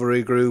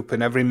recovery group,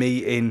 in every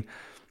meeting.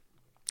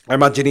 I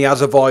imagine he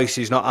has a voice.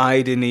 He's not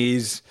hiding.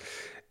 He's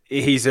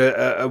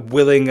a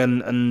willing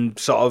and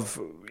sort of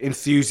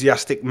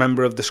enthusiastic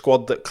member of the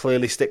squad that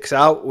clearly sticks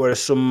out,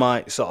 whereas some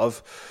might sort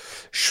of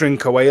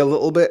shrink away a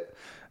little bit.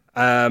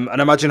 And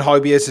I imagine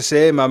Højbjerg is the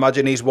same. I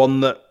imagine he's one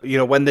that,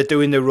 when they're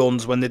doing the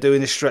runs, when they're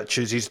doing the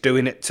stretches, he's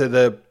doing it to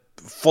the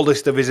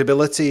fullest of his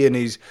ability, and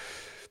he's,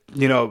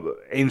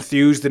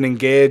 enthused and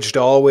engaged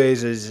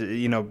always, as,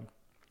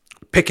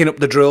 picking up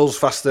the drills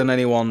faster than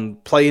anyone,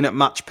 playing at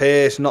match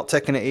pace, not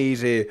taking it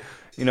easy.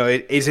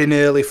 Is in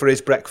early for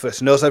his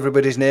breakfast, knows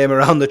everybody's name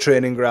around the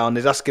training ground,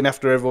 is asking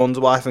after everyone's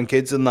wife and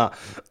kids and that.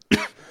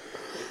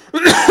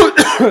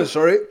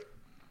 Sorry.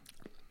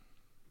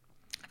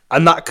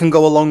 And that can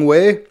go a long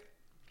way.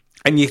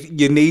 And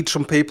you need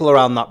some people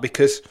around that,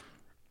 because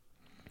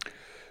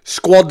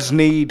squads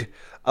need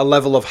a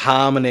level of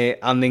harmony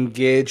and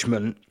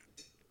engagement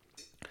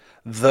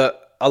that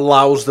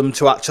allows them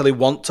to actually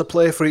want to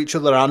play for each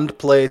other and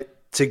play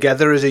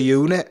together as a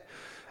unit.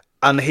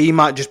 And he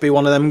might just be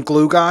one of them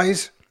glue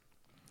guys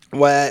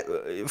where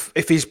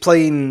if he's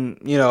playing,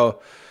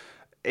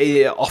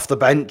 off the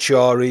bench,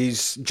 or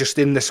he's just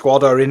in the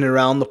squad or in and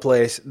around the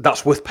place,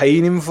 that's worth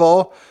paying him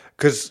for.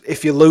 Because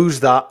if you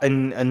lose that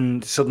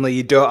and suddenly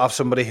you don't have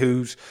somebody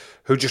who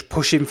just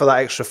pushing for that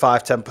extra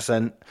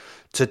 5-10%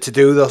 to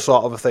do those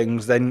sort of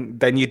things,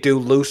 then you do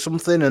lose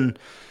something. And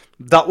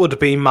that would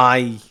be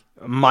my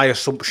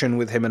assumption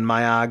with him, and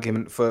my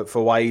argument for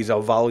why he's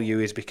of value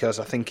is because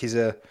I think he's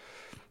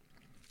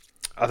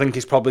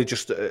probably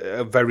just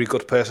a very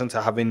good person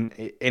to have in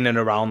and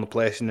around the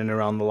place and in and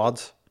around the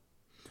lads.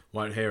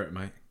 Won't hear it,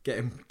 mate. Get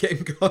him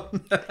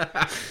gone.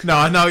 No,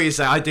 I know what you're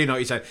saying. I do know what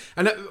you're saying.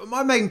 And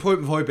my main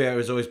point with Højbjerg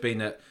has always been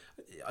that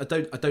I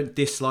don't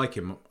dislike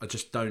him. I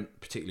just don't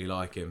particularly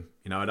like him.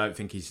 I don't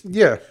think he's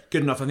good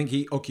enough. I think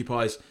he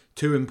occupies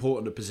too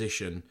important a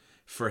position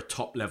for a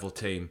top level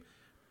team,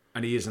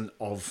 and he isn't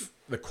of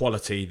the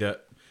quality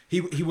that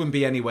he wouldn't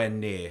be anywhere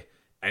near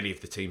any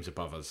of the teams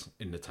above us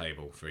in the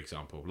table, for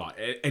example. Like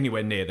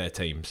anywhere near their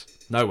teams,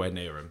 nowhere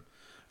near them.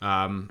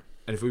 And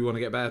if we want to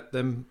get better,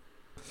 then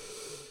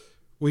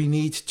we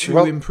need to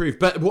improve.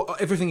 But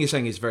everything you're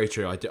saying is very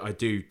true. I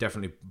do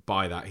definitely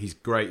buy that. He's a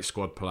great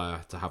squad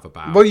player to have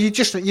about. Well, you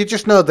just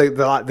know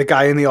the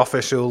guy in the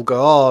office who'll go,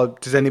 "Oh,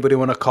 does anybody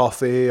want a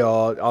coffee?"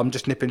 Or "I'm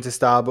just nipping to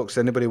Starbucks. Does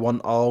anybody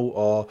want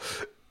Or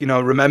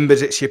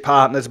remembers it's your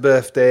partner's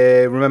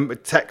birthday.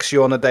 Texts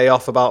you on a day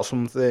off about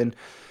something.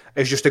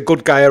 He's just a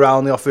good guy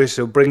around the office.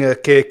 He'll bring a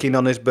cake in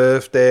on his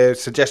birthday,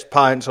 suggest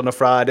pints on a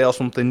Friday or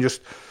something.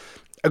 Just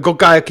a good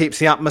guy who keeps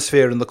the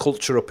atmosphere and the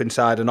culture up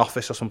inside an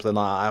office or something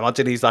like that. I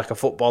imagine he's like a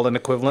footballing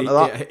equivalent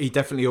of that. He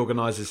definitely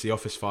organises the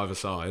office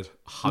five-a-side.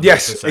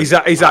 Yes, he's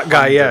that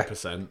guy, yeah.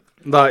 100%.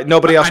 Like,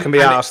 nobody else can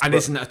be asked. And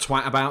isn't a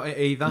twat about it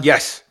either.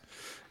 Yes.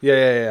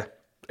 Yeah.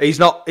 He's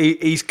not.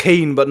 He's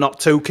keen, but not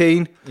too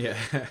keen. Yeah.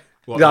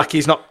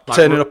 He's not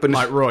turning up in...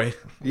 Like Roy.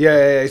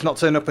 Yeah, he's not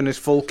turning up in his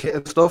full kit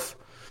and stuff.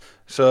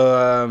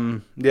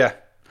 So, yeah.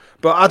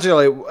 But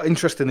actually,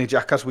 interestingly,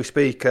 Jack, as we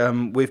speak,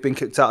 we've been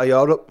kicked out of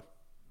Europe.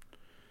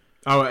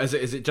 Oh, is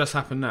it just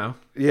happened now?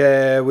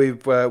 Yeah, we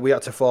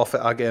had to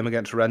forfeit our game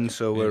against Rennes,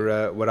 so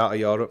we're out of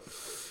Europe.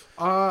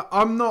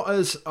 I'm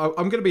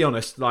going to be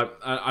honest, and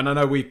I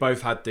know we've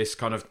both had this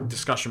kind of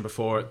discussion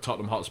before.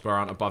 Tottenham Hotspur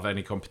aren't above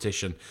any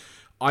competition.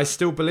 I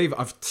still believe.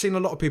 I've seen a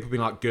lot of people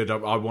being like, "Good, I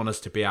want us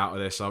to be out of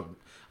this."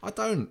 I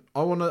don't.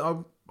 I want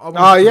to.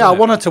 I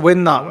wanted to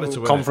win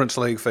that Conference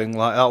League thing.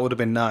 Like, that would have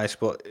been nice.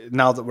 But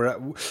now that we're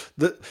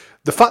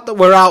the fact that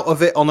we're out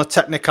of it on a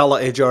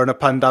technicality during a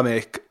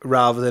pandemic,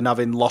 rather than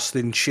having lost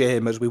in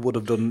shame as we would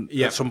have done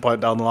at some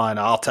point down the line,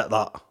 I'll take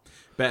that.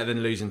 Better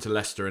than losing to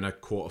Leicester in a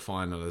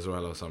quarter-final as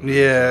well or something.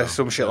 Yeah,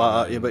 some shit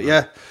like that. Yeah, but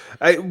yeah,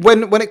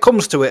 when it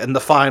comes to it and the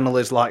final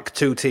is like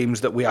two teams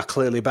that we are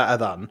clearly better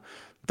than,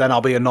 then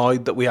I'll be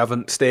annoyed that we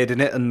haven't stayed in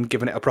it and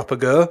given it a proper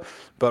go.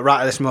 But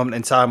right at this moment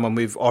in time, when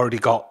we've already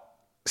got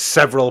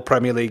several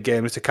Premier League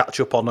games to catch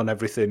up on and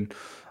everything,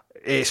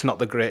 it's not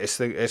the greatest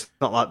thing. It's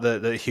not like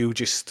the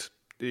hugest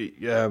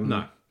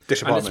no.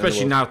 disappointment. And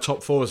especially now,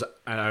 top four's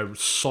a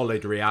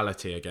solid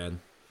reality again.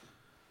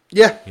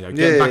 Yeah,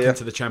 getting back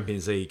into the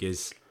Champions League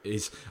is.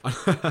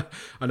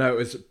 I know it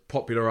was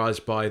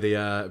popularised by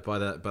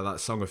that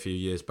song a few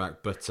years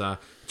back, but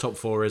top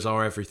four is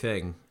our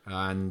everything,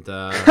 and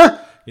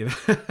you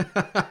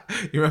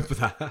remember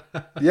that?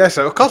 Yes,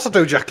 of course I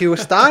do, Jack. You were a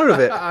star of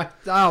it. I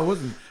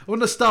wasn't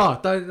a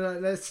star.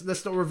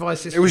 Let's not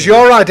revise this. It was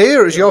your idea.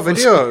 It was your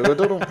video. I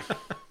don't know.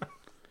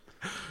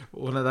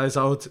 One of those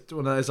old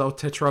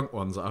Tetrunk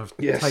ones that I've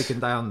taken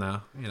down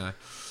now.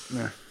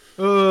 Yeah.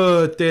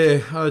 Oh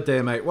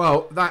dear, mate.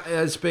 Well, that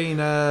has been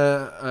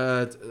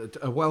a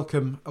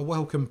welcome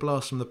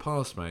blast from the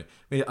past, mate.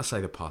 I mean, I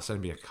say the past, it's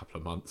only been a couple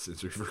of months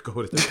since we've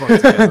recorded the pod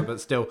together, but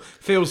still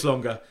feels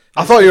longer.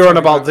 I thought you were on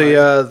about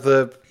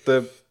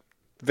the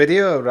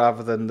video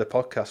rather than the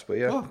podcast, but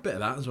yeah. Well, a bit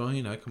of that as well,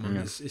 you know. Come on,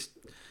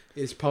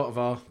 it's part of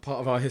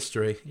our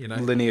history, you know.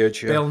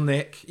 Lineage. Bill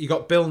Nick, you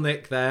got Bill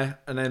Nick there,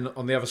 and then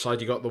on the other side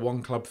you got the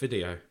One Club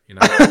video, you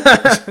know,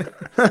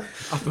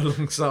 up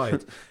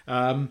alongside.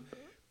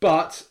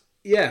 But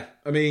yeah,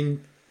 I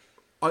mean,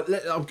 all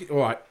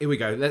right, here we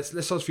go. Let's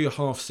ask for your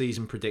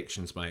half-season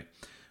predictions, mate.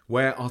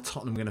 Where are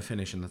Tottenham going to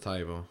finish in the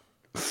table?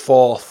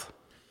 4th.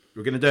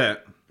 We're going to do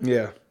it.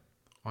 Yeah,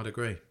 I'd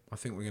agree. I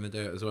think we're going to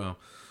do it as well.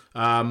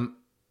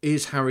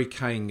 Is Harry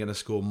Kane going to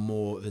score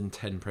more than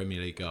 10 Premier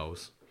League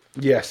goals?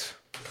 Yes.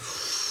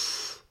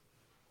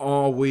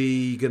 Are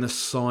we going to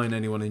sign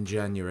anyone in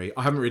January?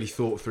 I haven't really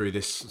thought through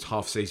this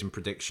half-season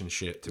prediction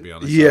shit, to be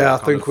honest. Yeah, I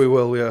think we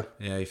will, yeah.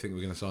 Yeah, you think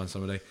we're going to sign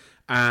somebody?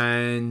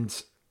 And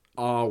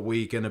are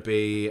we going to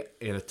be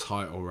in a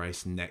title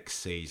race next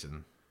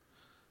season?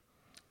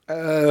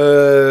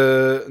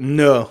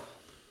 No.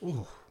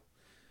 Ooh,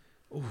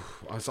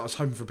 I was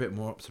hoping for a bit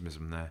more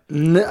optimism there.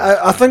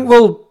 I think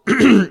we'll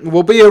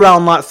be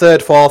around like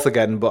 3rd, 4th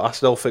again, but I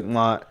still think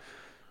like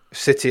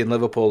City and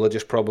Liverpool are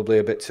just probably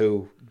a bit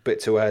too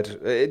ahead.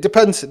 It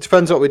depends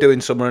what we do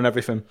in summer and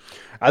everything.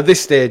 At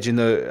this stage,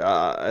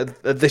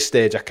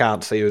 I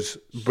can't see us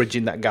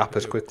bridging that gap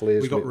as quickly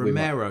as we got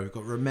Romero. We've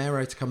got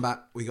Romero to come back.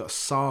 We got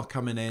Sarr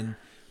coming in.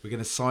 We're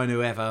going to sign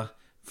whoever,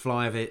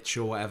 Vlahovic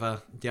or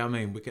whatever. Do you know what I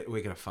mean?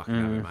 We're going to fucking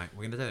have it, mate.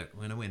 We're going to do it.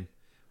 We're going to win.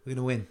 We're going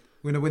to win.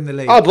 We're going to win the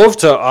league. I'd love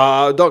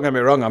to. Don't get me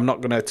wrong. I'm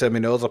not going to turn my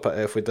nose up at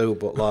it if we do,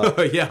 but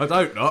like, yeah, I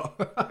don't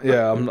not.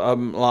 Yeah,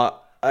 I'm like.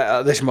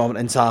 At this moment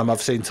in time,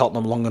 I've seen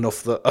Tottenham long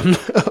enough that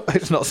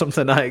it's not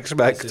something I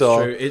expect.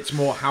 True. It's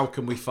more how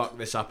can we fuck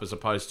this up as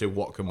opposed to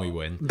what can we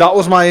win. That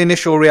was my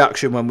initial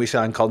reaction when we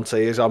signed Conte.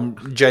 Is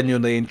I'm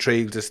genuinely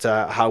intrigued as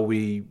to how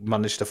we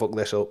managed to fuck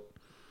this up.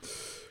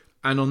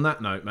 And on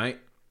that note, mate,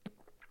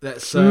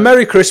 let's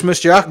Merry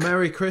Christmas, Jack.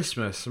 Merry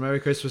Christmas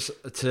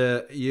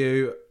to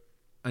you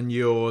and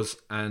yours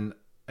and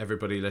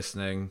everybody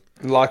listening.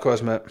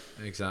 Likewise, mate.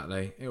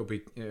 Exactly. It'll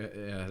be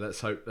yeah.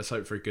 Let's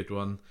hope for a good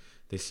one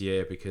this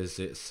year, because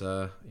it's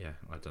I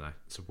don't know,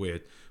 it's a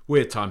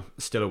weird time.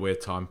 It's still a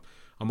weird time.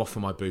 I'm off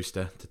for my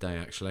booster today,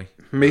 actually.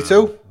 Me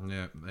too.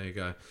 Yeah, there you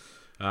go.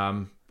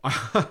 I'll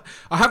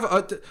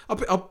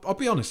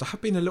be honest, I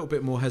have been a little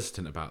bit more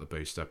hesitant about the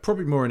booster,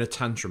 probably more in a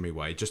tantrumy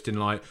way, just in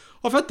like,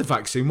 I've had the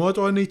vaccine, why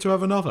do I need to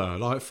have another?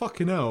 Like,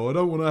 fucking hell, I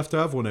don't want to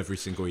have one every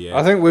single year.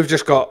 I think we've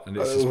just got and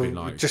it's just been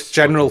like, just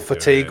general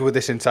fatigue with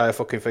this entire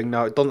fucking thing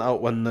now. It doesn't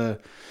help when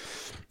the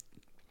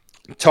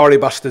Tory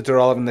bastards are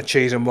all having the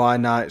cheese and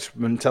wine nights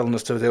and telling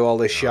us to do all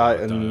this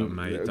shite and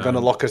going to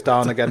lock us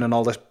down again and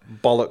all this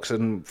bollocks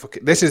and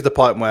this is the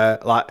point where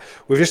like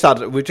we've just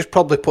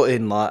probably put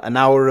in like an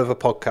hour of a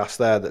podcast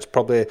there that's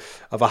probably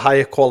of a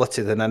higher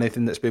quality than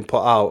anything that's been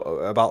put out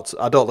about.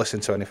 I don't listen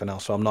to anything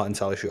else, so I'm not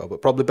entirely sure,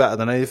 but probably better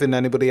than anything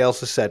anybody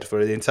else has said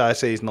for the entire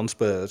season on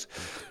Spurs.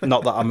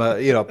 Not that I'm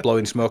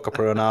blowing smoke up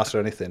our own arse or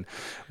anything.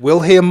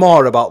 We'll hear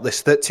more about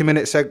this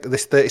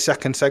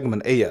 30-second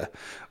segment here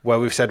where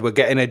we've said we're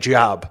getting a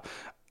jab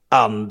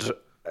and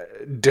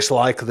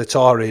dislike the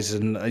Tories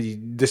and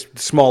this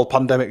small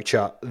pandemic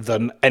chat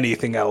than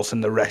anything else in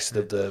the rest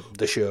of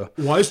the show.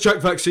 Why is Jack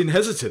Vaccine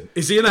hesitant?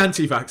 Is he an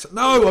anti-vax?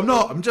 No, I'm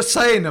not. I'm just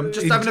saying. I'm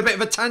just having a bit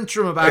of a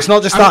tantrum about. It's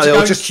not just that.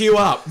 It'll just queue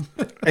up.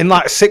 In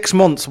like 6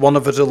 months, one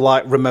of us will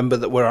like remember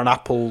that we're on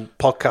Apple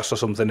Podcast or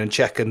something and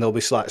check, and there'll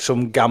be like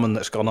some gammon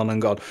that's gone on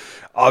and gone.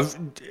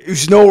 It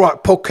was an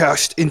alright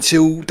podcast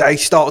until they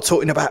started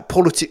talking about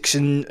politics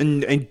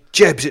and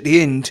jabs at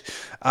the end.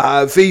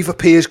 Viva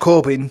Piers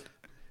Corbyn.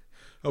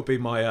 It'll be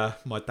my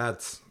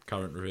dad's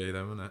current review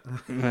then, won't it?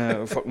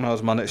 Yeah, fuck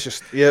knows, man. It's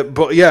just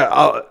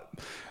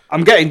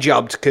I'm getting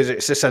jabbed because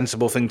it's a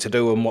sensible thing to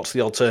do. And what's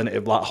the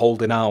alternative? Like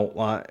holding out.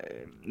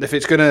 Like if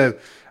it's gonna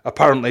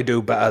apparently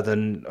do better,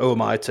 then who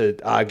am I to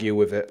argue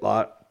with it?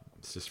 Like,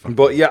 it's just fun.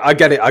 But yeah, I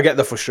get it. I get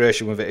the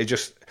frustration with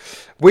it.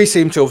 We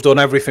seem to have done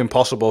everything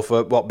possible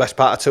for best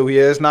part of 2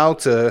 years now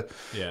to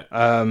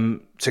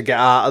get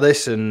out of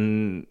this,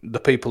 and the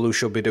people who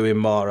should be doing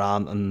more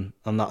aren't, and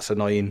that's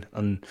annoying.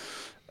 And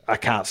I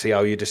can't see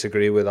how you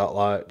disagree with that.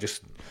 Like,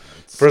 just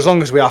for as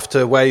long as we have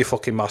to wear your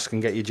fucking mask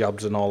and get your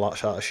jabs and all that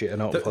sort of shit. And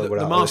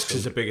the masks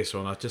is the biggest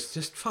one. I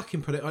just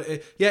fucking put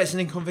it. Yeah, it's an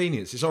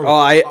inconvenience. It's horrible. Oh,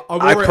 I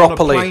wore it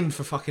properly on a plane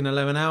for fucking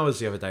 11 hours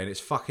the other day, and it's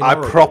fucking. I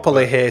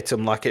properly hate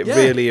them. Like it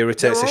really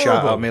irritates the shit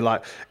out of me.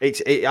 Like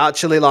it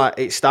actually like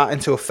it's starting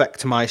to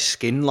affect my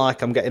skin.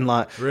 Like I'm getting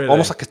like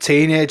almost like a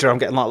teenager. I'm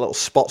getting like little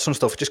spots and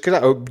stuff just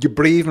because you're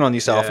breathing on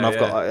yourself, and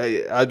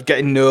I'm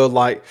getting no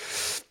like.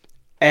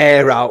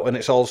 air out, and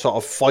it's all sort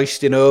of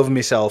foisting over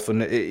myself,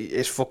 and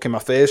it's fucking my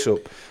face up.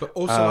 But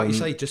also, like you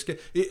say, just get.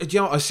 Do you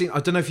know what I've seen? I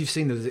don't know if you've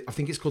seen. I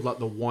think it's called like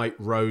the White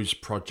Rose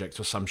Project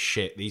or some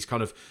shit. These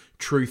kind of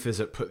truthers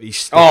that put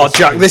these. Oh,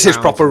 Jack, this is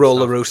proper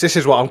roller roos. This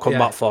is what I'm coming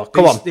back for.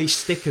 Come on, these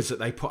stickers that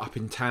they put up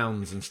in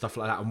towns and stuff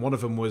like that. And one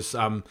of them was.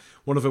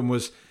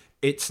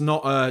 It's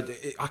not. I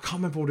can't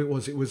remember what it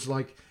was. It was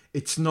like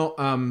it's not.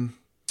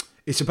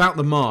 It's about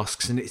the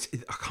masks, and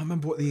I can't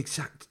remember what the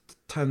exact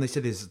term they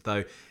said is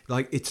though.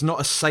 Like, it's not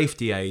a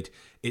safety aid,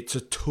 it's a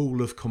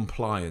tool of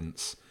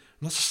compliance.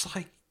 And I was just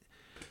like,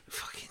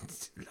 fucking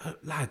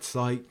lads,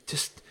 like,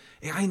 just,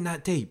 it ain't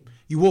that deep.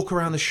 You walk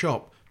around the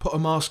shop, put a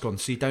mask on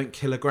so you don't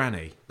kill a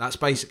granny. That's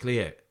basically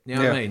it. You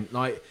know what I mean?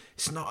 Like,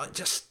 it's not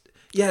just,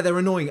 they're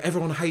annoying.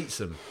 Everyone hates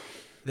them.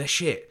 They're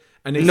shit.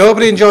 And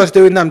nobody enjoys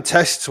doing them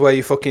tests where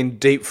you fucking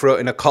deep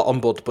throating a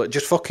cotton bud, but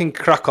just fucking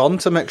crack on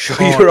to make sure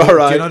you're all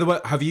right. Do you know the way?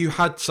 Have you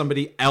had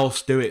somebody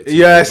else do it?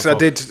 Yes, I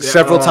did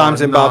several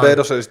times in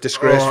Barbados. It was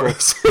disgraceful.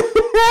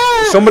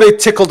 Somebody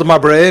tickled my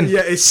brain. Yeah,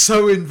 it's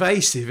so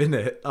invasive, isn't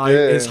it?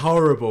 It's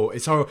horrible.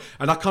 It's horrible.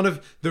 And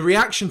the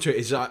reaction to it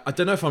is, I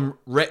don't know if I'm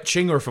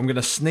retching or if I'm going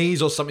to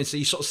sneeze or something. So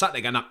you sort of sat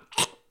there going,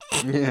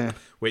 yeah.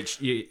 Which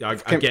I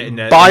get in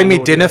there. Buy me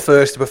dinner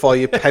first before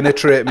you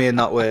penetrate me in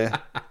that way.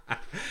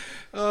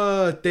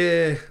 Oh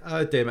dear,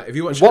 mate. Have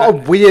you watched? What a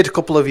weird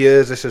couple of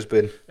years this has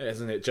been,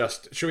 isn't it?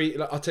 Just should we?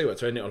 I'll tell you what.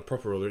 To end it on a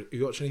proper order. Have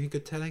you watched anything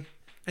good telly?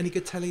 Any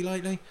good telly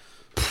lately?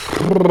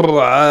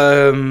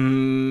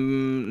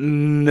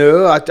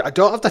 No, I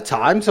don't have the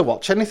time to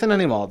watch anything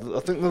anymore.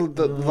 I think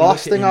the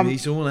last thing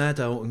he's all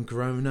adult and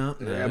grown up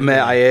now. Mate,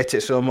 I hate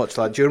it so much.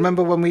 Like, do you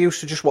remember when we used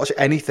to just watch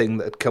anything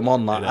that had come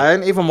on? Like, I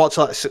didn't even watch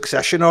like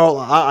Succession or all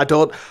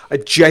that. I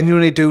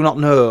genuinely do not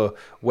know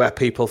where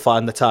people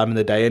find the time in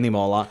the day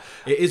anymore. Like,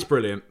 it is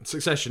brilliant.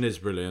 Succession is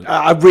brilliant.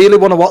 I really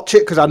want to watch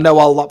it because I know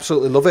I'll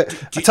absolutely love it.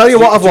 I tell you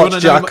what I've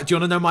watched, Jack. Do you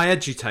want to know my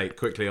edgy take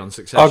quickly on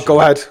Succession? Oh,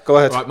 go ahead.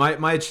 Right,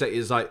 my edgy take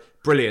is like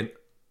brilliant.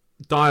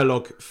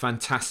 Dialogue,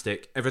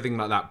 fantastic, everything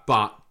like that.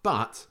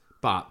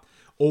 But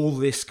all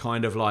this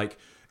kind of like,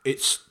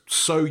 it's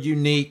so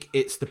unique.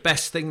 It's the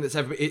best thing that's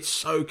ever.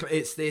 It's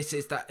this,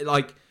 it's that.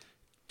 Like,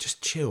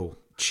 just chill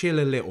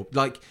a little.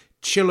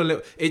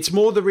 It's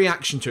more the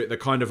reaction to it that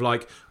kind of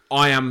like,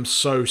 I am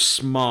so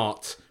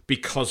smart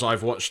because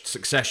I've watched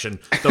Succession,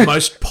 the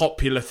most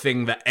popular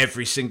thing that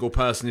every single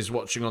person is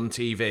watching on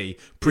TV.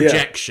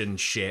 Projection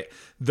shit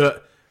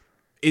that.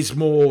 Is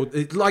more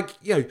like,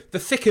 you know, The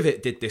Thick of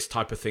It did this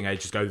type of thing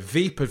ages ago.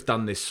 Veep have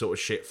done this sort of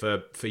shit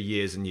for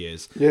years and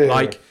years.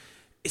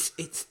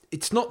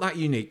 It's not that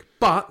unique,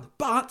 but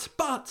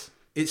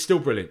it's still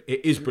brilliant.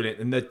 It is brilliant,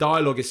 and the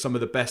dialogue is some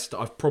of the best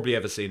I've probably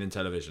ever seen in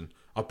television.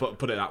 I'll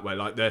put it that way.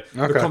 Like the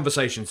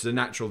conversations, the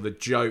natural, the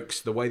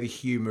jokes, the way the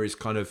humour is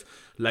kind of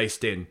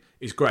laced in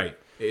is great.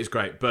 It is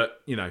great,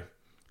 but you know,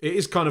 it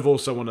is kind of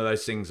also one of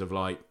those things of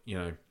like, you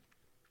know.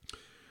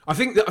 I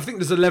think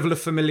there's a level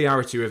of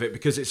familiarity with it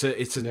because it's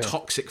a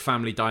toxic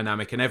family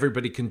dynamic, and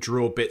everybody can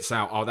draw bits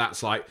out. Oh,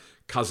 that's like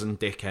cousin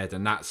dickhead,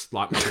 and that's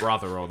like my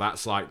brother, or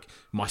that's like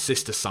my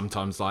sister.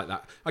 Sometimes like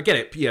that. I get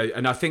it, you know,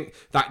 and I think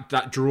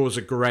that draws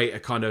a greater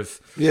kind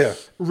of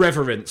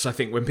reverence. I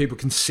think when people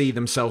can see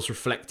themselves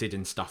reflected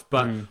in stuff,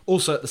 but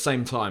also at the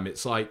same time,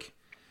 it's like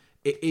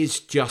it is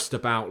just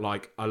about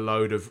like a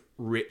load of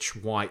rich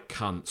white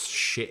cunts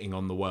shitting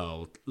on the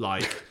world,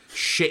 like.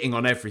 Shitting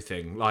on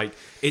everything, like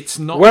it's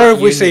not. Where have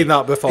we seen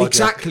that before?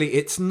 Exactly, Jack?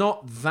 It's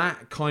not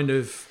that kind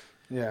of.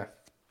 Yeah.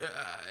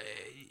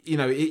 You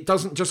know, it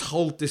doesn't just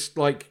hold this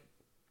like.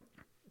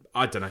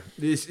 I don't know.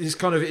 It's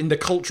kind of in the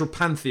cultural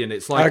pantheon.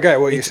 It's like I get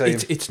what you're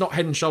saying. It's not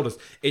Head and Shoulders.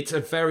 It's a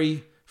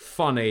very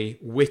funny,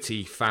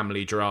 witty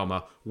family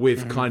drama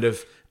with kind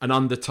of an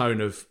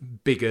undertone of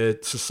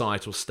bigger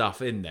societal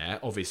stuff in there.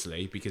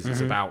 Obviously, because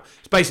it's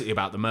basically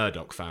about the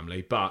Murdoch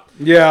family. But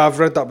yeah, I've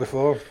read that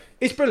before.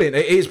 It's brilliant.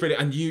 It is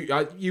brilliant, and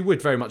you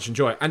would very much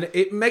enjoy it. And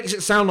it makes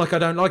it sound like I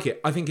don't like it.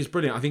 I think it's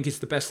brilliant. I think it's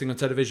the best thing on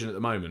television at the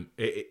moment.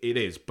 It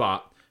is,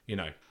 but you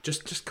know,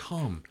 just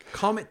calm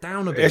it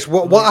down a bit. It's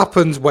what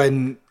happens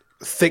when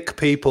thick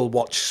people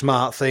watch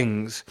smart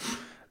things.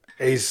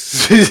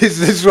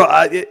 Is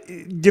what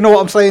you know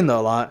what I'm saying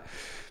though? Like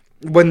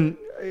when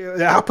it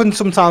happens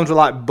sometimes with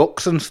like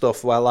books and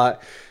stuff, where like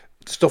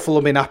stuff will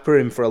have been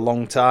happening for a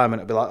long time,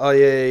 and it'll be like, oh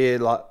yeah,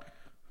 like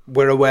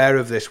we're aware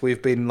of this.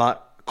 We've been like.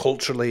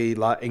 Culturally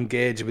like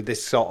engaged with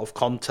this sort of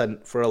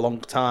content for a long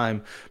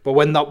time, but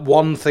when that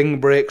one thing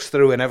breaks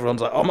through and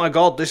everyone's like, oh my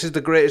god, this is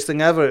the greatest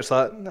thing ever, it's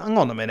like, hang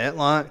on a minute,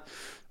 like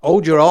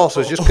hold your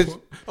horses. Just because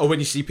or when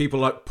you see people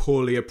like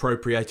poorly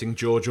appropriating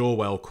George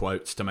Orwell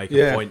quotes to make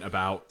a point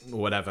about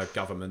whatever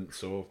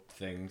governments or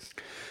things,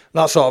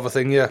 that sort of a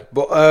thing.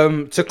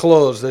 But to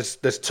close,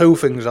 there's two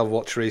things I've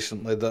watched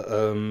recently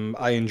that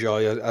I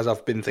enjoy as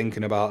I've been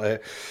thinking about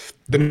it.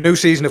 The new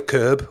season of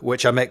Curb,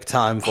 which I make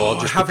time for.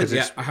 I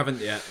haven't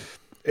yet.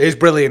 It's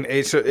brilliant.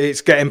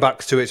 It's getting back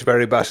to its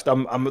very best.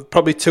 I'm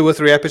probably 2 or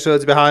 3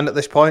 episodes behind at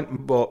this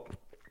point, but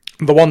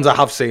the ones I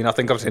have seen, I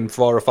think I've seen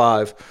 4 or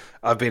 5,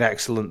 have been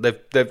excellent.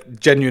 They've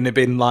genuinely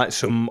been like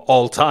some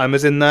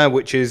all-timers in there,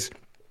 which is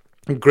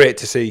great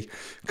to see,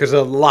 because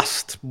the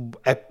last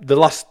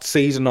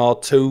season or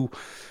 2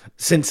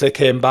 since they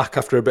came back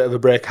after a bit of a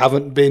break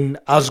haven't been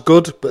as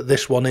good, but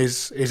this one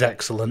is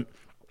excellent.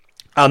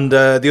 And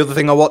the other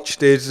thing I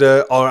watched is,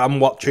 or I'm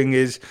watching,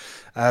 is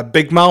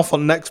Big Mouth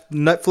on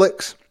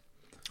Netflix,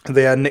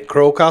 the Nick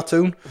Kroll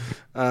cartoon.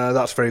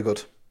 That's very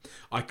good.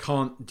 I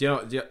can't. Do you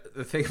know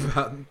the thing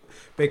about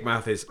Big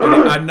Mouth is?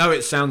 I know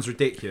it sounds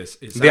ridiculous.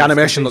 The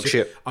animation looks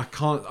shit. I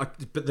can't.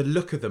 But the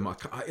look of them,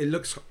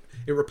 it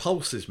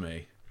repulses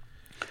me.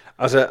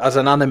 As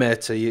an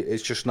animator,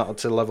 it's just not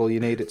to the level you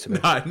need it to be.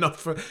 No, not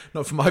for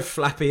my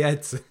flappy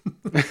heads and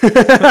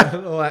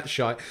all that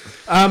shite.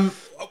 I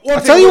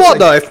tell you what,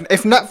 though,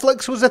 if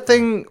Netflix was a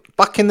thing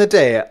back in the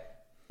day,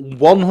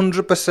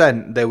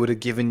 100% they would have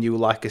given you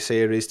like a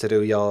series to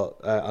do your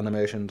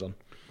animations on.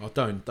 Oh,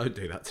 don't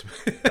do that to me.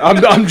 I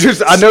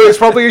know it's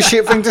probably a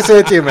shit thing to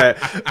say to you, mate,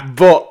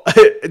 but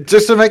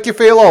just to make you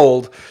feel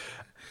old,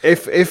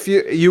 if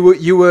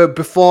you were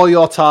before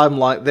your time,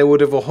 like, they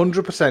would have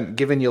 100%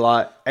 given you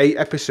like 8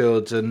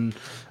 episodes and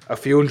a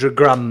few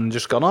 $100,000 and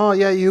just gone, oh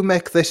yeah, you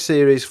make this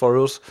series for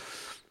us.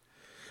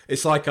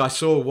 It's like I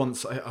saw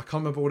once, I can't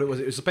remember what it was.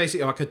 It was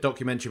basically like a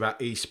documentary about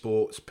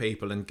esports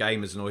people and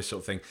gamers and all this sort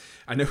of thing.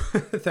 And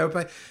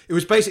it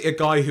was basically a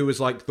guy who was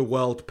like the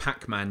world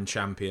Pac-Man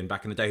champion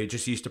back in the day, who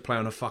just used to play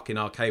on a fucking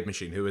arcade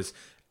machine, who was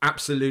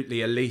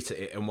absolutely elite at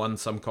it and won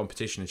some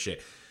competition and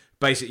shit.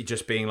 Basically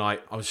just being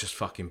like, I was just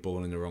fucking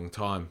born in the wrong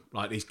time.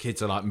 Like, these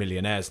kids are like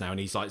millionaires now, and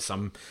he's like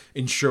some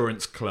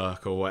insurance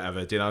clerk or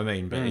whatever. Do you know what I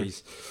mean? But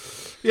he's...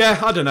 Yeah,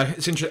 I don't know.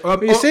 It's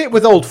interesting. You see it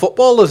with old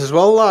footballers as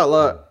well,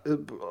 like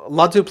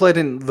lads who played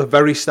in the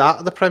very start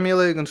of the Premier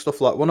League and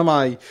stuff. Like, one of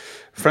my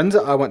friends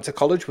that I went to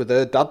college with,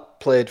 her dad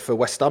played for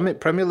West Ham in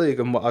Premier League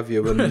and what have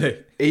you. And really?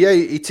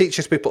 he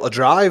teaches people to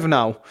drive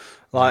now.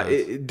 Like,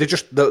 they're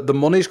just the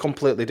money's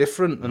completely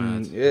different,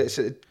 and it's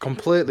a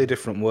completely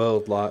different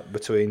world, like,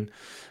 between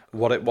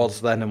what it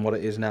was then and what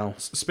it is now.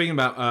 Speaking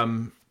about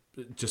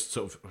just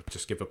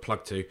give a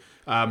plug to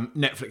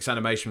Netflix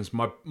animations.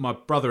 My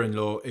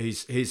brother-in-law,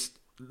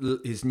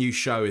 his new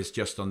show is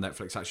just on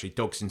Netflix, actually,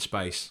 Dogs in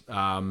Space.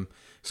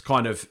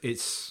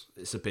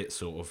 It's a bit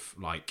sort of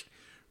like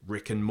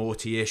Rick and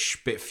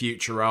Morty-ish, bit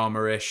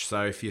Futurama-ish.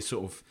 So if you're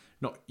sort of,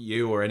 not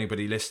you or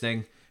anybody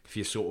listening, if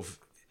you're sort of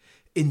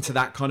into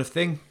that kind of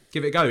thing,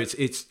 give it a go. It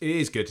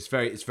is good.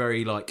 It's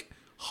very like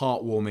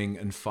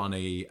heartwarming and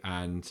funny,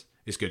 and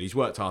it's good. He's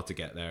worked hard to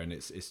get there, and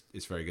it's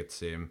very good to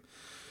see him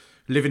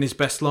living his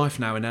best life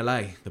now in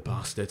LA, the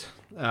bastard.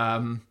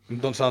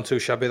 Don't sound too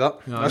shabby,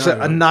 that. No, That's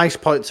a nice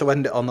point to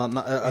end it on.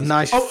 A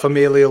nice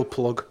familial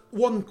plug.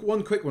 One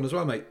quick one as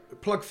well, mate.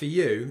 Plug for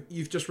you.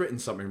 You've just written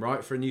something,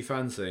 right, for a new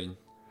fanzine?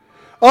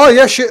 Oh,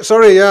 yeah, shit,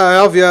 sorry, yeah, I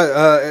have,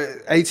 yeah.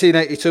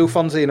 1882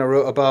 fanzine I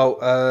wrote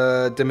about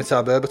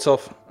Dimitar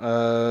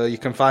Berbatov. You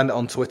can find it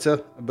on Twitter,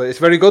 but it's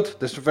very good.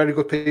 There's very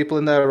good people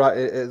in there, right?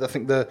 I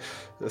think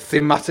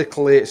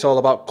thematically it's all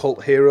about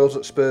cult heroes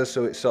at Spurs,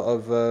 so it's sort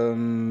of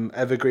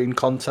evergreen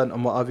content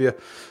and what have you.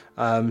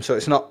 So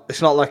it's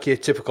not like your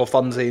typical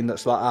fanzine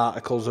that's like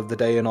articles of the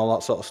day and all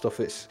that sort of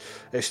stuff. It's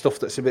stuff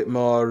that's a bit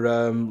more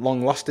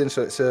long lasting,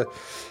 so it's a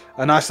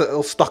nice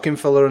little stocking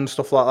filler and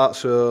stuff like that.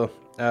 So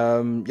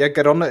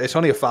get on it. It's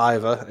only a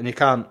 £5, and you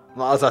can't,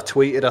 as I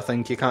tweeted, I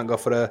think you can't go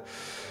for a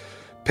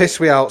piss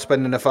me out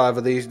spending a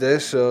 £5 these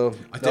days, so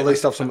at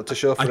least have something to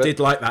show for it. I did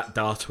like that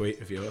Dar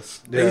tweet of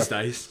yours. Yeah. These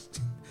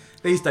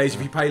days,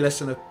 if you pay less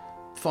than a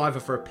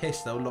 £5 for a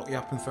piss, they'll lock you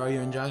up and throw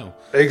you in jail.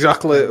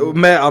 Exactly,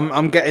 mate.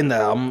 I'm getting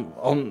there. I'm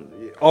on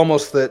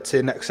almost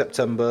 30 next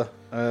September.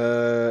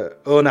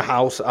 Own a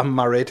house. I'm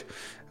married.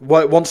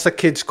 Once the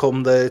kids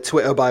come, the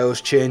Twitter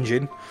bio's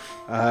changing.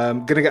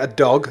 Gonna get a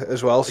dog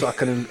as well, so I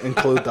can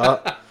include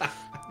that.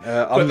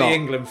 Put the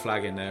England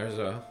flag in there as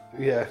well.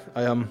 Yeah,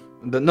 I am.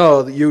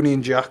 The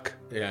Union Jack.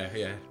 Yeah.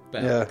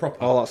 Yeah,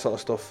 proper. All that sort of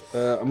stuff.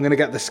 I'm gonna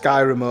get the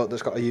Sky remote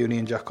that's got a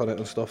Union Jack on it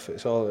and stuff.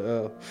 It's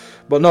all,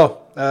 but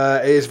no,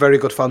 it is very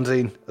good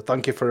fanzine.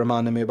 Thank you for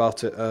reminding me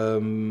about it.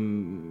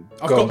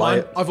 I've got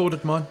mine. I've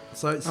ordered mine,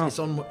 so it's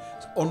en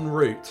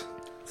route.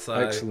 So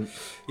excellent.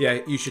 Yeah,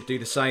 you should do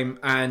the same,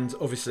 and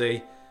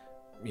obviously,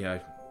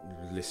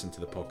 listen to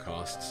the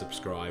podcast,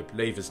 subscribe,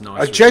 leave us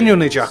nice.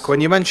 Genuinely, Jack, when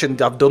you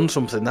mentioned I've done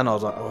something, then I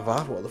was like,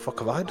 what the fuck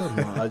have I done?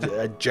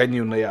 I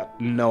genuinely had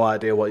no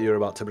idea what you're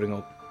about to bring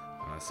up.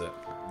 That's it.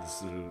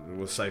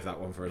 We'll save that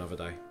one for another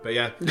day. But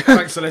yeah,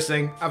 thanks for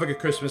listening. Have a good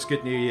Christmas,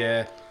 good New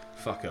Year.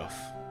 Fuck off.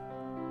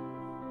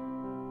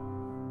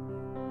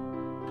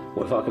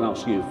 Well, if I can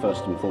ask you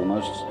first and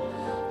foremost,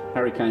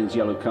 Harry Kane's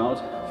yellow card,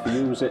 for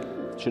you,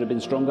 should have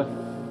been stronger?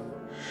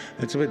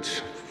 It's a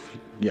bit...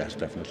 Yes,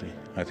 definitely.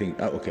 I think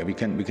we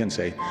can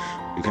say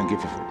you can give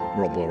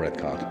Robbo a red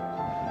card.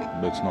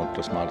 It's not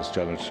the smartest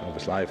challenge of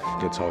his life.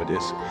 That's how it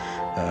is.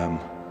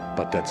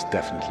 But that's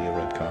definitely a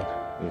red card.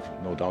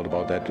 no doubt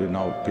about that.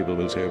 Now people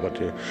will say, but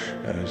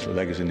his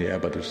leg is in the air,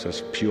 but it's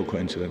just pure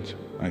coincidence.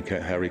 And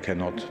Harry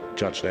cannot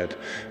judge that.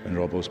 When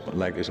Robbo's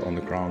leg is on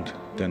the ground,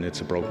 then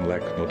it's a broken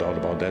leg, no doubt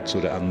about that. So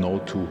there are no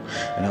two.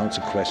 And now it's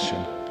a question,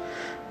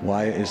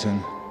 why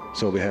isn't,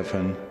 so we have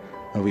an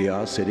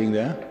VR sitting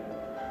there,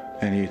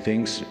 and he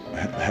thinks,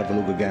 have a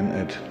look again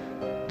at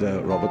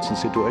the Robertson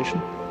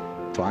situation.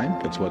 Fine,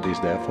 that's what he's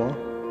there for.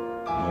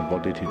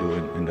 What did he do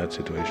in that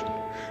situation?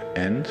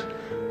 And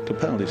the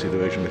penalty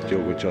situation with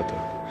Diogo Jota.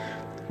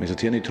 Mr.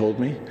 Tierney told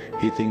me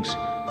he thinks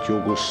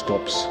Diogo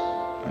stops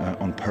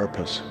on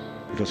purpose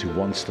because he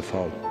wants the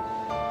foul.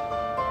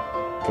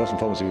 First and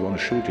foremost, if you want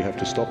to shoot, you have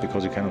to stop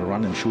because you cannot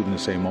run and shoot in the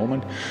same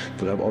moment.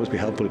 It would always be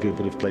helpful if you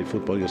would have played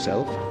football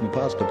yourself in the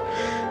past. But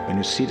when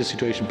you see the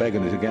situation back,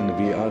 and again the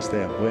VAR is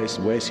there,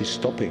 where is he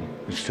stopping?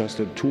 It's just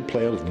a two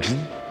players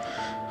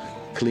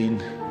clean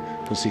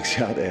to 6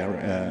 yard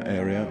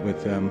area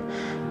with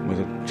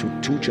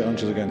two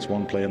challenges against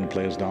one player and the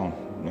player's down.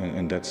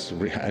 And that's,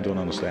 I don't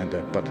understand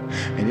that. But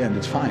in the end,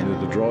 it's fine.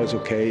 The draw is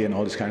okay and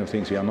all these kind of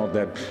things. We are not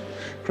that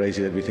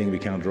crazy that we think we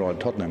cannot draw at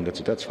Tottenham.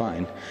 That's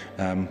fine.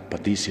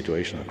 But these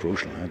situations are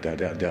crucial.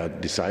 They are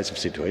decisive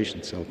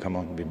situations. So come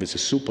on, it's a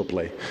super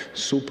play.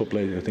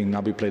 I think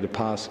Naby played a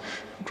pass,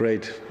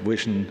 great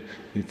vision,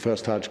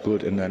 first touch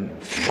good, and then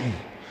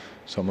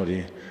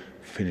somebody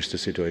finished the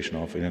situation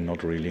off in a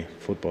not really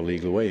football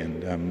legal way.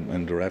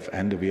 And the ref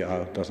and the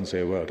VR doesn't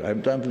say a word. I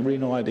have really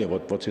no idea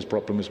what his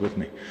problem is with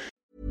me.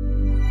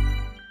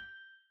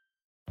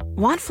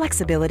 Want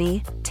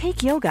flexibility?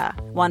 Take yoga.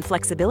 Want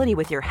flexibility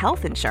with your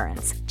health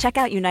insurance? Check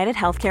out United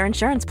Healthcare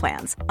Insurance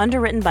Plans.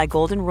 Underwritten by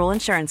Golden Rule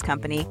Insurance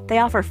Company, they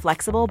offer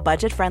flexible,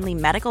 budget-friendly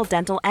medical,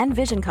 dental, and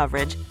vision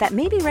coverage that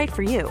may be right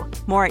for you.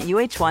 More at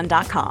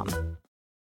UH1.com.